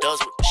riding on dubs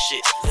with the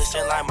shit.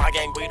 Listen, like my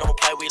gang, we don't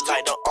play, we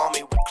like the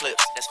army with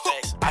clips. That's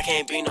facts. I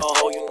can't be no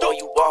hoe, you know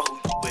you are who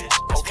you is.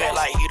 Okay,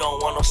 like he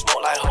don't want no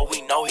smoke, like ho,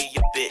 we know he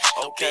a bitch.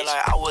 Okay,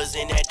 like I was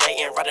in that day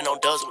and riding on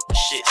dubs with the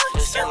shit.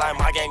 Listen, like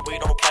my gang, we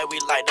don't play, we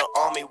like the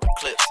army with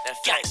clips. That's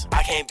facts.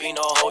 I can't be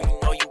no hoe, you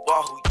know you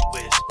are who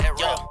you is.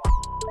 Yeah.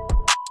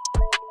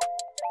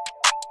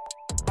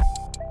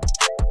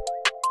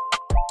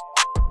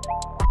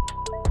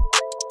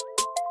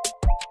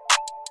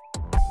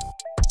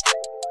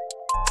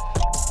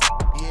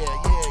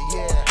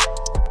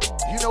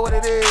 You know what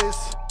it is.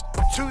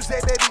 Tuesday,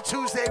 baby,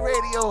 Tuesday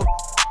Radio.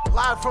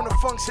 Live from the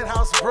Function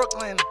House,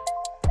 Brooklyn.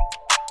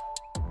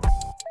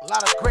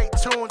 lot of great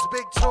tunes,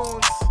 big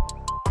tunes.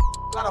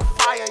 A lot of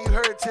fire you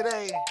heard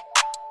today.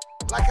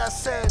 Like I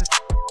said,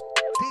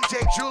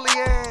 DJ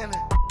Julianne,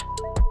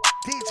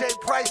 DJ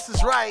Price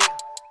is Right.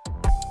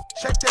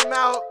 Check them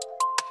out.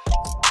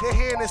 They're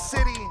here in the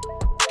city.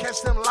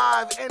 Catch them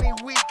live any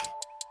week.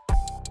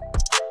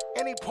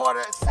 Any part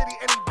of the city,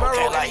 any borough,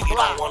 okay, like any he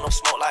block. don't want no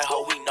smoke like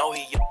ho, we know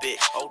he your bitch.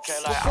 Okay,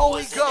 like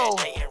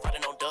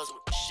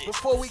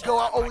Before we go,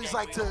 I always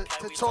like to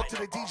talk to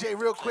the DJ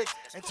real quick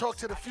and talk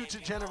to the future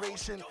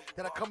generation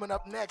that are coming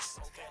up next.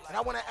 And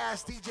I want to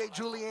ask DJ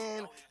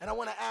Julianne, and I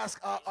want to ask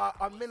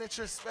our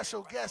miniature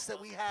special guest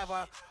that we have,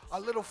 our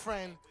little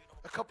friend,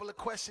 a couple of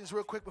questions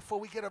real quick before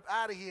we get up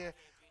out of here.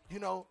 You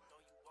know,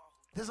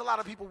 there's a lot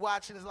of people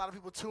watching, there's a lot of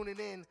people tuning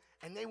in,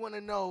 and they want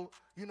to know,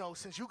 you know,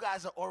 since you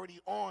guys are already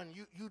on,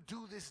 you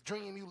do this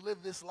dream, you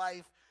live this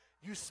life,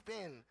 you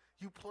spin,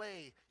 you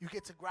play, you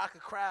get to rock a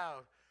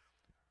crowd.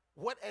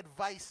 What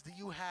advice do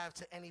you have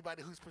to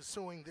anybody who's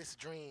pursuing this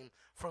dream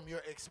from your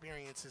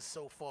experiences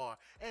so far?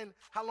 And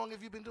how long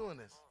have you been doing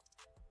this?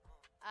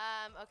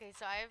 Okay,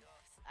 so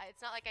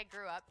it's not like I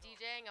grew up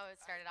DJing. I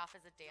started off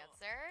as a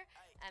dancer,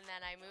 and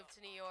then I moved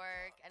to New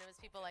York, and it was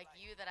people like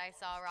you that I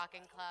saw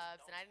rocking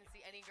clubs, and I didn't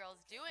see any girls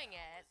doing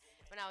it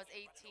when I was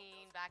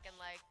 18 back in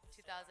like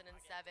 2007,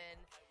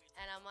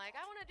 and I'm like,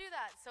 I want to do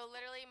that. So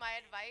literally my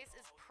advice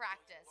is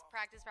practice.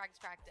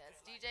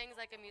 DJing is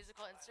like a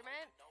musical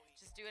instrument.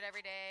 Just do it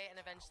every day, and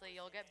eventually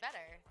you'll get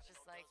better.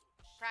 Just like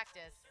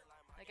practice,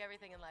 like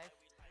everything in life.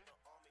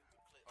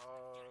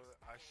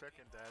 I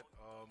second that.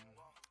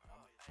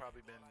 I've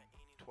probably been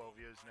 12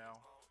 years now,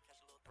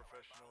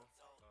 professional.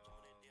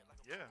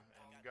 Yeah,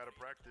 and you got to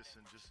practice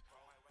and just,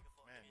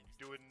 man, you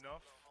do it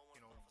enough,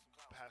 you know,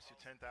 pass your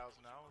 10,000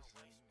 hours,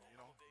 and, you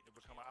know, you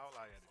become an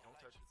outlier at it. Don't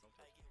touch it.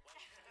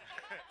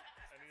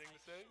 Anything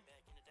to say?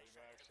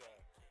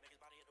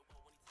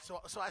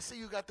 So I see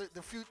you got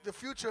the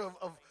future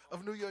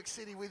of New York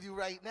City with you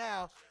right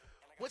now.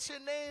 What's your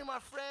name, my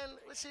friend?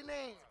 What's your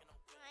name?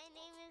 My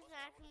name is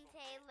Matthew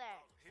Taylor.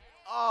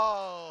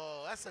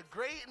 Oh, that's a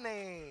great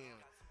name.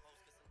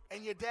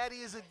 And your daddy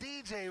is a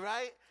DJ,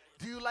 right?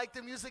 Do you like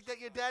the music that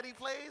your daddy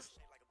plays?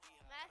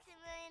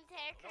 Maximilian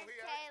Taylor.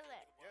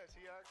 Yes,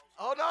 he asked.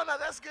 Oh no,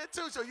 that's good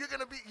too. So you're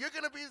gonna be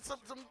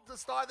the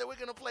star that we're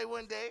gonna play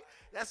one day.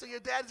 That's what your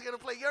daddy's gonna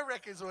play your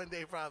records one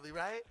day, probably,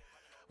 right?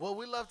 Well,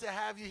 we love to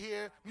have you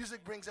here.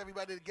 Music brings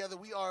everybody together.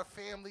 We are a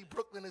family.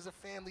 Brooklyn is a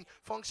family.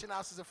 Function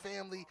House is a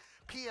family.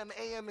 PM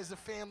AM is a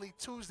family.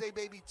 Tuesday,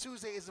 baby,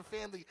 Tuesday is a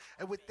family.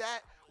 And with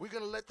that, we're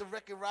going to let the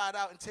record ride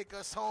out and take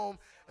us home.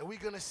 And we're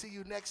going to see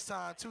you next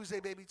time.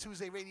 Tuesday, baby,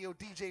 Tuesday Radio,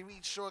 DJ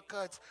Reed,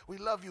 Shortcuts. We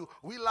love you.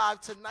 We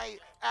live tonight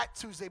at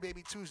Tuesday,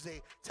 baby,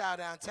 Tuesday. Town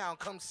Downtown.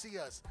 Come see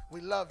us.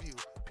 We love you.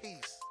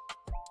 Peace.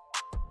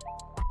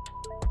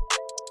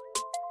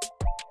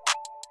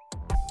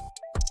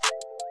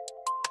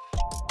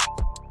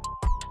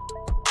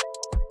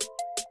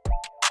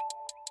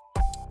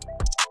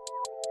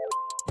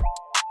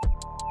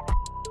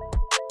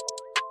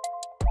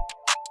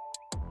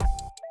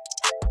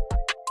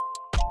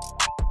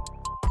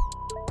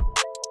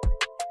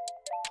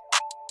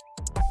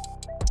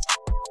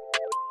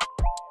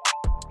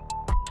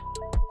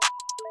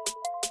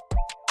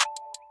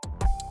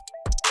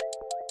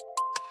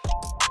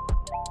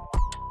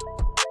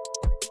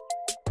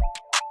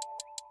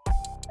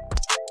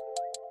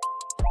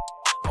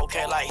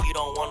 Okay, like he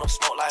don't want no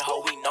smoke like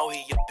ho, we know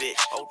he your bitch.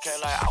 Okay,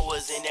 like I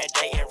was in that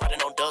day and riding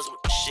on dubs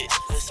with the shit.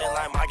 Listen,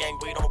 like my gang,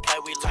 we don't play,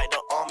 we like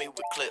the army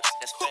with clips.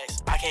 That's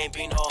facts. I can't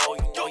be no hoe,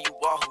 you know you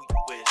are who you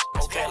with.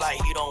 Okay, like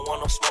he don't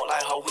want no smoke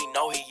like ho, we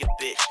know he your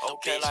bitch.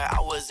 Okay, like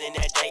I was in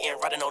that day and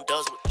riding on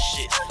dubs with the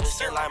shit.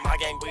 Listen, like my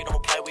gang,